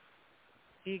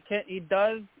he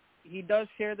does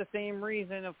share the same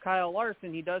reason of Kyle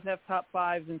Larson. He does have top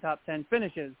 5s and top 10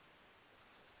 finishes.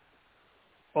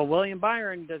 Well, William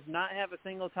Byron does not have a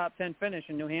single top 10 finish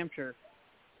in New Hampshire.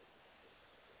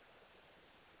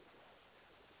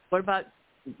 What about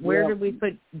did we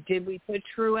put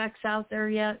Truex out there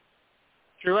yet?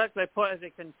 Truex I put as a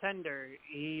contender.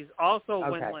 He's also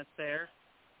winless there.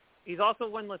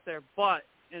 But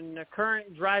in the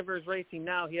current drivers racing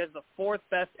now, he has the 4th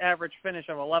best average finish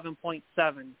of 11.7.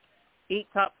 8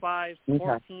 top 5s,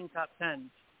 14 top 10s.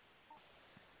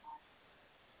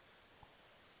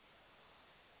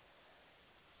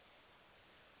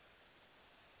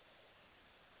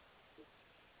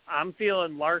 I'm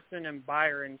feeling Larson and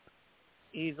Byron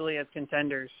easily as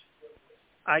contenders.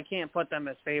 I can't put them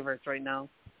as favorites right now.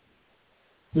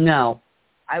 No,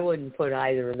 I wouldn't put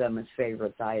either of them as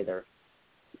favorites either.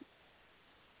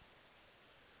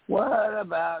 What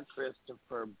about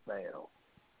Christopher Bell?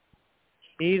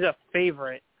 He's a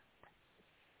favorite.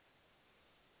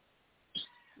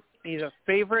 He's a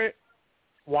favorite.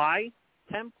 Why?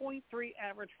 10.3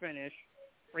 average finish.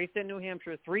 Raced in New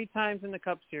Hampshire 3 times in the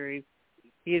Cup Series.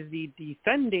 He is the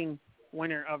defending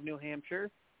winner of New Hampshire.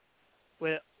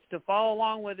 To follow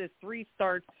along with his 3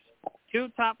 starts, 2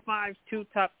 top 5s, 2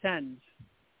 top 10s.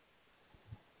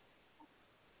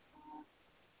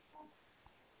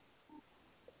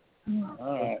 All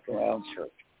right, well, sure.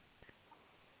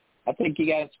 I think you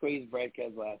got to squeeze Brad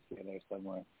Keselowski in there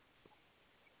somewhere.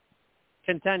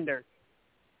 Contender.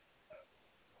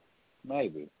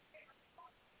 Maybe.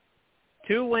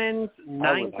 2 wins,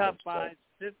 9 top 5s,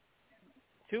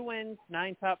 2 wins,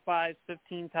 9 top 5s,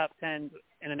 15 top 10s,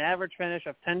 and an average finish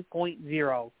of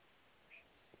 10.0.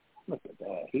 Look at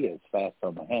that. He is fast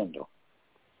on the handle.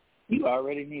 You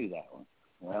already knew that one.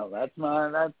 Well, that's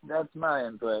my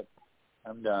input.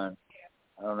 I'm done.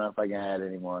 I don't know if I can add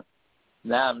any more.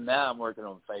 Now I'm working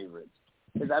on favorites.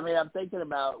 Because, I'm thinking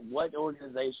about what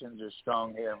organizations are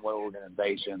strong here and what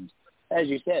organizations, as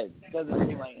you said, it doesn't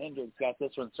seem like Hendrick's got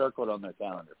this one circled on their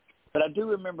calendar. But I do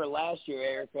remember last year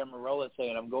Eric Amarola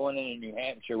saying, I'm going into New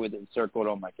Hampshire with it circled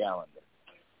on my calendar.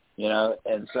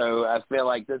 And so I feel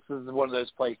like this is one of those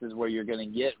places where you're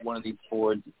going to get one of these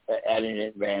Fords at an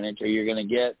advantage, or you're going to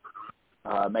get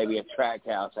maybe a track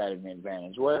house at an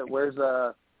advantage. Where is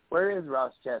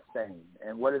Ross Chastain,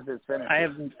 and what is his finish?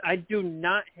 I do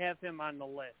not have him on the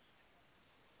list.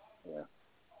 Yeah.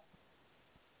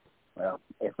 Well,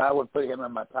 if I would put him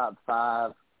in my top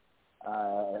 5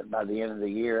 by the end of the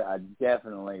year, I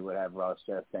definitely would have Ross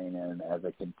Chastain in as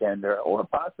a contender, or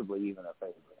possibly even a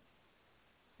favorite.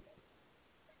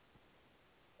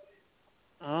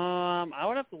 I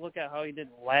would have to look at how he did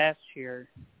last year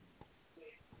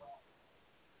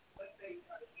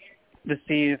to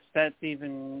see if that's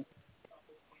even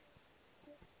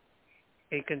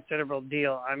a considerable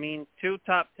deal. 2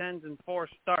 top 10s and 4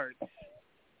 starts.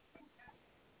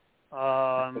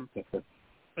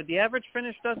 But the average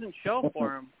finish doesn't show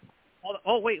for him.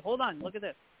 Hold on. Look at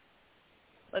this.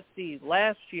 Let's see.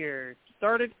 Last year,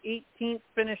 started 18th,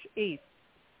 finished 8th.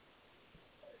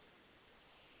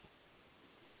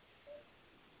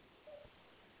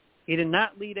 He did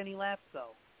not lead any laps,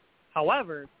 though.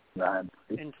 However,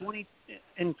 in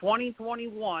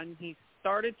 2021, he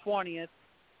started 20th,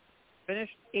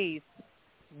 finished 8th.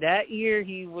 That year,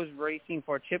 he was racing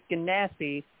for Chip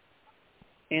Ganassi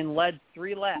and led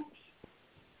 3 laps.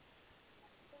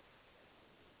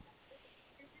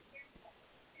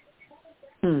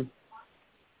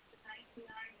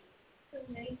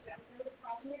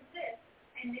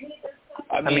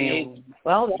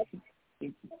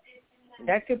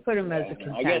 That could put him as a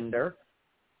contender.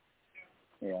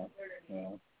 Yeah.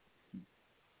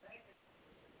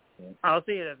 I'll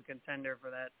see it as a contender for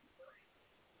that.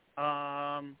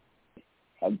 I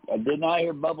did not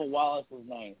hear Bubba Wallace's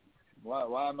name.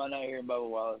 Why am I not hearing Bubba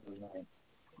Wallace's name?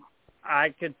 I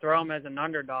could throw him as an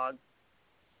underdog.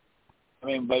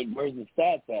 But where's the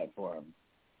stats at for him?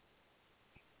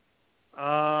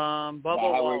 Bubba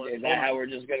Wallace. Is that how we're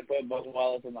just going to put Bubba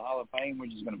Wallace in the Hall of Fame? We're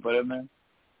just going to put him in?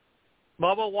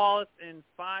 Bubba Wallace in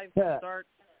 5 starts,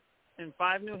 in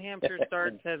 5 New Hampshire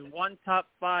starts, has 1 top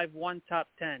 5, 1 top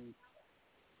 10.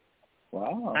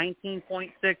 Wow.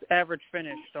 19.6 average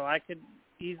finish, so I could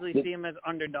easily see him as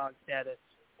underdog status.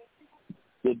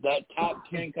 Did that top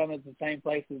 10 come at the same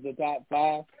place as the top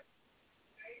 5?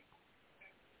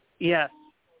 Yes.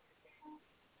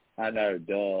 I know,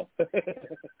 duh.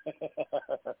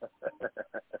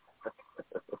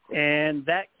 And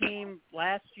that came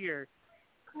last year.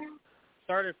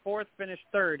 Started 4th, finished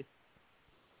 3rd.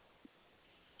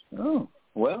 Oh,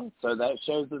 well, so that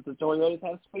shows that the Toyotas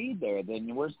have speed there.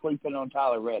 Then we're sleeping on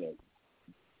Tyler Reddick.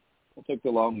 It took the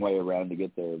long way around to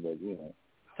get there, but,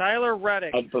 Tyler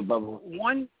Reddick. Had to put Bubba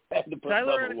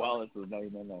Wallace's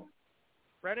name in there.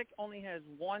 Reddick only has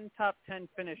 1 top 10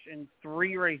 finish in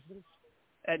 3 races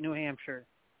at New Hampshire.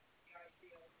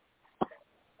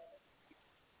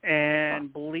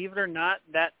 And believe it or not,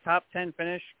 that top 10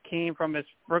 finish came from his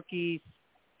rookie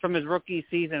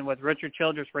season with Richard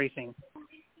Childress Racing.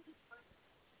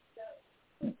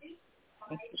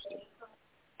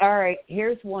 All right,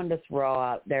 here's one to throw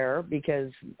out there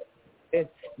because it's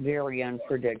very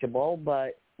unpredictable,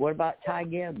 but what about Ty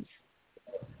Gibbs?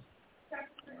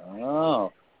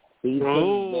 Oh,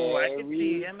 I could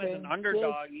see him as an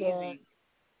underdog easy.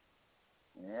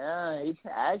 Yeah, he's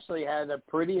actually had a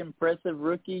pretty impressive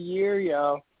rookie year,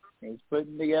 y'all. He's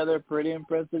putting together a pretty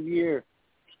impressive year.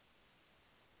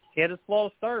 He had a slow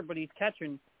start, but he's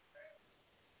catching.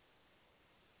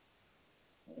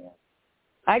 Yeah.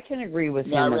 I can agree with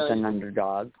him as an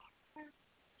underdog.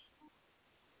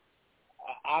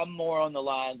 I'm more on the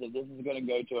lines of this is going to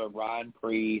go to a Ron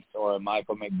Priest or a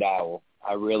Michael McDowell.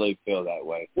 I really feel that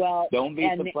way. Well, don't be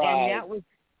surprised.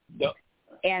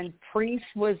 And Priest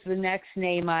was the next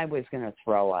name I was going to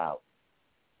throw out.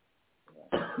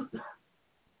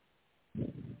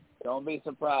 Don't be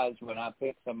surprised when I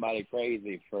pick somebody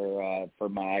crazy for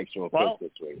my actual pick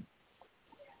this week.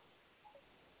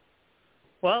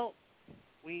 Well,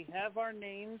 we have our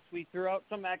names. We threw out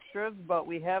some extras, but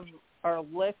we have our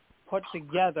list put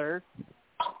together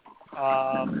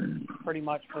pretty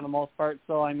much for the most part.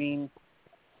 So, I mean,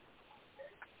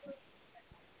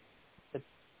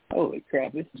 holy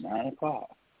crap, it's 9 o'clock.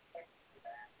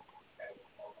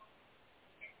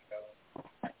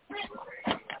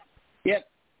 Yep.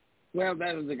 Well,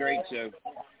 that was a great show.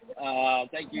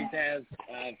 Thank you, Taz,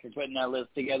 for putting that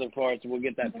list together for us. We'll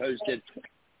get that posted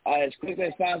as quickly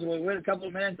as possible. We went a couple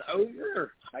of minutes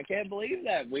over. I can't believe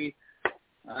that. We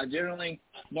generally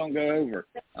don't go over,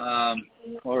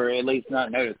 or at least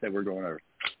not notice that we're going over.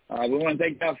 We want to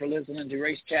thank y'all for listening to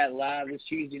Race Chat Live this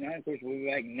Tuesday night. Of course, we'll be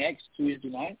back next Tuesday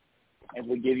night as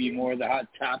we give you more of the hot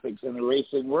topics in the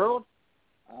racing world.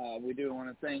 We do want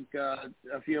to thank a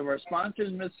few of our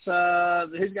sponsors. Miss,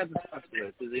 who's got the sponsor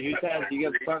list? Is it you, Taz? You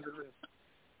got the sponsor list?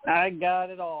 I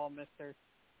got it all, mister.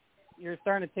 You're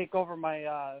starting to take over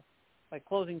my my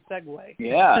closing segue.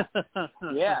 Yeah.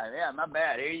 yeah, my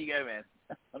bad. Here you go, man.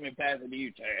 Let me pass it to you,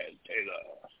 Taz. Taylor.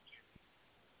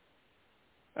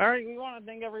 All right, we want to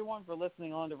thank everyone for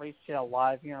listening on to Race Chat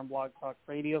Live here on Blog Talk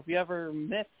Radio. If you ever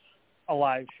miss a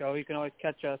live show, you can always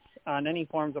catch us on any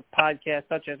forms of podcast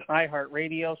such as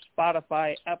iHeartRadio,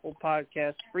 Spotify, Apple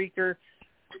Podcasts, Spreaker,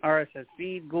 RSS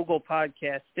Feed, Google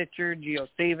Podcast, Stitcher,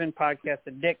 GeoSaven, Podcast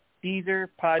Addict, Deezer,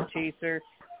 Podchaser,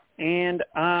 and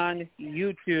on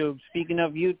YouTube. Speaking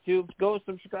of YouTube, go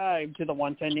subscribe to the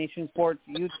 110 Nation Sports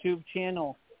YouTube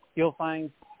channel. You'll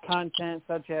find content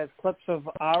such as clips of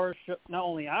our show, not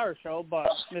only our show, but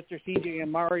Mr. CJ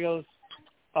and Mario's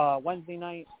Wednesday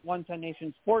night 110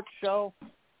 Nation Sports show.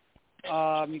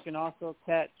 You can also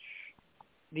catch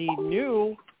the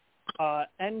new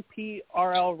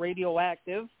NPRL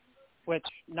Radioactive, which,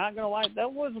 not going to lie,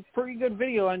 that was a pretty good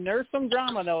video, and there's some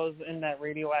drama that was in that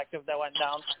Radioactive that went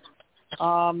down.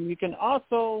 You can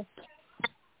also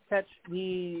catch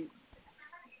the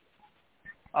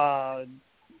other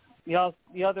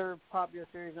popular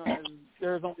series known as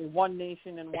There's Only One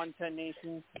Nation and 110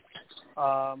 Nation.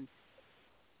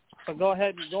 So go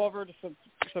ahead and go over to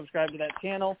subscribe to that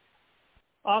channel.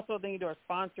 Also, thank you to our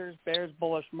sponsors, Bears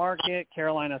Bullish Market,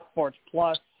 Carolina Sports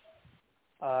Plus,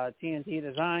 TNT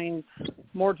Designs,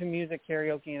 More to Music,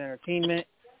 Karaoke and Entertainment,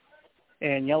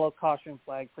 and Yellow Caution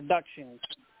Flag Productions.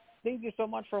 Thank you so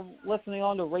much for listening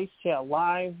on to Race Chat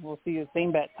Live. We'll see you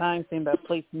same bat time, same bat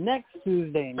place next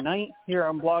Tuesday night here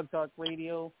on Blog Talk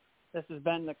Radio. This has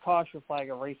been the Caution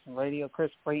Flag of Racing Radio. Chris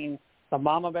Creighton, the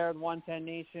Mama Bear of 110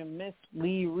 Nation, Miss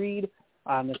Lee Reed.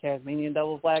 I'm the Tasmanian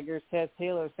Devil Flaggers, Taz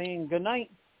Taylor, saying good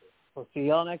night. We'll see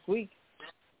y'all next week.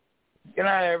 Good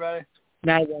night, everybody.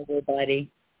 Night, everybody.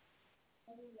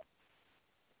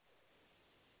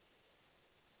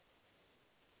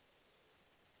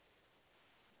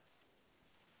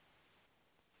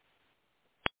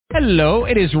 Hello,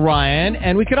 it is Ryan,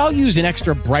 and we could all use an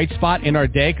extra bright spot in our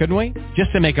day, couldn't we?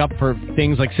 Just to make up for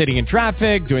things like sitting in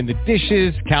traffic, doing the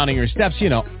dishes, counting your steps, you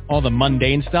know, all the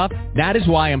mundane stuff. That is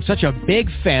why I'm such a big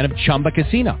fan of Chumba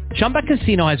Casino. Chumba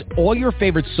Casino has all your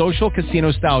favorite social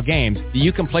casino-style games that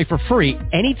you can play for free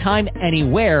anytime,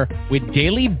 anywhere with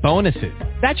daily bonuses.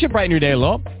 That should brighten your day a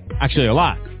little. Actually, a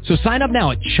lot. So sign up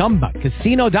now at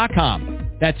ChumbaCasino.com.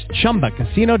 That's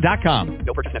ChumbaCasino.com.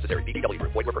 No purchase necessary. VGW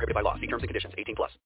Group. Void where prohibited by law. See terms and conditions. 18+.